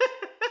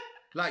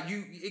 Like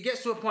it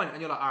gets to a point,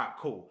 and you're like, all right,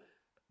 cool.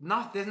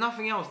 There's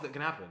nothing else that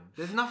can happen.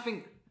 There's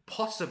nothing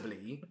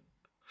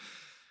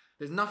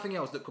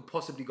else that could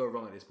possibly go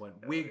wrong at this point.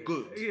 We're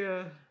good.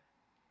 Yeah.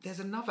 There's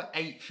another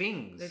 8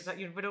 things. It's like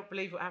you would not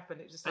believe what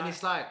happened. It's just and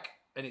it's like,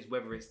 and it's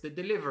whether it's the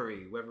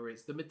delivery, whether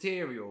it's the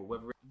material,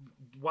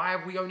 why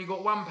have we only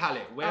got 1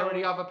 pallet? Where are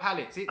the other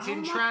pallets? It's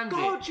in transit.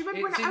 Oh my God, do you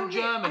remember it's in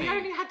Germany. I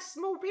only had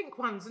small pink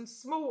ones and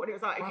small, and it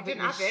was like, if you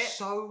didn't have it. It's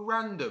so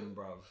random,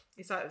 bruv.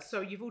 It's like,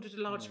 so you've ordered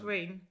a large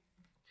green,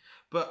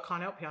 but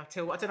can't help you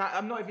till, I don't know,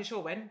 I'm not even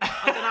sure when.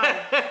 I don't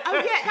know. Oh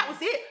yeah, that was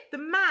it. The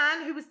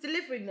man who was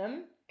delivering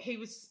them, he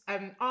was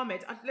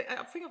Ahmed. I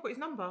think I've got his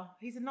number.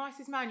 He's the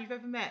nicest man you've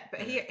ever met,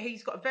 but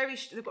they've got very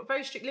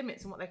strict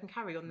limits on what they can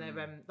carry on their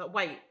like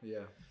weight.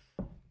 Yeah.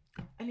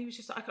 And he was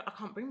just like, I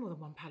can't bring more than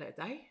 1 pallet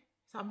a day.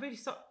 So I'm really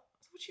sorry.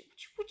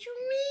 What do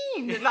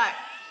you mean? Like,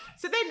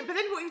 but then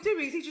what he'd do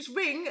is he'd just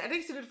ring at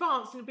least in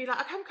advance and he'd be like,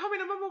 I'm coming,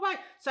 I'm on my way.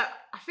 So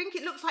I think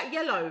it looks like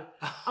yellow.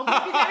 I'm going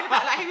to be there in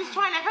about, like, he was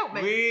trying to help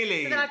me.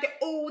 Really? So then I'd get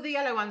all the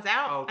yellow ones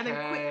out and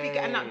then quickly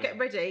get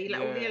ready,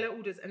 like all the yellow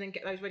orders, and then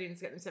get those ready and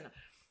get them sent out.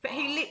 But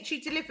he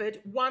literally delivered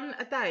 1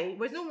 a day,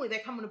 whereas normally they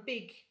come on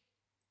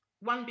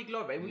one big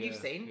lorry, you've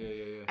seen.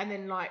 Yeah. And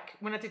then like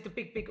when I did the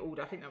big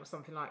order, I think that was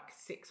something like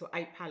 6 or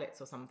 8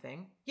 pallets or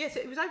something. Yeah, so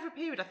it was over a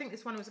period. I think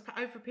this one was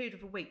over a period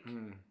of a week.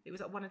 It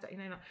was like 1 a day, you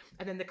know. Like,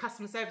 and then the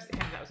customer service that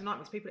came, that was a nightmare.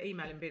 Because people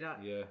emailing and be like,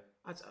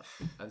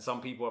 and some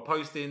people are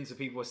posting, so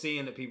people are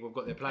seeing that people have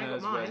got their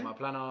planners. Where's my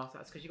planner? So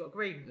that's because you got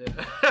green.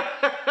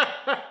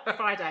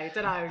 Friday,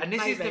 don't know. And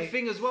this is the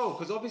thing as well,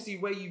 because obviously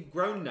where you've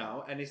grown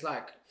now, and it's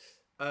like.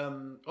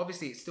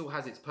 Obviously it still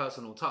has its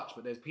personal touch,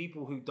 but there's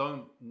people who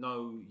don't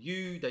know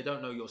you, they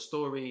don't know your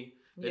story,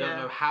 They don't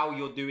know how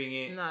you're doing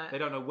it. No. They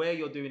don't know where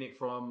you're doing it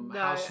from,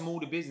 how small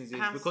the business is.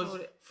 Because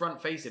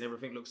front-facing,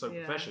 everything looks so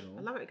professional.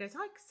 I love it. It goes,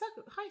 hi,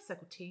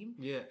 Circle team.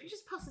 Yeah. If you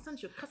just pass this on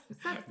to your customer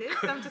services,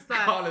 I'm just like...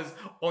 Carla's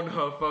on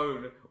her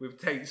phone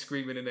with Tate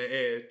screaming in her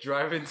ear,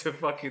 driving to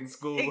fucking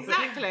school.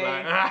 Exactly.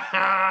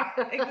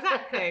 Like,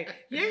 exactly.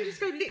 You just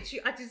go,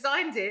 literally, I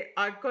designed it,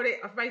 I got it,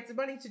 I've raised the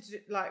money to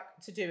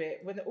do it.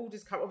 When the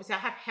orders come, obviously I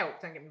have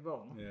help, don't get me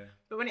wrong. Yeah.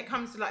 But when it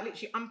comes to like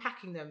literally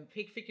unpacking them,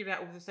 figuring out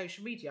all the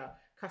social media,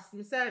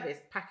 customer service,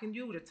 packing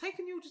the order,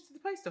 taking the orders to the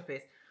post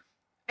office,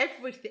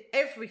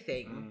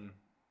 everything,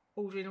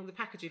 ordering all the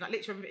packaging. Like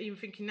literally, I'm even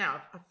thinking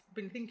now. I've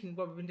been thinking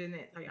while we've been doing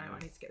it. Like, I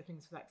need to get the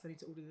things for that because I need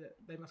to order that.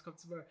 They must come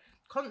tomorrow.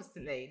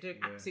 Constantly doing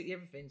absolutely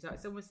everything. So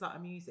it's almost like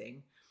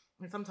amusing.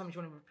 And sometimes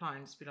you want to reply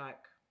and just be like,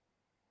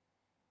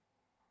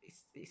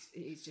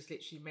 "It's just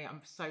literally me.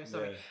 I'm so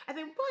sorry." Yeah. And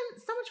then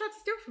once someone tried to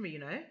steal from me. You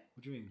know.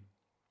 What do you mean?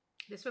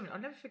 This woman, I'll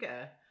never forget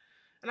her.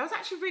 And I was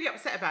actually really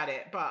upset about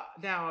it, but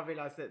now I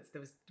realise that there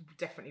was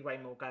definitely way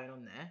more going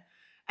on there.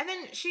 And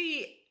then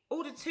she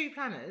ordered 2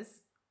 planners,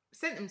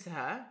 sent them to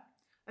her,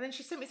 and then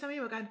she sent me some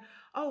email going,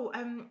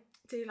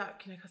 dear,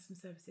 customer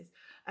services,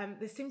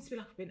 there seems to be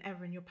like a bit of an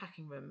error in your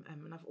packing room,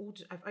 and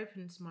I've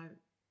opened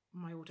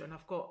my order, and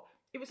I've got,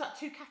 it was like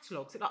 2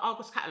 catalogues, like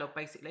Argos catalogue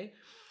basically.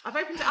 I've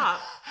opened it up.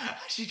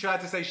 She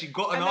tried to say she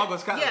got an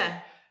Argos catalogue.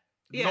 Yeah.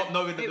 Yeah, not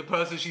knowing that the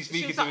person she's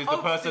speaking to like, is the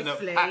person that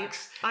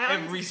packs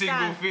every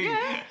single thing.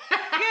 Yeah.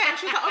 And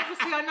she was like,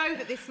 obviously, I know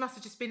that this must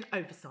have just been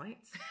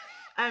oversight.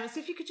 So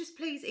if you could just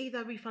please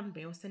either refund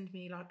me or send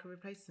me like a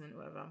replacement or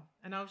whatever.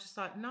 And I was just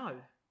like, no,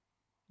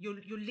 you're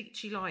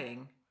literally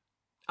lying.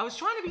 I was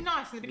trying to be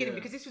nice in the beginning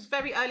because this was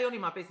very early on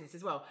in my business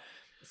as well.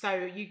 So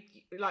you're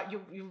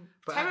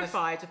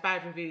terrified of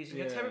bad reviews and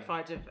you're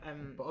terrified of.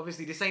 But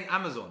obviously, this ain't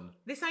Amazon.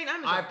 This ain't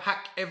Amazon. I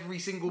pack every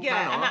single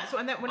planner.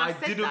 And then when I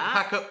said didn't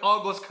pack an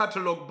Argos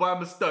catalogue by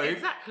mistake.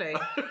 Exactly.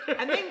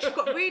 And then she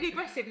got really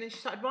aggressive, and then she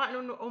started writing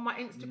on my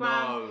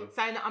Instagram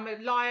saying that I'm a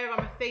liar,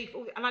 I'm a thief,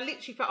 and I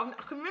literally felt,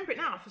 I can remember it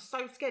now. I was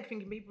so scared,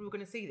 thinking people were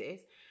going to see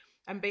this,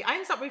 I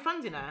ended up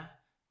refunding her.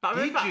 But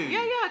I remember, did you? Yeah,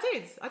 I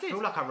did. I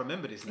feel like I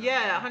remember this now.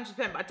 Yeah, 100%.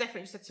 But I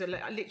definitely said to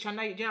her, literally, I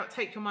know you don't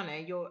take your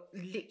money. You're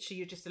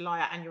just a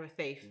liar and you're a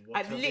thief.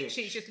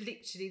 It's just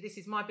literally, this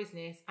is my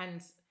business.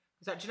 And I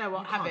was like, do you know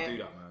what? Have it. Do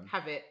that, man.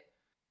 Have it.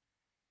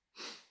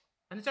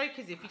 And the joke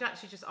is, if you'd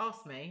actually just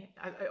asked me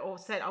or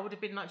said, I would have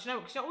been like, do you know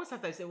what? Because you always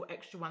have those little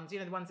extra ones, the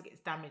ones that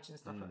gets damaged and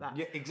stuff like that.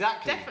 Yeah,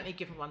 exactly. Definitely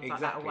given ones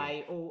like that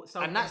away.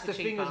 And that's the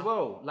thing as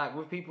well, like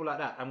with people like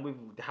that and with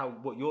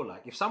what you're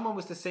like. If someone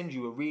was to send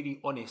you a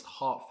really honest,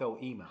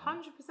 heartfelt email,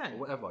 100%, or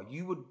whatever,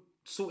 you would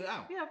sort it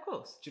out. Yeah, of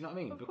course. Do you know what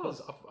I mean?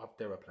 Because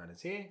there are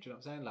planners here. Do you know what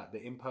I'm saying? Like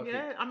the imperfect.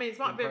 Yeah, I mean, it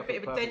might be a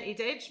bit of a dented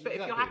edge, but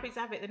if you're happy to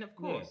have it, then of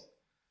course.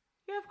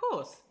 Yeah, of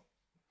course.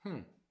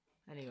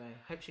 Anyway,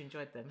 hope you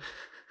enjoyed them.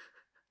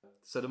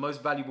 So the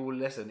most valuable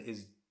lesson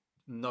is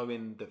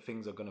knowing that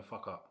things are going to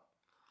fuck up.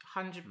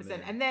 100%.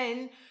 And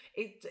then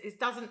it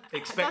doesn't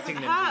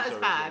hurt as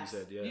bad.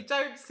 You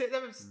don't sit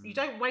there, you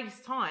don't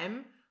waste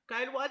time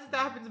going, why did that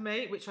happen to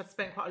me? Which I've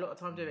spent quite a lot of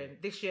time doing.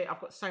 This year, I've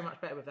got so much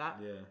better with that.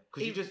 Yeah.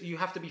 Because you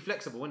have to be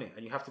flexible, innit?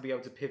 And you have to be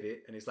able to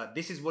pivot. And it's like,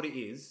 this is what it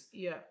is.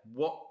 Yeah.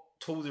 What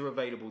tools are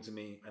available to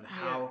me and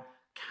how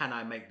can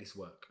I make this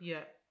work? Yeah.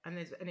 And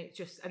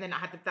then I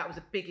had that was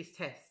the biggest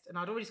test, and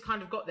I'd already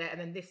kind of got there, and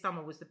then this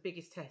summer was the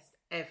biggest test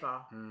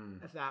ever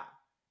of that,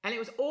 and it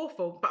was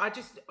awful. But I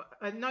just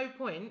at no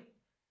point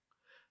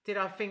did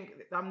I think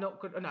I'm not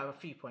good. No, a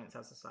few points I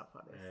was just like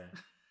this.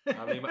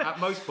 Yeah. I mean,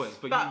 at most points,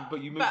 but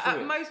you moved through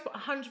it. But at most,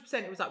 100%,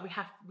 it was like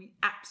we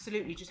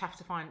absolutely just have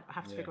to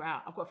figure it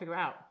out. I've got to figure it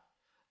out.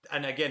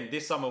 And again,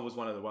 this summer was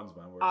one of the ones,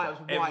 man, where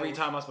every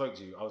time I spoke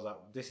to you, I was like,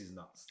 this is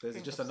nuts. There's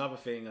just another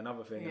thing.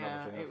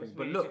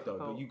 But look, though,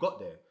 but you got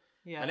there.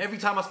 Yeah. And every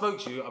time I spoke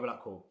to you, I'd be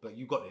like, cool, but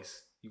you got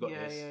this. You got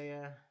this.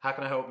 Yeah. How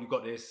can I help? You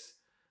got this.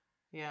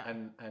 Yeah.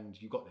 And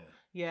you got there.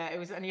 Yeah, it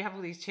was, and you have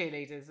all these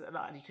cheerleaders,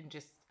 and you can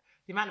just,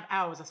 the amount of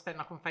hours I spent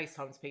on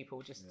FaceTime to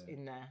people just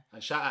in there.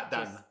 And shout out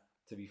Dan,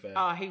 to be fair.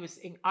 Oh,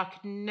 I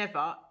could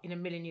never in a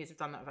million years have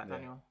done that without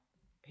Daniel.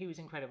 He was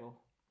incredible.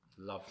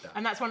 Love that.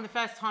 And that's one of the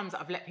first times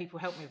that I've let people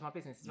help me with my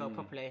business as well,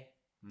 properly.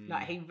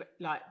 Like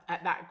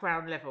at that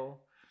ground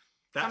level.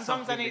 That's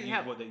sometimes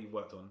something that you've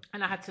worked on.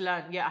 And I had to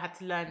learn. Yeah, I had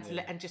to learn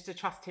to and just to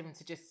trust him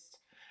to just.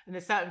 And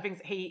there's certain things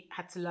that he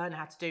had to learn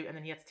how to do, and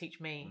then he had to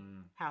teach me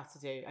how to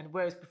do. And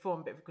whereas before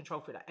I'm a bit of a control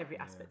freak, like every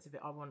aspect of it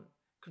I want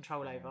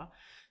control over.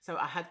 So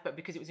I had, but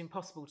because it was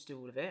impossible to do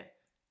all of it,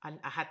 I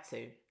had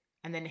to.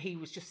 And then he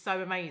was just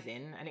so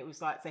amazing, and it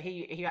was like, so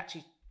he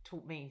actually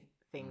taught me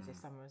things this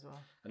summer as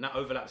well. And that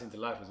overlaps into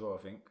life as well,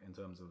 I think, in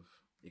terms of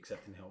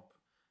accepting help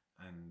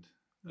and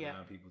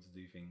allowing people to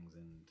do things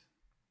and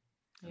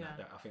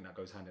I think that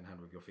goes hand in hand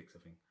with your fixer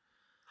thing.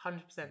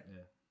 100%. Yeah.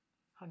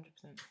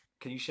 100%.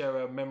 Can you share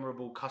a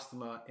memorable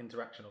customer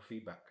interaction or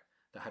feedback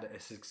that had a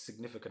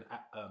significant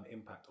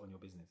impact on your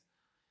business?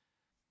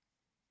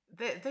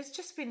 There's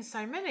just been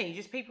so many,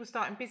 just people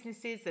starting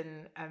businesses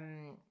and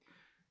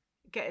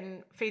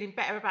feeling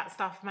better about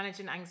stuff,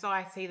 managing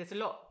anxiety. There's a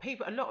lot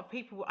of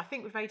people. I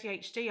think with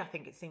ADHD, I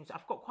think it seems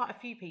I've got quite a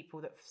few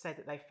people that have said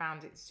that they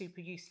found it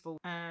super useful.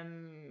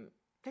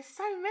 There's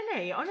so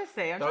many,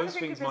 honestly. Those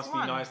things must be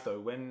nice though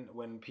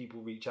when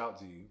people reach out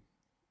to you,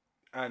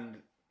 and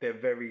they're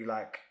very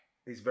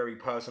it's very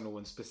personal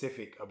and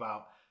specific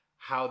about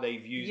how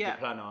they've used the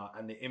planner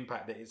and the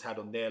impact that it's had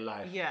on their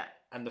life. Yeah.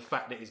 And the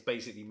fact that it's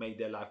basically made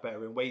their life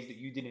better in ways that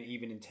you didn't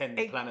even intend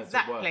the planner to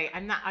work. Exactly.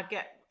 And that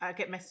I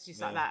get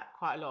messages like that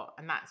quite a lot,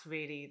 and that's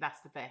the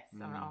best.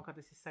 I'm like, oh god,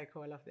 this is so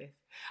cool. I love this.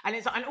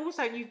 And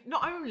also you've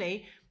not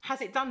only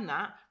has it done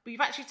that, but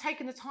you've actually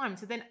taken the time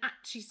to then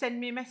actually send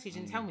me a message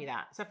and tell me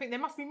that. So I think there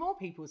must be more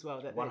people as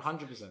well that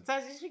 100%. So I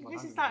just think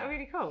this is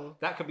really cool.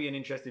 That could be an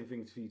interesting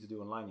thing for you to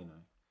do online.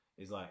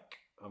 Is like,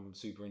 I'm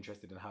super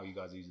interested in how you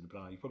guys are using the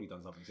planner. You've probably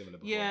done something similar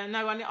before. Yeah,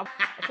 no, I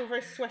feel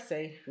very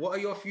sweaty. What are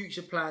your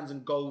future plans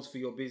and goals for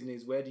your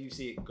business? Where do you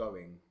see it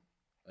going?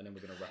 And then we're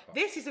going to wrap up.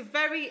 This is a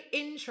very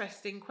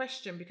interesting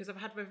question because I've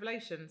had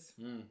revelations.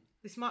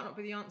 This might not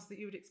be the answer that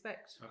you would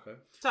expect. Okay.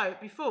 So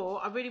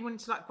before, I really wanted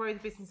to grow the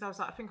business. I was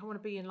like, I think I want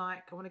to be in I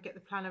want to get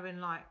the planner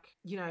in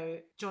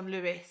John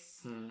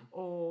Lewis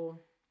or,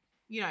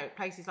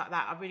 places like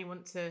that. I really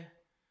want to,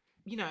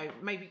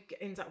 maybe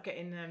end up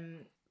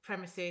getting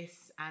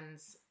premises and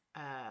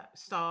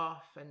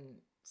staff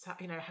and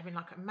having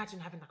imagine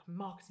having a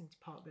marketing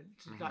department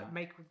to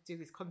do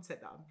this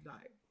concept that I'm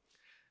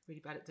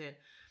really bad at doing.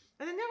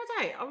 And then the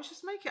other day I was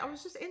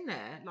just in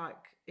there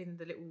in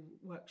the little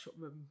workshop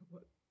room,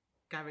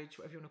 garage,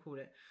 whatever you want to call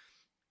it,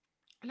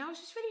 and I was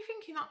just really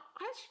thinking I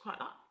actually quite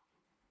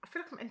I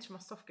feel like I'm entering my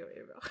soft girl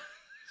era.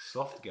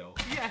 Soft girl?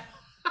 Yeah.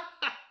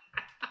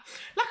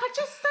 I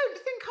just don't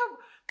think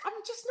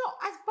I'm just not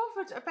as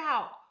bothered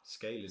about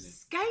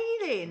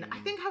scaling. I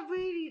think I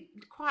really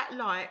quite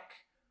like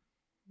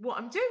what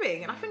I'm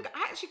doing, and I think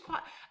I actually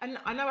and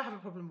I know I have a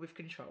problem with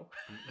control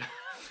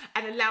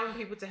and allowing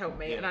people to help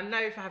me. And I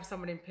know if I have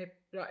someone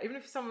even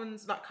if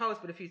someone's Carla's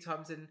been a few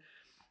times and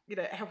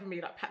helping me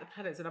pat the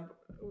planners, and I'm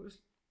always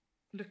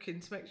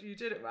looking to make sure you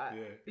did it right.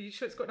 Are you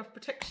sure it's got enough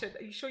protection?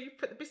 Are you sure you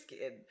put the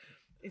biscuit in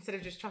instead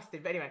of just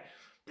trusting? But anyway.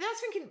 But I was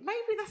thinking,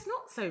 maybe that's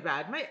not so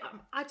bad.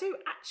 I do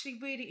actually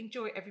really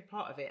enjoy every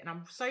part of it, and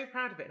I'm so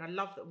proud of it, and I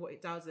love what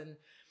it does, and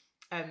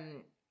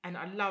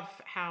I love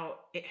how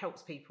it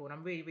helps people, and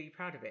I'm really, really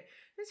proud of it.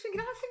 And I was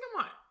thinking, I don't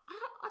know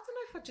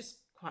if I just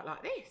quite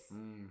like this.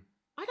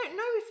 I don't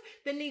know if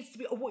there needs to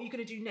be, or what you're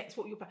going to do next,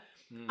 what you're...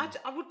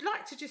 I would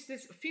like to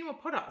there's a few more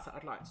products that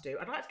I'd like to do.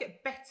 I'd like to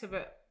get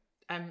better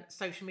at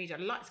social media.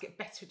 I'd like to get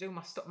better at doing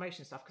my stop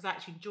motion stuff, because I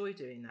actually enjoy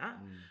doing that.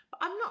 But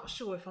I'm not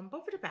sure if I'm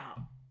bothered about...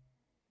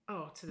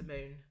 to the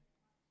moon.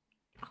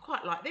 I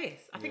quite like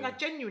this. I think I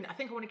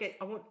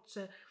want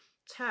to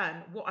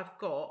turn what I've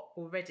got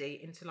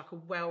already into a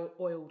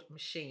well-oiled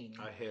machine.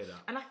 I hear that.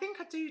 And I think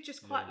I do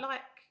just quite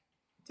like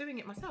doing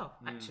it myself,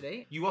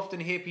 actually. You often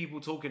hear people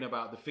talking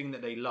about the thing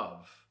that they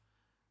love,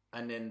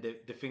 and then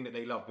the thing that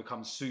they love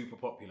becomes super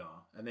popular,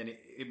 and then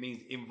it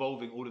means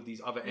involving all of these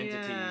other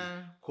entities,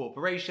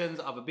 corporations,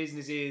 other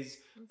businesses,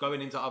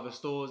 going into other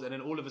stores, and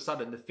then all of a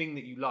sudden the thing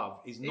that you love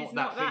is not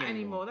that thing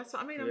anymore. That's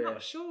what I mean. I'm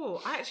not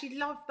sure. I actually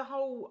love the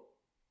whole...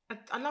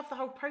 I love the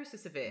whole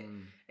process of it,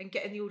 and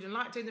getting the order,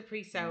 and doing the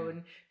pre-sale,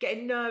 and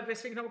getting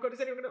nervous, thinking, oh my god, is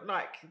anyone going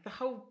to the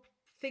whole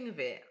thing of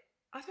it?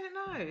 I don't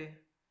know.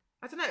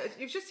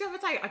 It was just the other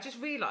day, I just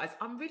realised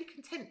I'm really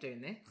content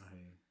doing this.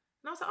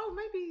 And I was like, oh,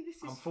 maybe this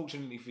is...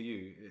 Unfortunately for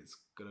you, it's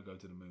going to go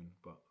to the moon,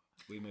 but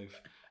we move.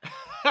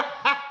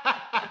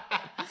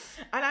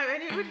 I know,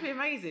 and it would be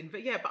amazing.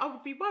 But I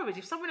would be worried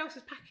if someone else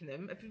is packing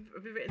them. Have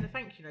you written the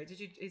thank you note?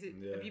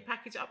 Have you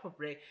packaged it up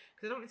properly?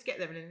 Because I don't want to get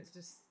them and then it's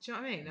just... Do you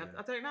know what I mean?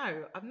 I don't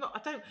know.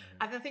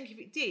 And I think if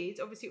it did,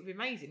 obviously it would be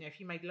amazing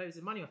if you made loads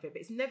of money off it.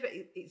 But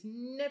it's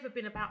never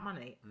been about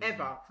money,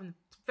 ever. From the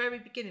very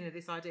beginning of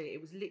this idea, it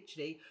was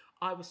literally...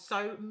 I was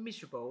so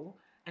miserable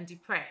and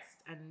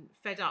depressed and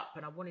fed up,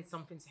 and I wanted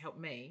something to help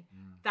me.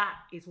 That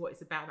is what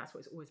it's about, and that's what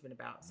it's always been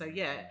about. So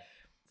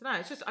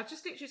I just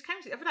literally just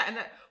came to it for that, and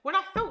when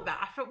I thought that,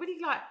 I felt really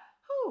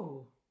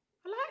oh,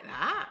 I like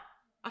that.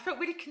 I felt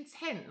really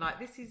content.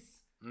 This is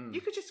you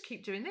could just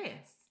keep doing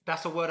this.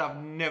 That's a word I've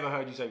never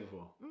heard you say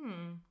before.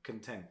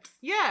 Content.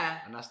 Yeah,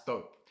 and that's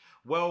dope.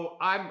 Well,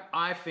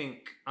 I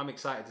think I'm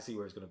excited to see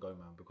where it's going to go,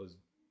 man, because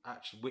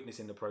actually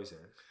witnessing the process.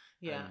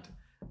 Yeah, and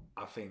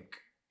I think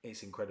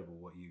it's incredible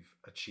what you've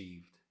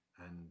achieved,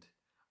 and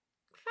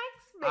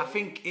thanks, mate. I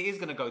think it is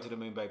going to go to the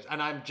moon, babes,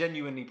 and I'm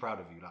genuinely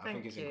proud of you. I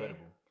think it's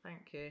incredible.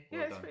 Thank you.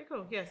 Well it's pretty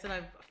cool. Yeah, so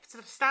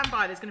stand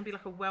by. There's going to be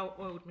a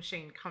well-oiled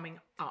machine coming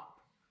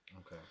up.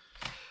 Okay.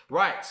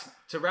 Right.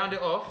 To round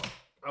it off,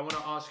 I want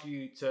to ask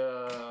you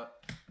to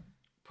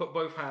put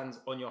both hands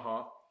on your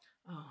heart.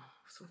 Oh,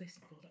 what's all this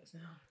products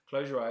now?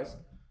 Close your eyes.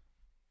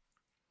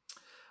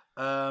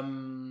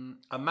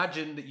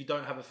 Imagine that you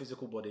don't have a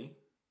physical body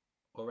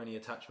or any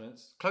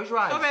attachments. Close your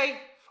eyes.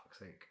 Sorry. Fuck's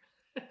sake.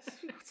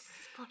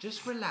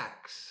 Just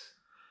relax.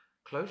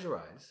 Close your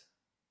eyes.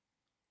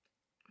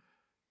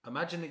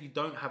 Imagine that you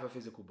don't have a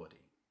physical body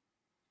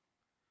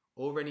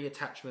or any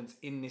attachments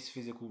in this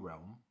physical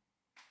realm.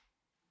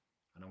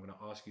 And I'm going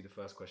to ask you the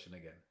first question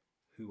again.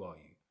 Who are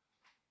you?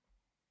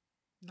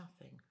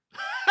 Nothing.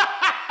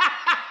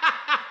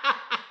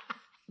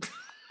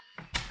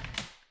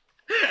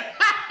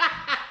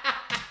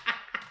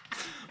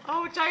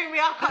 Oh, Jamie,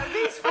 I can't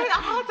be sweet.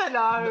 I don't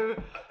know.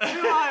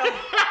 Who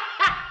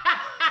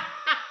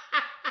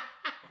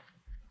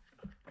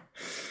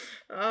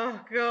Oh,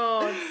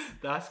 God.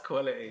 That's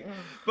quality.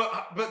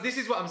 But this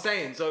is what I'm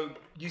saying. So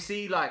you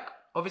see, like,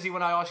 obviously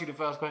when I asked you the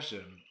first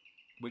question,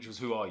 which was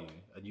who are you?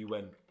 And you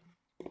went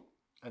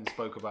and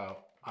spoke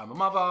about, I'm a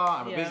mother,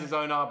 I'm a business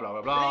owner, blah,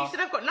 blah, blah. But then you said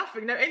I've got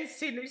nothing. No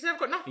entity. You said I've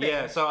got nothing.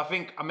 Yeah, so I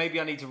think maybe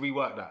I need to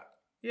rework that.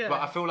 Yeah.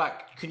 But I feel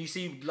like, can you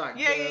see, like...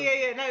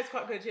 Yeah. No, it's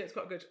quite good. Yeah, it's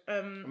quite good.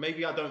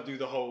 Maybe I don't do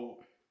the whole,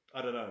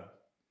 I don't know.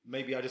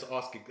 Maybe I just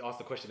ask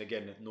the question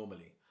again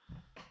normally.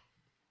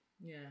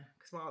 Yeah,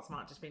 because my answer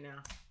might just be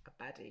now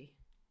a baddie.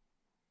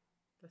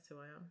 That's who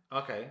I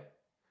am. Okay.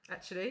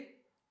 Actually,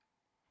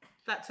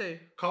 that too.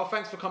 Carl,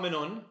 thanks for coming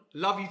on.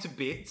 Love you to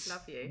bits.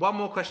 Love you. One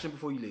more question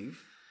before you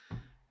leave.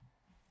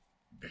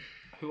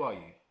 Who are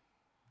you?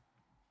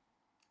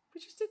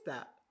 We just did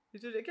that. You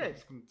did it again. I'm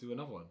just going to do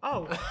another one.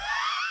 Oh.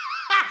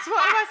 So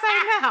what am I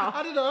saying now?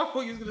 I don't know. I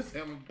thought you was going to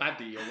say I'm a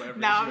baddie or whatever.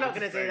 No, I'm not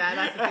going to do that.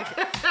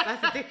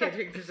 That's a dickhead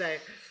thing to say.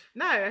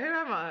 No, who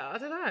am I? I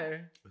don't know.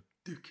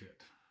 A dickhead.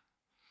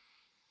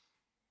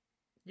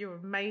 You're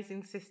an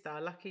amazing sister.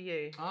 Lucky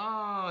you.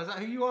 Oh, is that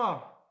who you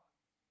are?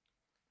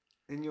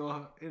 When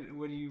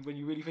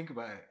you really think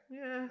about it.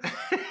 Yeah.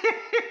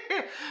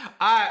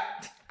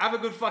 Alright, have a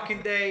good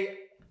fucking day.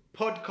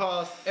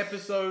 Podcast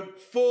episode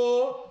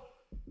 4.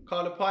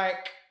 Carla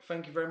Pyke,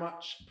 thank you very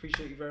much.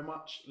 Appreciate you very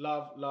much.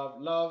 Love, love,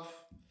 love.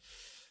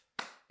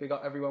 Big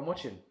up everyone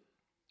watching.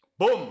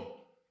 Boom.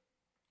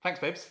 Thanks,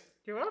 babes.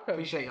 You're welcome.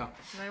 Appreciate you.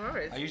 No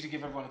worries. I usually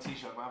give everyone a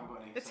t-shirt, but I haven't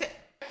got any. That's it.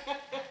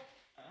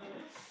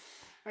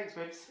 Thanks,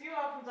 babes. You're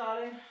welcome,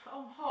 darling.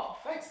 I'm hot.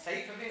 Thanks,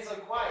 Tate, for being so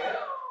quiet.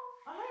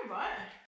 I know, right?